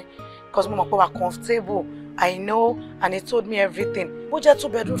tẹ́ wà yẹn because mo mọ̀ pé wà comfortable. I know, and he told me everything. Bó jẹ́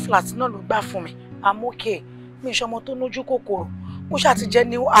 2-bedroom flat náà ló gbà fún mi. I'm okay. Mi ṣọmọ tó lójú kòkòrò. Ó ṣá ti jẹ́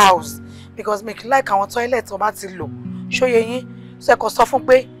new house because me like àwọn toilet tó bá ti lò. Ṣóyè yín so ẹ kò sọ fún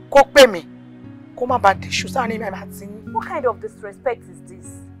pé kó pè mí. Kó má bá di issue sáàrin mi àti yín. What kind of disrespect is this?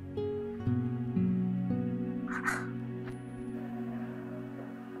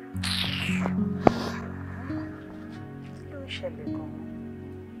 Kí ló ń ṣẹlẹ̀ gan-an?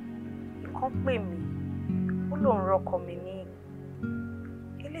 Ìkan pè mí. Ó lóun rọ́kọ mi ní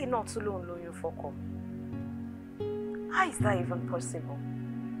eléyìí náà tún lóun lóyún fọ́kọ mi. How is that even possible?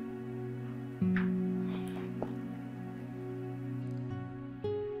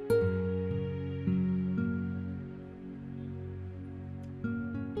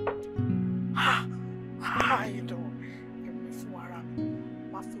 Ìdọ̀ èmi fún ara mi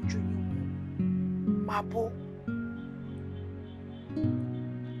máa fojú yín wò máa bó.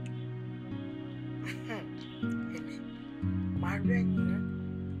 Èmi máa rẹ́yìn rẹ̀.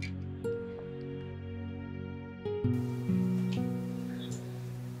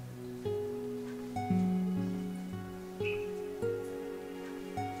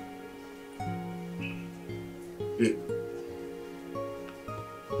 Hey.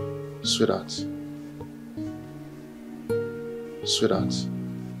 Sweetheart. Sweetheart.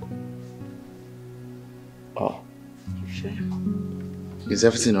 Oh. Sure. Is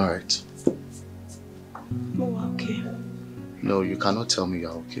everything alright? Oh, okay. No, you cannot tell me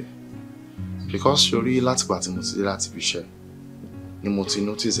you're okay. Because you're really láti gbà tí mo ti dé láti fi ṣe. Ni mo ti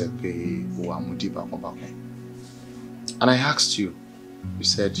notice pé o wà moody bákan. And I asked you. You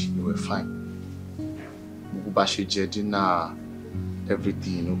said you were fine. Gbogbo bá ṣe jẹ dinner,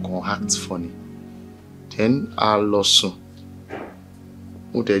 everything, you can act funny. Then I lọ sùn.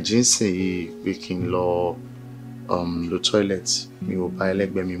 Mo dẹ̀ jí nsìn yìí pé kí n lọ toilet. Mi ò bá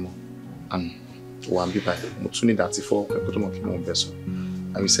ẹlẹ́gbẹ̀ẹ́ mi mọ́. And wà ń bí báyìí. Mo tún ní dàtí fọ́ ọkọ̀ ẹ̀kọ́ tó mọ̀ kí mo ń bẹ̀ sọ.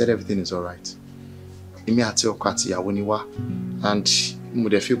 And you said everything is alright. Èmi àti ọkọ àti ìyàwó ni wá. And mo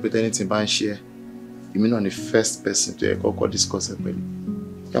dẹ̀ feel pé anything bá ń ṣe ẹ́. Èmi náà ni first person to kọ́kọ́ discuss ẹ pẹ̀lú.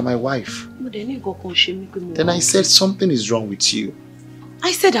 You're my wife. Mo dẹ̀ ní nǹkan kan ṣe mí pé mo. Then I said something is wrong with you.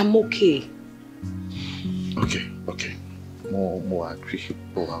 I said I'm okay. Okay. More agree.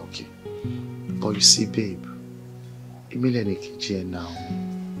 Oh, okay. But you see, babe, Emile kejì ẹ now.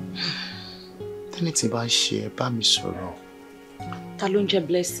 Anything bá ṣe ẹ́ bá mi sọ̀rọ̀. Ta ló ń jẹ́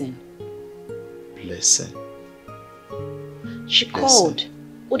Blessing? Blessing. She called.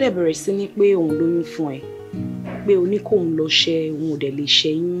 Ó dẹ̀ bẹ̀rẹ̀ sí ní pé òun lóyún fún ẹ. Pé ó ní kóun lọ ṣẹ́, òun ò dẹ̀ lè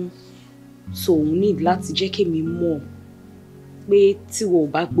ṣẹ́yún. So òun need láti jẹ́ kémi mọ̀ pé tí wo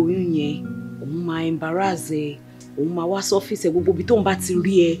ò bá gboyún yẹn, òun máa embarrass ẹ, òun máa wá sọ́fíìsì ẹ gbogbo ibi tóun bá ti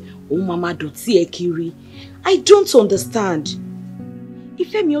rí ẹ, òun máa dọ̀tí ẹ kiri. I don't understand.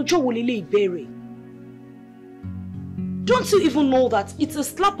 Ìfẹ́ mi ọjọ́ wo lélẹ̀ ìbẹ̀rẹ̀? Don't you even know that it's a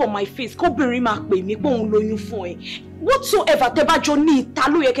slap on my face kóbìnrin máa pè mí pé òun lóyún fún ẹ? Whatsoever tẹ́ bá jọ ní ìta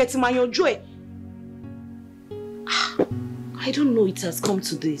ló yẹ kẹ́ ti máa yanjú ẹ. I don't know it has come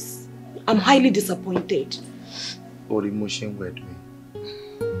to this. I'm highly disappointed. Or emotion wed me.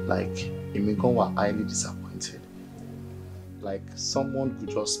 Like, èmi gan wà highly disappointed. Like, someone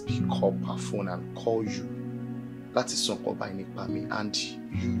could just pick up her phone and call you. That is something by nípa mi, and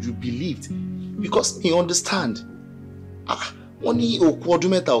you believed. Because you understand. Wọ́n ní òkú ọdún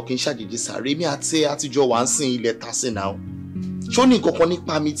mẹ́ta ò kí n ṣàjèjì sáré mi àtijọ́ wà ń sìn ilẹ̀ tàṣẹ náà. Ṣó ní nǹkan kan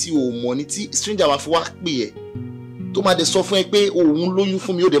nípa mi tí o mọ̀ ní tí stranger máa fi wá pè ẹ́. Tó máa dẹ̀ sọ fún ẹ pé òun lóyún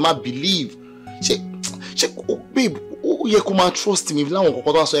fún mi ó dẹ̀ máa believe. Ṣé babe, ó yẹ kó máa trust me láwọn nǹkan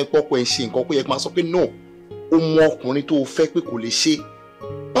kan tó wá sọ ẹ pọ́pọ́ ẹ ṣe nǹkan kó yẹ kó máa sọ pé no. Ó mọ ọkùnrin tó fẹ́ pé kò lè ṣe.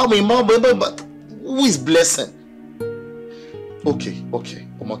 Báwo ni who is Blessing? Okay.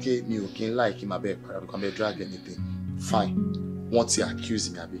 Ọmọké mi ò kí ń láì kí máa bẹ́ẹ̀ para because I'm drag anything. Fine. Wọ́n ti accuse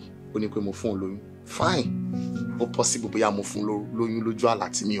mi àbí? Ó ní pé mo fún lóyún. Fine. Ó possible bóyá mo fún lóyún lójú àlá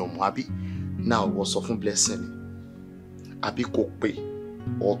tí mi ò mọ̀ àbí? Now wọ́n sọ fún Blessing ni. Àbí kò pé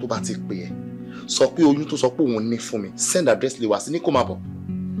ọ tó bá ti pè ẹ́. Sọ pé oyún tó sọ pé òun ní fún mi. Send address lè wá sí ní kó máa bọ̀.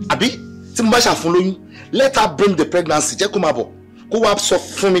 Àbí? tí mo bá ṣàfún lóyún let her bring the pregnancy jẹ́ kó máa bọ̀ kó wá sọ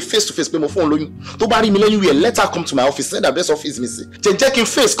fún mi face to face pé mo fún òun lóyún tó bá rí mi lẹ́yìn wíẹ̀ let her come to my office send her best office mi sí jẹ́ kí n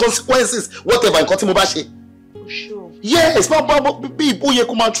face consequences whatever nǹkan tí mo bá ṣe. Yes bí ó yẹ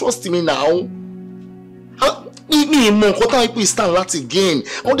kó máa trust me now. Mi mọ nǹkan táwọn ipò stand láti gain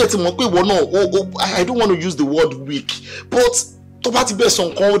wọ́n dẹ̀ ti mọ̀ pé ìwọ náà I don't want to use the word weak but tó bá ti bẹ̀ sọ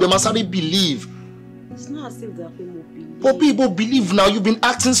nǹkan ó dẹ̀ máa sáré believe. It's not as if that people believe. But people believe now. You've been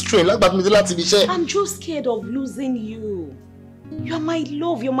acting strange. Like that, I'm just scared of losing you. You're my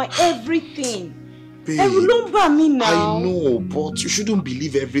love. You're my everything. Babe, remember me now. I know, but you shouldn't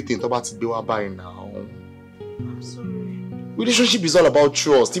believe everything about Tibewa by now. I'm sorry. Relationship is all about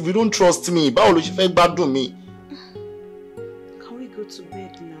trust. If you don't trust me, báwo ló ṣe fẹ́ gbádùn mi? Can we go to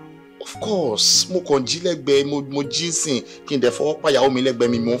bed now? Of course. Mo kàn jí lẹ́gbẹ̀ẹ́, mo jí sìn kí n dẹ̀ fọwọ́ pa ìyàwó mi lẹ́gbẹ̀ẹ́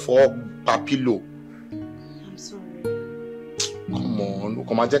mi, mo fọwọ́ pa pillow. I'm sorry. Come on,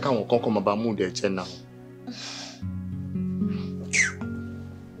 come on, Jack, I'm going to come about mood there now.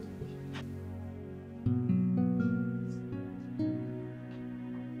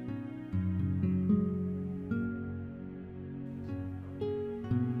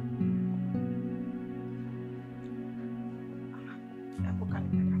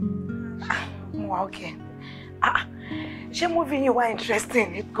 Okay. Ṣé movie yín wá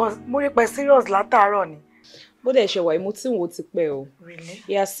interesting because mo rí pé serious látàárọ̀ ni. Bó dẹ̀ ṣe wà mo tí wò ti pẹ́ o. Really?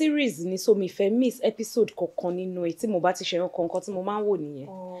 Yeah, series ni so mi fẹ́ miss episode kankan nínú ẹ̀ tí mo bá ti ṣe nǹkan tí mo máa ń wò nìyẹn.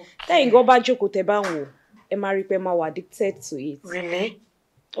 Tẹ́yìn gan bá jókòó tẹ́ bá ń wò ẹ máa rí pé máa wà addicted to it. Really?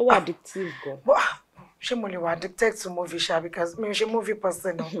 Ó wà addictive gan. Ṣé mo lè wà addicted to movie ṣá because mi ò ṣe movie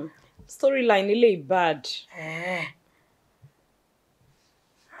person o. Storyline ilé bad.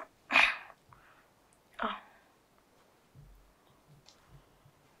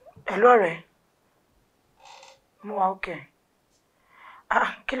 Hello ọ̀rẹ́. Mo wà okay.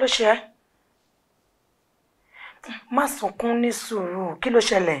 Kí ló ṣe ẹ́? Má sunkún ní sùúrù. Kí ló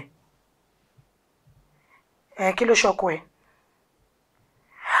ṣẹlẹ̀? Kí ló ṣọkọ ẹ?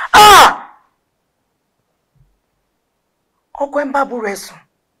 Ọkọ ẹ ń bá burú ẹ sùn.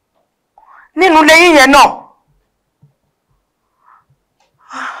 Nínú ilé yín yẹn náà.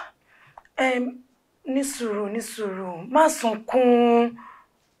 Ní sùúrù. Má sunkún.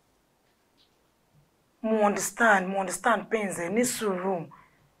 Mo understand pains ẹ ní sùúrù.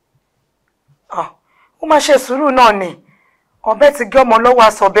 Ó máa ṣe sùúrù náà ni. Ọ̀bẹ ti gé ọmọ lọ́wọ́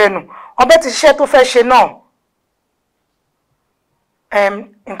aṣọ bẹ́nu. Ọ̀bẹ ti ṣiṣẹ́ tó fẹ́ ṣe náà.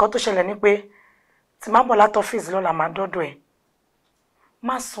 Nǹkan tó ṣẹlẹ̀ ni pé tí má bọ̀ láti ọ́fíìsì lọ́la máa dọ́dọ̀ ẹ̀.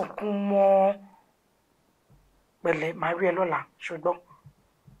 Má sunkún mọ́. Pẹ̀lẹ́ máa rí ẹ lọ́la ṣùgbọ́n.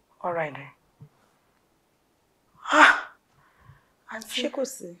 All right then. Ṣé kò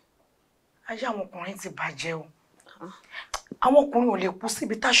sí? Ayé àwọn ọkùnrin ti bàjẹ́ o. Àwọn ọkùnrin ò lè kú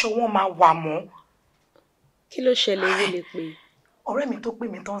síbi táṣọ wọn máa wà mọ́. Kí ló ṣẹlẹ̀ owó lè pè? Ọ̀rẹ́ mi tó pè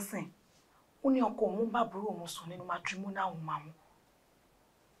mí tán sìn. Ó ní ọkọ òun bá àbúrò òun sùn nínú matrimonial home àwọn.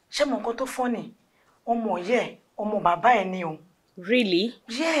 Ṣé mo nǹkan tó funny? Ọmọ yẹ, ọmọ bàbá ẹ̀ ni o. Really?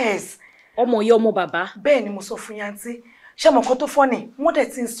 Yes. Ọmọ yẹ ọmọ bàbá? Bẹ́ẹ̀ ni mo sọ fún yanti. Ṣé mo nǹkan tó funny? Wọ́n dẹ̀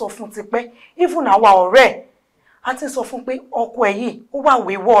ti ń sọ fún tipẹ́. Even àwa ọ̀rẹ́ a ti sọ fún pé ọkọ ẹ̀ yìí ó wà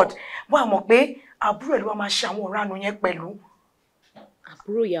wayward wọ́n á mọ̀ pé àbúrò ẹ̀ ló wá máa ṣe àwọn ọ̀ránù yẹn pẹ̀lú.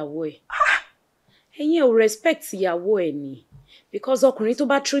 Àbúrò ìyàwó ẹ̀. Ẹ̀yin ò respect ìyàwó ẹ̀ ni because ọkùnrin tó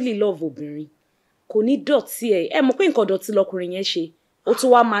bá truly love obìnrin kò ní dọ̀tí ẹ̀. Ẹ mọ̀ pé nǹkan dọ̀tí lọkùnrin yẹn ṣe ó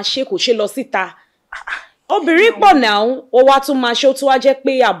tún wá máa ṣe kò ṣe lọ síta. Obìnrin pọ̀ náà ó wá tún máa ṣe ó tún wá jẹ́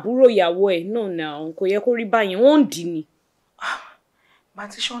pé àbúrò ìyàwó ẹ̀ náà kò yẹ kó rí báyìí wọ́n ń dì ní.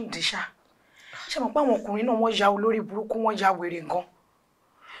 Bàtí ṣọ́ ń dì ṣá. Ṣé mo pa àwọn ọkùnrin náà wọ́n ya olórí burúkú wọ́n ya wèrè gan.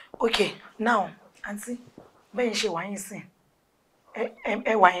 Okay, now, aunty, bẹ́ẹ̀ ṣe wà yín sìn.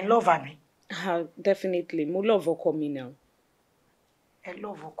 Ẹ wà in love àbí? Definitely, mo love ọkọ mi now. Ẹ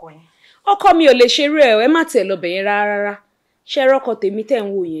love ọkọ yín. Ọkọ mi ò lè ṣerú ẹ má tẹ̀ lọ bẹ̀yẹn rárá. Ṣé rọ́kọ tèmi tẹ̀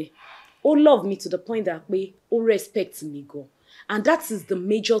ń wò yẹn? Ó love me to the point that pé ó respect me gan. And that is the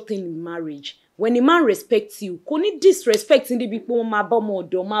major thing in marriage. When a man respects you, kò ní disrespect níbi pé wọ́n máa bá ọmọ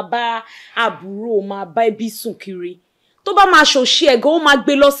ọ̀dọ̀, máa bá àbúrò, máa bá ẹbí sùn kiri. Tó bá máa ṣòṣì ẹ̀ gan, ó máa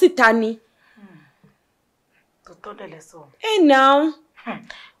gbé lọ síta ni. Tòótọ́ dẹ̀ lẹ sọ. Hey now.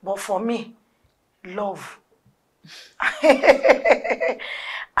 But for me, love.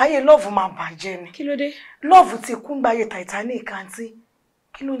 Ayé love máa bàjẹ́ ni. Kí ló dé? Love ti kún gbáyé Titanic àǹtí.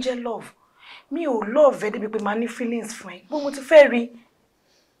 Kí ló ń jẹ́ love? Mi ò love ẹ débi pé máa ní feelings fún ẹ. Bó mo ti fẹ́ rí.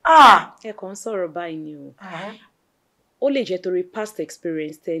 Ẹ kàn ń sọ̀rọ̀ báyìí ni o. Ó lè jẹ́ torí past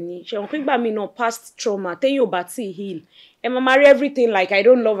experience tẹ́ni. Ṣé wọn pé gbà mí náà past trauma tẹ́yìn ò bá tí heal. Ẹ máa marry everything like I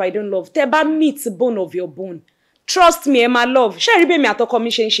don't love. Tẹ́ bá meet bone of your bone. Trust me, ẹ máa love. Ṣé rí bẹ́ẹ̀ mi àtọkọ mi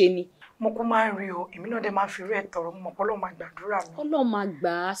ṣe ń ṣe ni? mo kú máa ń rí o èmi náà dẹ̀ máa fi rí ẹ̀ tọrọ mo mọ̀ pé Ọlọ́run máa gbàdúrà mi. Ọlọ́run máa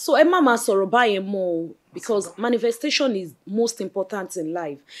gbà á so ẹ má máa sọ̀rọ̀ báyẹn mọ́ o because manifestation is most important in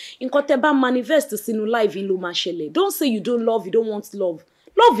life. Nǹkan tẹ́ bá manifest sínú life yín ló máa ṣẹlẹ̀. Don't say you don't love, you don't want love.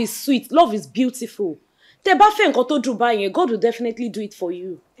 Love is sweet, love is beautiful. Tẹ́ bá fẹ́ nǹkan tó dùn báyẹn, God will definitely do it for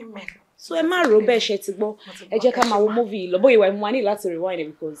you. Amen. So ẹ má rò bẹ́ẹ̀ ṣe ti gbọ́. Ẹ jẹ́ ká máa wo movie lọ bóyá ìwà ìmú wa ní láti rewind it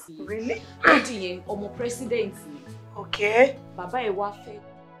because. Really? Lady yẹn ọmọ president ni. Okay. Bàbá ẹ̀ wá fẹ́.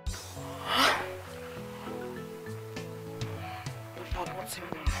 Ọmọ tí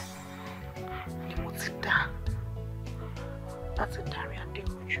mo ni mo ti dá láti darí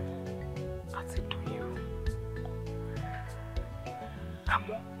Adérójú àti Dòyìnrò.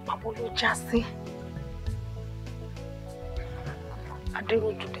 Àmọ́ pàbó ló já sí.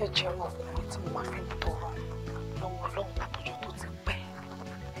 Adérójú dẹ̀ jẹ́ ọkùnrin tí mo máa fi ń tọrọ lọ́wọ́ Ọlọ́run látọjọ́ tó ti pẹ́.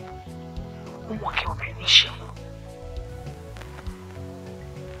 Ó mọ̀ kí obìnrin ṣe.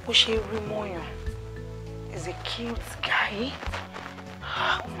 Ó ṣe rí mọ́yàn. He's a cute guy.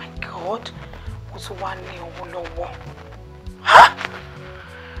 Oh my God. Ó tún wá ní owó lọ́wọ́.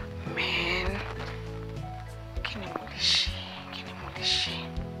 Man. Kí ni mo lè ṣe? Kí ni mo lè ṣe?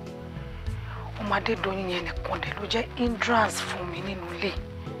 Ọmọ Adédoyin yẹn nìkan dẹ̀ ló jẹ́ hindrance fún mi nínú ilé.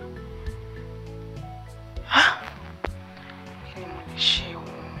 Kí ni mo lè ṣe o?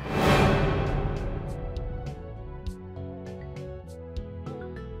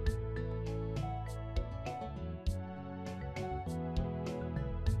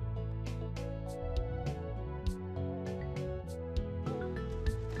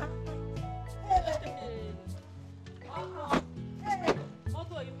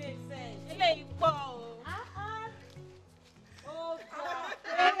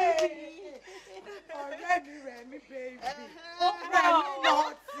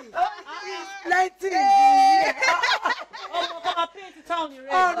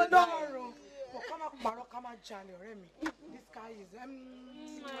 Charlie, ọ̀rẹ́ mi. This guy is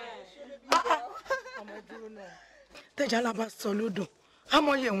ọmọ dúró náà. Tẹ́jà lábá sọ lódò.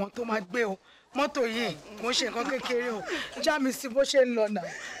 Àmọye wọn tó máa gbé o. Mọ́tò yìí mo ṣe nǹkan kékeré o. Já mi sí bó ṣe ń lọ náà.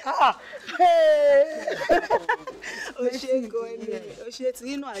 O ṣe gan ẹni. O ṣe tí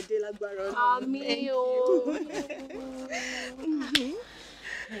inú àdé lágbára Ọlọ́run. Àmín o.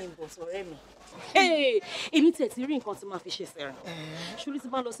 Ọ̀rẹ́ mi. Èmi tẹ̀ ti rí nǹkan tí máa fi ṣe sẹ́rìn. Ṣùgbọ́n tí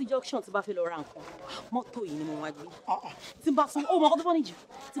bá lọ sí junction tí bá fẹ́ lọ ra nǹkan, mọ́tò yìí ni mo wá gbé. Tí bá tún, ó mọ ọkọ tó fọ́ níjù,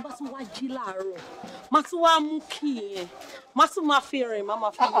 tí bá tún wá jí láàárọ̀, máa tún wá mú kí yẹn, máa tún máa fi rìn,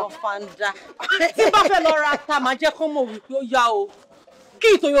 máa fi lọ fanda. Tí bá fẹ́ lọ ra ata, máa jẹ́ kó mọ̀ wípé ó yá o.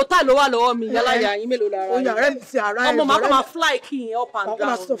 Kí Toyota ló wà lọ́wọ́ mi yálàyà yín mélòó lára yín. Ó yà ọ̀rẹ́ mi ti ara ẹ̀. Ọmọ màá kọ́ máa fly kí yẹn up and down. Ọkọ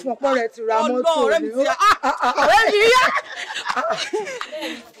máa sọ fún ọpọ́ rẹ̀ ti ra mọ́tò. Ọ̀rẹ́ mi ti ọ̀rẹ́ mi yá.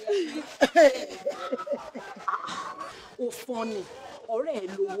 Ó fọ́n ni ọ̀rẹ́ ẹ̀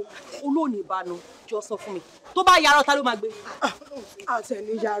lówó olóòní ìbánu jọ sọ fún mi tó bá yarọ ta ló máa gbé.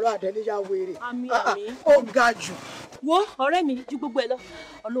 Àtẹniyarọ àtẹniyà wèrè. Àmín àmín. Ó ga jù. Wo ọ̀rẹ́ mi ju gbogbo ẹ lọ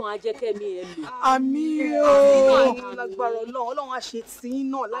Ọlọ́run á jẹ́ kẹ́mi ẹ lò. Àmín o. Lágbára Ọlọ́run á ṣe tí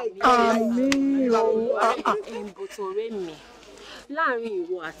náà láìpẹ́. Àmín o. Ìbòtò ọ̀rẹ́ mi láàrin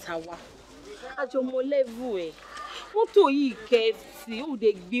ìwọ àtàwa àjọmọ lẹ́vù ẹ̀ mọ́tò yìí kẹ́ẹ̀sì ó lè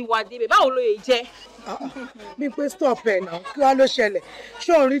gbé wa débẹ̀ báwo ló yẹ jẹ́. Bí pé stop ẹ̀ náà kí wá ló ṣẹlẹ̀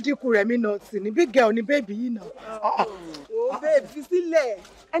ṣé òun rí dínkù rẹ̀ mí náà sí ní big girl ní bébì yìí náà. Ó bẹ́ẹ̀ fi sílẹ̀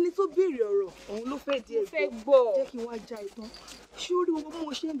ẹni tó béèrè ọ̀rọ̀ òun ló fẹ́ di ẹ̀gbọ́n jẹ́ kí wọ́n já ìtàn ṣé ó rí gbogbo bí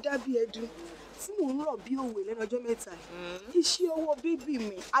mo ṣe ń dábìí ẹdun tí mò ń rọ̀ bí òwe lẹ́nu ọjọ́ mẹ́ta iṣẹ́ owó bébì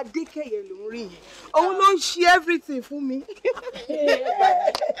mi Adékẹ́yẹ ló ń rí yẹn òun ló ń ṣe everything fún mi.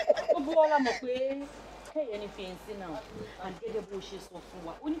 Ó bú wá mọ̀ pé Kẹ́yẹ ní fèǹsì náà and gẹ́gẹ́ bó ṣe sọ fún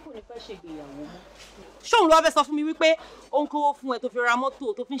wa ó ní kò ní fẹ́ ṣègbéyàwó mọ́. Ṣóun ló wá fẹ́ sọ fún mi wípé ó ń kówó fún ẹ tó fi ra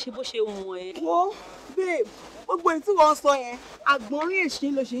mọ́tò tó fi ń ṣe bó ṣe wù ẹ́. Wo babe gbogbo èyí tí wọ́n sọ yẹn àgbọ̀nrín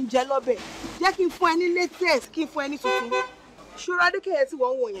èṣin ló ṣe ń jẹ lọ́bẹ̀ jẹ́ kí n fún ẹ ní latest kí n fún ẹ ní tuntun ṣọ́ra Adékẹ́yẹ tí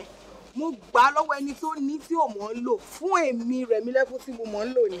wọ́n wò yẹn mo gbà á lọ́wọ́ ẹni tó ní tí ò mọ̀ ń lò fún èmi Rẹ̀mílẹ́kún tí mo mọ̀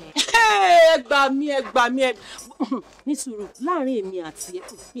ń lò ni. Ẹ gbà mí ní sùúrù láàrin èmi àti ẹ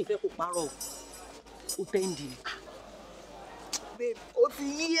mi ìfẹ́ kó parọ́ ó tẹ́ǹdì. Babe ó ti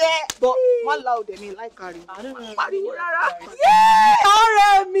yí ẹ́ bọ́ wọ́n la òdẹ̀ mi láìka rí pariwo rárá.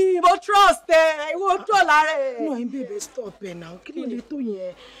 Ọ̀rẹ́ mi mo trust ẹ ìwọ tó lára ẹ. náà ń bèbè stop ẹ̀ náà kí ló lè tó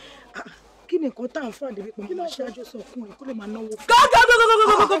yẹn kí ni nǹkan tá à ń fà débi pé mo máa ṣáájú sọkùnrin kó lè máa náwó fún.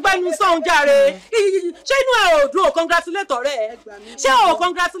 Gbogbo gbẹnu sọ̀hún jàre ṣé inú ẹ ò dùn ò congratulate ọ̀rẹ́ ẹ ṣé ò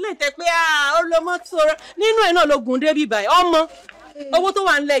congratulate pé ó lo mọ́tò nínú ẹ náà ló gùn débi báyìí ọmọ owó tó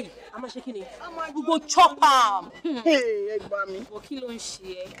wà ńlẹ̀ yìí a máa ṣe kí ni we go chop am. ẹ gbà mí. o kí ló ń ṣe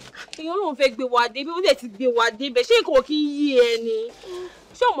ẹ èèyàn lòun fẹ́ gbé wa dé bí ó dẹ̀ ti gbé wa dé bẹ́ẹ̀ ṣé nǹkan kì í yí ẹ ni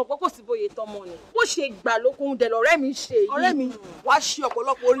ṣé o mọ̀ pé kò sí bóyá tọmọ ni. bó ṣe gbà lókun dẹ̀ lọ́rẹ́ mi ṣe yìí. ọ̀rẹ́ mi wá ṣe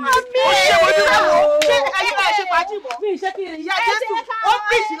ọ̀pọ̀lọpọ̀ oríire. ó ṣe mo dúró wò ó ṣé ayé bá ṣe fàájì bọ̀. mi ìṣe kí ni. ìyá Jésù ó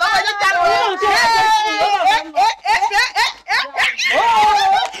bìsì lọ́wọ́ ẹjọ́ jáde wọ́n.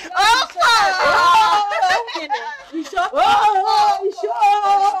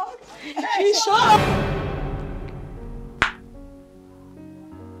 Ìṣọ́.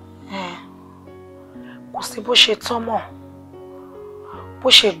 Kò sí bó ṣe tán mọ́ bó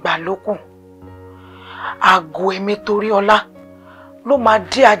ṣe gbà lókun àgọ́ èmi Toriola ló máa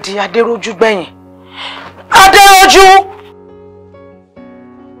dé adìẹ adérójú gbẹ̀yìn adérójú.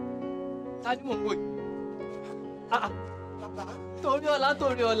 ta ni mò ń wò yìí Toriola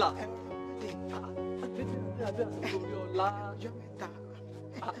Toriola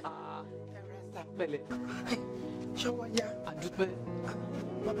pẹ̀lẹ́ ṣọwọ́ ya àdúpẹ́.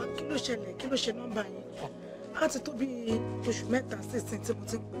 bàbá kí ló ṣẹlẹ̀ kí ló ṣe nọ́mbà yín á ti tó bí oṣù mẹ́ta sísìn tí mo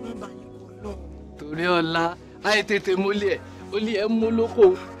ti ń pe nọ́mbà yín kò lọ. Toriola àì tètè mólé ẹ̀ mú lóko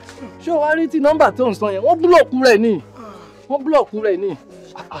ṣé o wá rí tí nọ́mbà tó ń sọ yẹn wọ́n búlọ̀kù rẹ̀ ni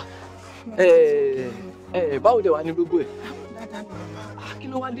báwo dẹ̀ wá ní gbogbo ẹ̀ kí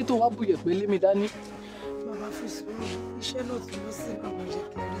ló wá dé tó wá buyẹ̀ pé lémi dání. bàbá fi sùúrù iṣẹ́ náà ti lọ sí àwọn jẹ́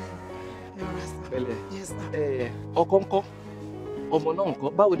kẹrin ẹ̀rọ àṣà. pẹ̀lẹ́ ọkọ ńkọ́ ọmọ náà ńkọ́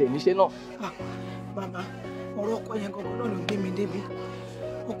báwo dẹ̀ níṣẹ́ náà. bàbá ọ̀rọ̀ ọkọ yẹn gangan náà ló gbé mi débi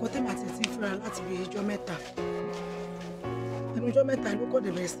ọkọ tẹ́mi àti ti fẹ́ra láti bí ọjọ́ mẹ́ta ẹnu ọjọ́ mẹ́ta ló kọ́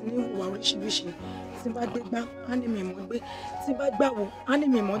dẹ̀ bẹ̀rẹ̀ sí ní ìwà oríṣiríṣi tí n bá gbé gbá á ní mi mọ̀ gbé tí n bá gbàwò á ní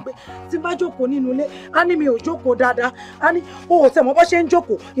mi mọ̀ gbé tí n bá jókòó nínú ilé á ní mi ò jókòó dáadáa á ní o ò tẹ̀ mọ́ bó ṣe ń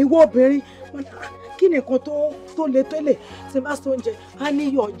jókòó ìwọ obìnrin kí ni nǹkan tó le tó lè tí n bá so oúnjẹ á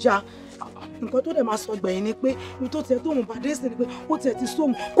ní yọ̀ ọjà nǹkan tó dẹ̀ máa sọ gbẹ̀yìn ni pé ibi tó tiẹ̀ tóun bá dé sí ni pé ó tiẹ̀ ti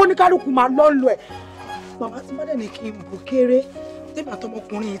sóhun kó ní kálukú máa lọ́ọ̀lù ẹ̀ bàbá tí bá dẹ̀ ní kí n bò kéré tẹ́mi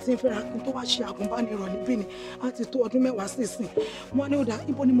àtọmọkùnrin yìí tí ń fẹ́ra kí n tó wá ṣe àgùnbánirọ̀ níbí ni á ti tó ọdún 10 sísìn wọn ní ó dá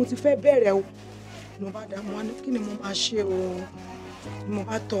ibo ni mo ti fẹ́ bẹ̀rẹ̀ o mo bá dá mo wá ní kí ni mo máa ṣe o ni mo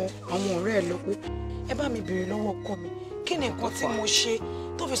bá tọ àwọn ọ̀rẹ́ ẹ̀ lọ pé ẹ bá mi béèrè lọ́wọ́ ọkọ mi kí ni nǹkan tí mo ṣe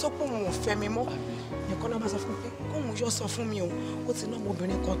tó fi sọ pé òun ò fẹ́ mi mọ́ nìkan náà bá sọ fún mi pé kóun yọ sọ fún mi o ó ti ná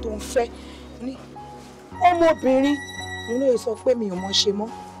ọmọbìnrin kan tó ń fẹ́ ní ọmọbìnrin òun ló sọ pé mi ò mọ̀ ṣe mọ́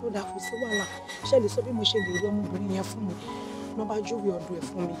ó dà kò sí wàhálà ṣe lè sọ bí mo ṣe lè rí ọmọbìnrin yẹn fún mi ló bá júwe ọ̀dọ̀ ẹ̀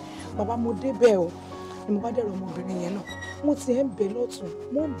fún mi bàbá mo débẹ̀ o ni mo bá dẹ̀rọ ọmọbìnrin yẹn náà mo ti ń bẹ̀ lọ́tún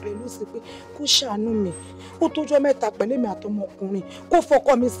mo ń bẹ̀ lọ́sí pé kó ṣàánú mi ó tójọ́ mẹ́ta pẹ̀lú èmi àtọmọkùnrin kó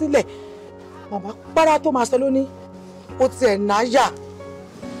fọkọ mi sílẹ̀ bàbá párá tó máa sọ lónìí ó tiẹ̀ náyà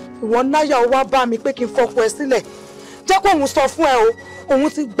ìwọ náyà ó wá bá mi pé kí n fọkọ ẹ sílẹ̀ jẹ́ kó òun sọ fún ẹ o òun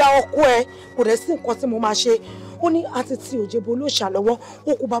ti gba ọkọ ẹ kò dẹ̀ sí nǹkan tí mo máa ṣe ó ní àti tí òjèbó ló ṣàlọ́wọ́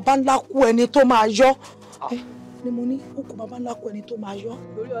ó kú bàbá ńlá kú ẹni tó máa yọ ni mo ní ó kú bàbá ńlá kú ẹni tó máa yọ.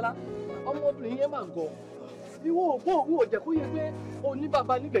 Toriola ọmọbìnrin yẹn máa gọ̀ ìwọ ògbó ò jẹ́ kó yẹ pé o ní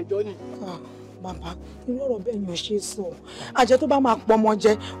bàbá nígbẹ̀jọ́ ni. bàbá irú ọ̀rọ̀ bẹ́ẹ̀ yàn ṣe sọ àjẹ́ tó bá máa pọ̀ ọmọ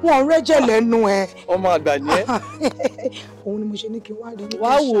jẹ wọn rẹ́jẹ̀ lẹ́nu ẹ̀. ọmọ àgbà ni ẹ. òun ni mo ṣe ní kí n wá rí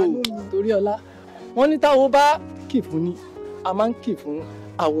wá wò Toriola wọn ní táwọn bá kì fún ni a máa ń kì fún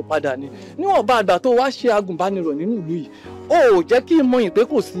àwò padà ni níwọ̀nba àgbà tó wá ṣe agùnbánirọ̀ nínú ìlú yìí ó jẹ́ kí n mọyìn pé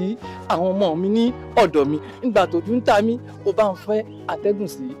kò sí àwọn ọmọ mi ní ọ̀dọ̀ mi nígbà tójú ń ta mí ó bá ń fẹ́ atẹ́gùn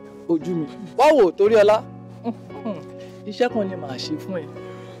sí ojú mi wá wò Toriola iṣẹ́ kan ni màá ṣe fún ẹ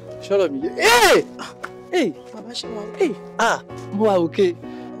ṣọ́rọ̀ mi yé. bàbá ṣe wà òkè. mo wà òkè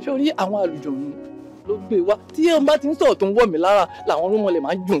sórí àwọn àlùjọ̀nù ló gbé wá tí wọn bá ti ń sọ̀rọ̀ tó ń wọ̀ mí lára làwọn rúmọlẹ̀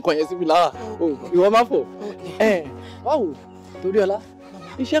máa ń ju nǹkan yẹn síbi lára ìwọ má fọ̀ wá wò Toriola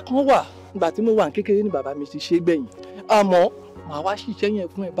iṣẹ́ kan wà nígbà tí mo wà ní kékeré ní bàbá mi ti ṣe gbẹ̀yìn àmọ́ màá wá ṣiṣẹ́ yẹn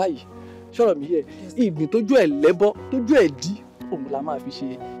fún ẹ báyìí ṣọ́rọ̀ mi yẹ ìgbín tójú ẹ̀ lẹ́bọ́ tójú ẹ̀ dí òun la máa fi ṣe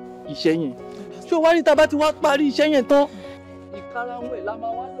iṣẹ́ yẹn ṣé o wá rí tá bá ti wá parí iṣẹ́ yẹn tán ìkarahun ẹ̀ la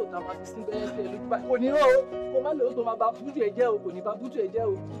máa wá lò tá a máa fi sí bẹ́ẹ̀ tẹ̀ lójú báyìí kò ní rán o kò má lè o tó máa ba bútù ẹ̀ jẹ́ o kò ní ba bútù ẹ̀ jẹ́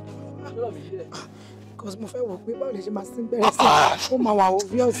o ṣọ́rọ̀ mi yẹ. because mo fẹ́ wò pé báwo lè ṣe máa sín bẹ́rẹ̀ sí ó máa wà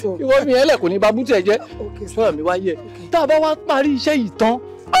obvious o. ìwọ mi ẹlẹ kò ní ba bútù ẹ̀ jẹ́ ṣọ́rọ̀ mi wá yẹ tá a bá wá parí iṣẹ́ yìí tán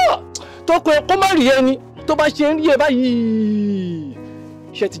tó kó má rí ẹni tó bá ṣe ń rí ẹ báyìí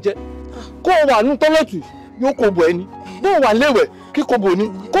iṣẹ́ ti jẹ́ kó o wà nù tọ́lọ́tù yóò kó bọ̀ ẹni bó o wà léwẹ̀ kí kò bò ní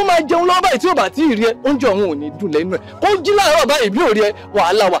kó máa jẹun lọ́wọ́ báyìí tí ò bá tí ì rí ẹ oúnjẹ òun ò ní dùn lẹ́nu ẹ kó jí láàárọ̀ báyìí bí ò rí ẹ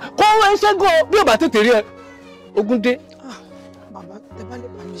wàhálà wà kó rán iṣẹ́ gan bí ò bá tètè rí ẹ ogun dé. bàbá tẹ bá lè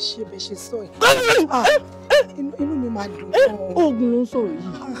bá mi ṣe bẹ ṣe sọ ẹ inú mi máa dùn gan. oògùn ló ń sọ̀rọ̀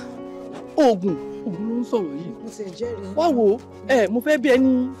yìí oògùn ló ń sọ̀rọ̀ yìí wá wo mo fẹ́ bí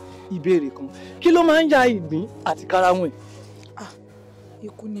ẹni ìbéèrè kan kí ló máa ń ya ìgbín àti karahun ẹ̀.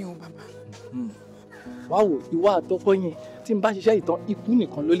 Ikú ni o bàbá. Wá wò ìwọ àtọkọ yẹn tí n bá ṣiṣẹ́ ìtàn ikú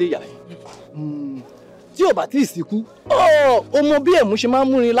nìkan ló lè yà yín. Tí ò bá tí ì sìnkú ó mọ bí ẹ̀mú ṣe máa ń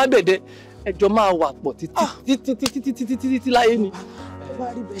múrin lágbẹ̀dẹ ẹjọ́ máa wà pọ̀ títí láyé ni. Tó bá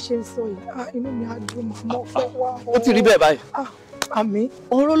rí bẹ́ẹ̀ ṣe ń sọ yìí inú mi á dùn mọ́ fẹ́ wá. Ó ti rí bẹ́ẹ̀ báyìí. Àmín.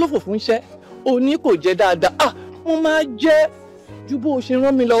 Ọ̀rọ̀ ló fò fún iṣẹ́ òní kò jẹ́ dáadáa mo máa jẹ́ ju bó o ṣe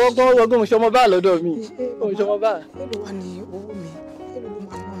rán mi lọ́wọ́ gan-an òṣèọmọ bá lọ́dọ̀ mi òṣèọmọ bá. Èló wà ní owó mi èló ló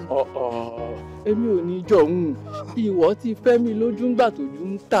máa ná. Èmi ò ní jọ̀hún ìwọ ti fẹ́ mi lójú ńgbà tójú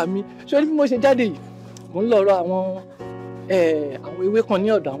ń tà mí ṣé bí mo ṣe jáde yìí mo ń lọ rọ àwọn ewé kan ní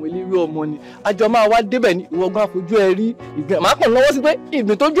ọ̀dọ̀ àwọn eléwé ọmọ ni àjọ máa wá débẹ̀ ní ìwọ̀gbọ́n àfojú ẹ rí ìgbìn máa kàn lọ́wọ́ sí pé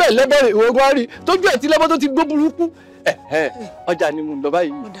ìgbìn tójú ẹ̀ lẹ́bẹ̀rẹ̀ ìwọ̀gbọ́n rí tójú ẹ̀ tí lẹ́bọ̀ tó ti gbó burúkú ọjà ni mo ń lọ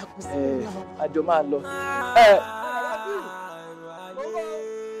báyìí àjọ máa lọ.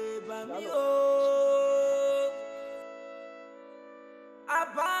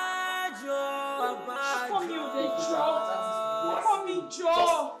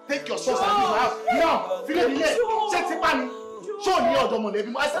 Take your sauce and leave my house. Now, feel it here. Check the money. Show me your money.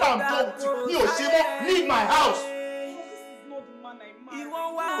 I said I'm done with you. Me or Shemo, leave my house.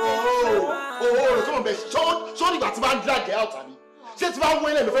 Come on, baby. Show me that you want to drag out of me. Ṣé tí bá wọ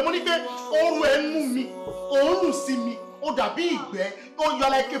ilé lọ́fẹ́ mo ní pé oorun ẹ̀ ń mú mi, oorun sí mi, ó dàbí ìgbẹ́, you are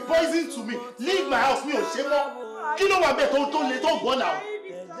like a poison to me. Leave my house, mi ò ṣe mọ́. Kí ló wà bẹ́ẹ̀ tó le tó gbọ́ náà?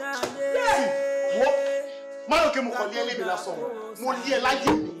 Wọ́n máa ń kí mo kàn lé ẹlẹ́mi lásán, mo lé ẹ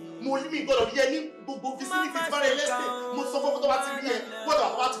láyé mi, mo lé mi gbọ́dọ̀ rí ẹ ní gbogbo vicinity tí bá rẹ lẹ́sẹ̀, mo sọ fún ọkọ tó bá ti rí ẹ, gbọ́dọ̀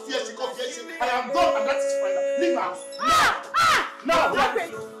àwọn bá ti fi ẹ ṣe kọ́ fi ẹ ṣe. I am done and that is final. Leave my house. Now.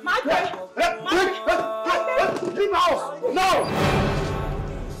 Leave my house. Now.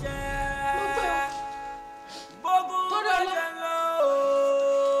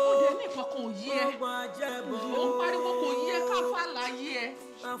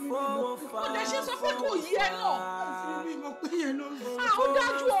 Ó dẹ̀ ṣe sọ pé kò yí ẹ náà. Ó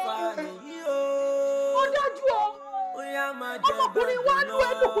dájú o. Ó dájú o. Ọmọkùnrin wá lú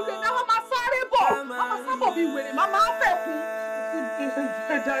ẹlòkùnrin náà wọ́n máa sáré bọ̀. Wọ́n máa sábọ̀ bí wèrè, máa máa fẹ́ kú.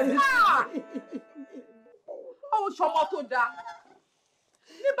 Ó ṣọmọ tó dáa.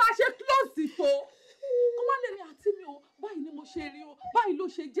 Ní bá ṣe close tó. Kó má lè ní àǹtí mi o, báyìí ni mo ṣe rí o, báyìí ló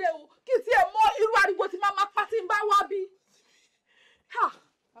ṣe jẹ́ o. Kí tiẹ̀ mọ irú ariwo tí máa pa tí ń bá wá bí.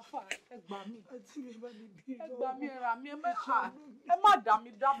 Afa ẹ gbà mí. Ẹ gbà mí ẹ rà mí ẹ má dà mí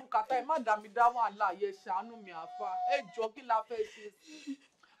dá bùkátà ẹ má dà mí dá wàhálà yẹ ṣàánú mi àfa. Ẹ jọ kí la fẹ́ ṣe sí.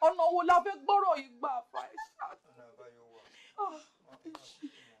 Ọ̀nà wo la fẹ́ gbọ́rọ̀ yìí gbà àfa ẹ ṣàánú.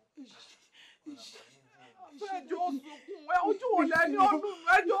 Ẹjọ́ sunkún ẹ ojú wo lẹ́ni ọdún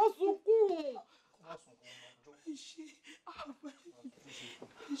ẹjọ́ sunkún.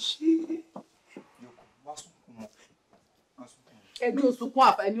 Ẹjọ́ sunkún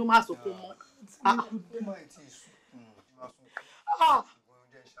àfa ẹni ó máa sunkún mọ́.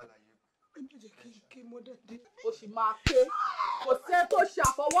 Ó sì máa ké kò sẹ́ tó ṣe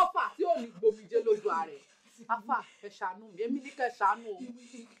àfọwọ́fà tí ò ní gbòmìjẹ lójú ààrẹ. Afa ẹ ṣàánú mi èmi ní kẹ́ ṣàánú o.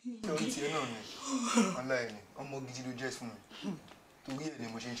 Lórí tiẹ̀ náà ni aláìní ọmọ gidi ló jẹ́ fún mi torí ẹ̀ ni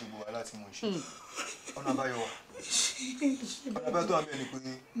mo ṣe ń ṣe gbogbo wàhálà tí mo ń ṣe ọ̀nà àbáyọ wà ọ̀nà àbáyọ tó wà bẹ́ẹ̀ ni pé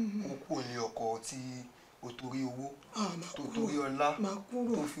ó kú òní ọkọ tí ó torí owó tó torí ọlá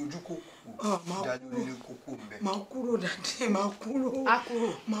tó fi ojú kò kú jáde onílé kókó ń bẹ. Máa kúrò dàdé máa kúrò.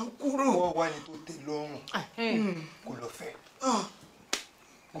 Máa kúrò. Wọ́n wá ní tó tẹ́ lọ́rùn kò lọ fẹ́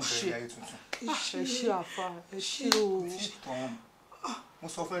kò bẹ̀rẹ̀ ayé tuntun. Ẹ ṣé àfa ẹ ṣé o. Mo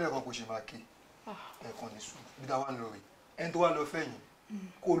sọ fún ẹ̀rẹ̀ kan kò ṣe máa ké ẹ̀kan ní sùn bí dá wà ń lọ rè ẹni tó wà lọ fẹ̀yìn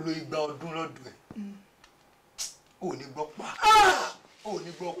kó lo 200 ọdún lọ́dọ̀ ẹ̀ ò ní gbọ́ pa ò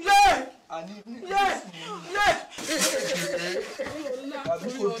ní gbọ́ pa àní àbí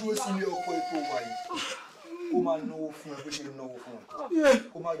kó dúró sílé ọkọ ètò wà yìí kó máa náwó fún ẹ bó ṣe ń náwó fún ẹ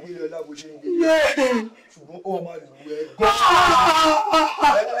kó máa gbélé ọlá bó ṣe ń gbélé ṣùgbọ́n ó máa lù ẹ gbọ́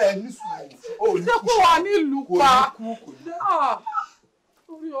ẹ ní sùúrù ó ní kú kó wà ní ìlú pa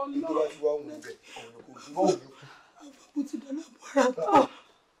orí ọlá ìjọba ti wá òun bẹ ọ̀nà kò sí wọ́n òun kú. Mo ti dáná bọ́ra tó.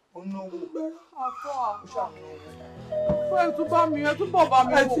 Ó náwó àfọ ẹ tún bá mi ẹ túbọ̀ bá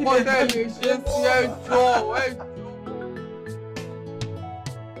mi kó kọ́ tẹ́lẹ̀ ṣe ti ẹjọ́.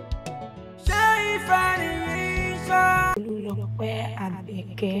 Ṣé ìfẹ́ nìyí sọ? Olùlọ́pẹ́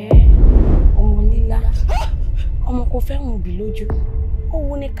Àbẹ̀kẹ́ ọmọ lílá ọmọ kò fẹ́ràn òbí lójú ó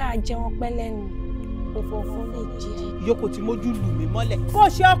wú ní ká jẹun pẹ́ lẹ́nu òfófó lè jẹ. Ìyókò tí mójú lù mí mọ́lẹ̀. Kó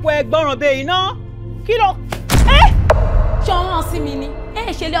ṣe ọ̀pọ̀ ẹgbọ́ràn bẹ́ẹ̀ iná kí ló. Ṣé ọ̀ràn sí mi ni ẹ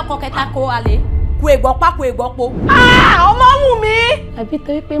ṣe lé ọkọ kẹta kó alẹ́ kú ègbọ́pá kú ègbọ́po. Ọmọ wù mí. Àbí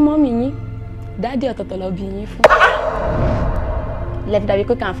torí pé mọ́mì yín dáàdì ọ̀tọ̀ọ̀tọ̀ lọ bí yín fún. Lẹ́fi dàbí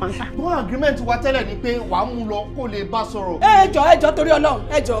pé kàn fanta. Wọ́n agreement wa tẹ́lẹ̀ ni pé wàá mú lọ kó lè bá sọ̀rọ̀. Ẹ jọ̀ọ́ torí Ọlọ́run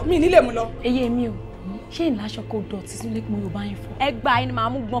ẹ jọ̀ọ́ mi nílé mu lọ. Eye mi o ṣé ìlàṣọ kò dọ̀tí sílé pé mo yóò bá yín fọ. Ẹ gba ẹni màá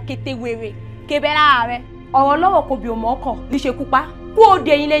mú gbọ́n kété wèrè kébẹ́ lára rẹ ọ̀rọ̀ lọ́wọ́ kò bí òmò ọkọ̀ níṣe kúpa kú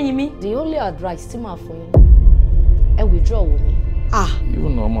òde yín lẹ́yìn mi. The only advice tí màá fún yín ẹ withdraw wò mí.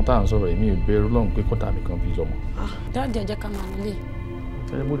 Even ọmọ tá à ń sọ̀rọ̀ èmi ò bẹ̀rù lọ́hùn pé kọ́tà mi kan bí ọmọ. Dáàdì ẹ jẹ́ ká máa nílé.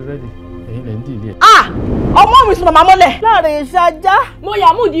 Ṣé mo rẹ́dì ẹ̀yin lẹ́ ń dì ilé ẹ̀. Ọmọ mi sùn màmá mọ́lẹ̀. Láàrin ìṣájá. Mo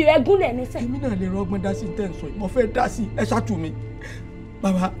yà mú di rẹ gúnlẹ̀ níṣẹ́. Èmi náà lè rọgbọ́n dá sí tẹ̀sán yìí mo fẹ́ dá sí ẹ ṣáàtú mi.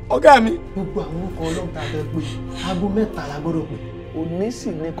 Bàbá ọ̀gá mi. Gbogbo àwọn orúkọ Ọlọ́run tá a fẹ́ pé aago 3 la gbọ́dọ̀ pé. Òní sì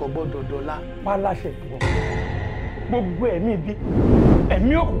ní kò gbọ́dọ̀ dọ̀la wá láṣẹ ìwọ. Gbogbo ẹ̀mí ibi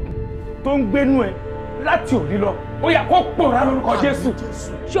ẹ̀mí òkùnkùn tó ń gbénú ẹ láti òní lọ ó yá kó pòórá lórúkọ Jésù.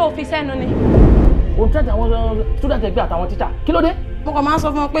 Ṣé o fi sẹ́nu ni? O ń tẹ́tẹ̀ àwọn student ẹgbẹ́ àtàwọn tíṣà kí ló dé? Mo kàn máa ń sọ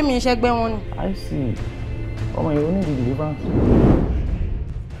fún wọn pé mi iṣẹ́ gbẹ́ wọn ni. I see ọmọ yìí ó ní ìdí deliverance.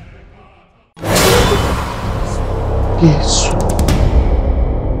 Jésù.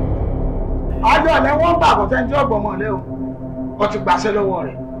 Àjọ ọ̀lẹ́ wọ́n gbà kó sẹ́ńtì ọ̀gbọ̀n mọ̀ lẹ́ o. Ó ti gbàṣẹ lọ́wọ́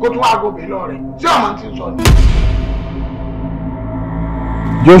rẹ̀ kó tún wá gòkè lọ rẹ̀ tí ọmọ ti sọ ni.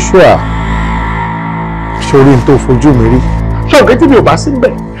 Joshua sórí n tó fojú mi rí ṣọ̀gẹ́ tí mi ò bá sí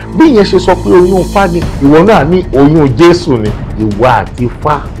níbẹ̀ bí ìyẹn ṣe sọ pé oyún Ifá ni ìwọ náà ní oyún Jésù ni ìwọ àti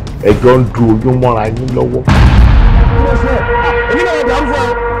Ifá ẹjọ́ ń du oyún mọ́ra yín lọ́wọ́. Èmi náà dà ń fọ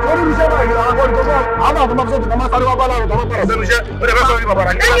orí iṣẹ́ náà ìlú àwọn akọ́ni tó sọ àwọn àwọn ọmọ sọ́ọ̀tì máa sáré wá bá láàrú tọ́wọ́ pọ̀rọ̀ sẹ́nu iṣẹ́ ó dẹ̀ fẹ́ sọ ní bàbá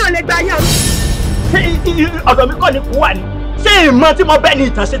rẹ̀. Ẹ̀yin ò lè gba yá. Ọ̀dọ̀ mi kọ́ ni kú wà ní. Ṣé ìmọ̀ tí mo bẹ́ẹ̀ ni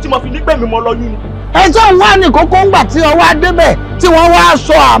ìtànṣe tí mo fi nígbẹ́ mi mọ lọ́yún ni? Ẹjọ́ ń wá ní kókó ńgbà tí ọwọ́ adébẹ̀ tí wọ́n wá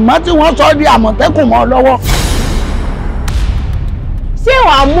sọ àmọ́ tí wọ́n sọ di àmọ̀tẹ́kùn mọ́ lọ́wọ́. Ṣé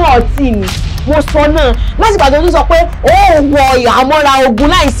wàá mú ọtí mi? Mo sọ náà láti ìgbà tó tún sọ pé ó wọ ìhámọ́ra ogun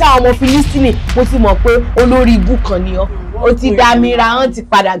láìsí àwọn ọmọ Fílístínì mo ti mọ̀ pé olórí ibú kan ni ọ́. Ó ti dá mi ra hàn ti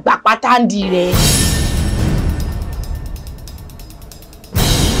padà gbà pátáǹdì rẹ̀.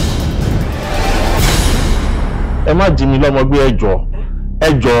 Ẹ má jí mi lọ́mọ gbé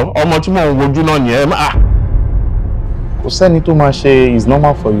ẹjọ́ ọmọ tí mò ń wojú náà nìyẹn ẹ má. Kò sẹ́ni tó máa ṣe it's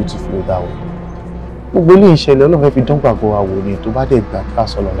normal for you to feel that way. Gbogbo ilé ìṣẹ̀lẹ̀ Ọlọ́run fẹ́ fi dán gbàgbọ́ àwò ni tó bá dẹ̀ gbàdúrà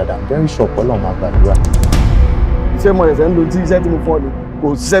sọ̀rọ̀ dáadáa I'm very sure pé Ọlọ́run máa gbàdúrà. Iṣẹ́ mo ẹ̀sẹ̀ ń lo tí iṣẹ́ tí mo fọ́ ni kò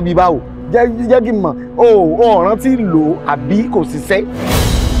ṣiṣẹ́ bí báwo jẹ́ kí n mọ̀ o rántí lò àbí kò ṣiṣẹ́.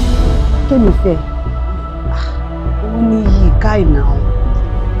 Kí ni fẹ́? Ó ní yìí ká ìnà ọ̀.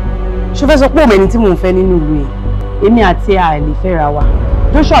 Ṣé o fẹ́ sọ pé òmìnir tí mò ń fẹ́ nínú ìlú yẹn? Èmi àti àìlè fẹ́ra wa.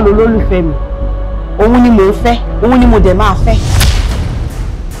 Joshua ló lólùfẹ́ mi. Òun ni mò ń fẹ́, òun ni mo dẹ̀ máa fẹ́.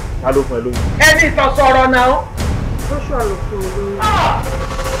 Ta ló fún ẹ lóyún? Ẹni ìtàn sọ̀rọ̀ náà. Joshua ló fún mi lóyún.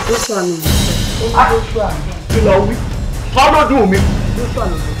 Joshua ni mo fẹ́. Joshua ni. Kí lọ wí? Fọ́lọ́dún mi. Joshua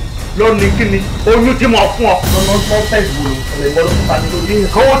ló fún mi. Lọ ní kí ni oyún tí mo fún ọ. Lọ́nà sọ́ọ̀tẹ̀ ìwòrò ọ̀lẹ̀ ìbọn ló fún ta ní lórí.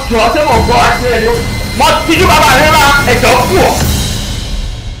 Nǹkan ó tún ọ sí mọ̀ gbọ́ àti ẹni. Mo ti jú bàbá rẹ ra ẹ̀jọ̀ fún ọ.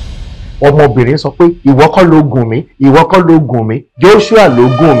 Ọmọbìnrin sọ pé ìwọ kọ́ ló gùn mí ìwọ kọ́ ló gùn mí Joshua ló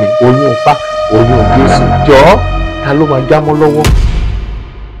gùn mí oyún Ifá oyún Jésù jọ̀ọ́ ta ló máa jámọ́ lọ́wọ́.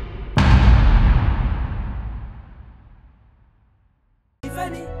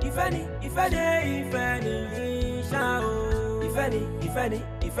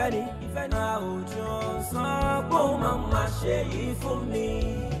 Ìfẹ́ náà òjò sàn kó máa ṣe yìí fún mi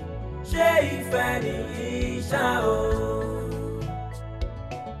ṣé ìfẹ́ nìyí ṣá o.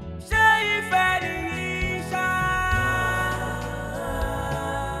 Ṣé ìfẹ́ nìyí ṣá?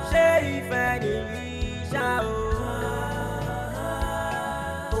 Ṣé ìfẹ́ nìyí ṣá o?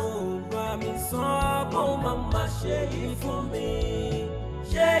 Ó bá mi sàn kó máa ṣe yìí fún mi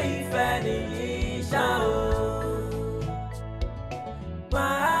ṣé ìfẹ́ nìyí ṣá o.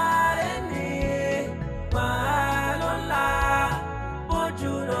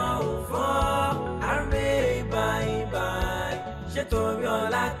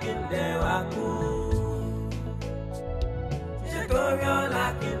 Toriola kindewa ku Toriola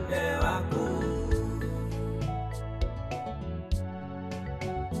kindewa ku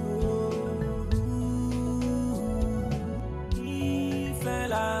Ìfẹ́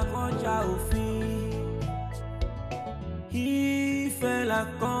la kọjá òfin Ìfẹ́ la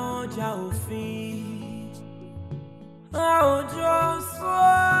kọjá òfin Àwùjọ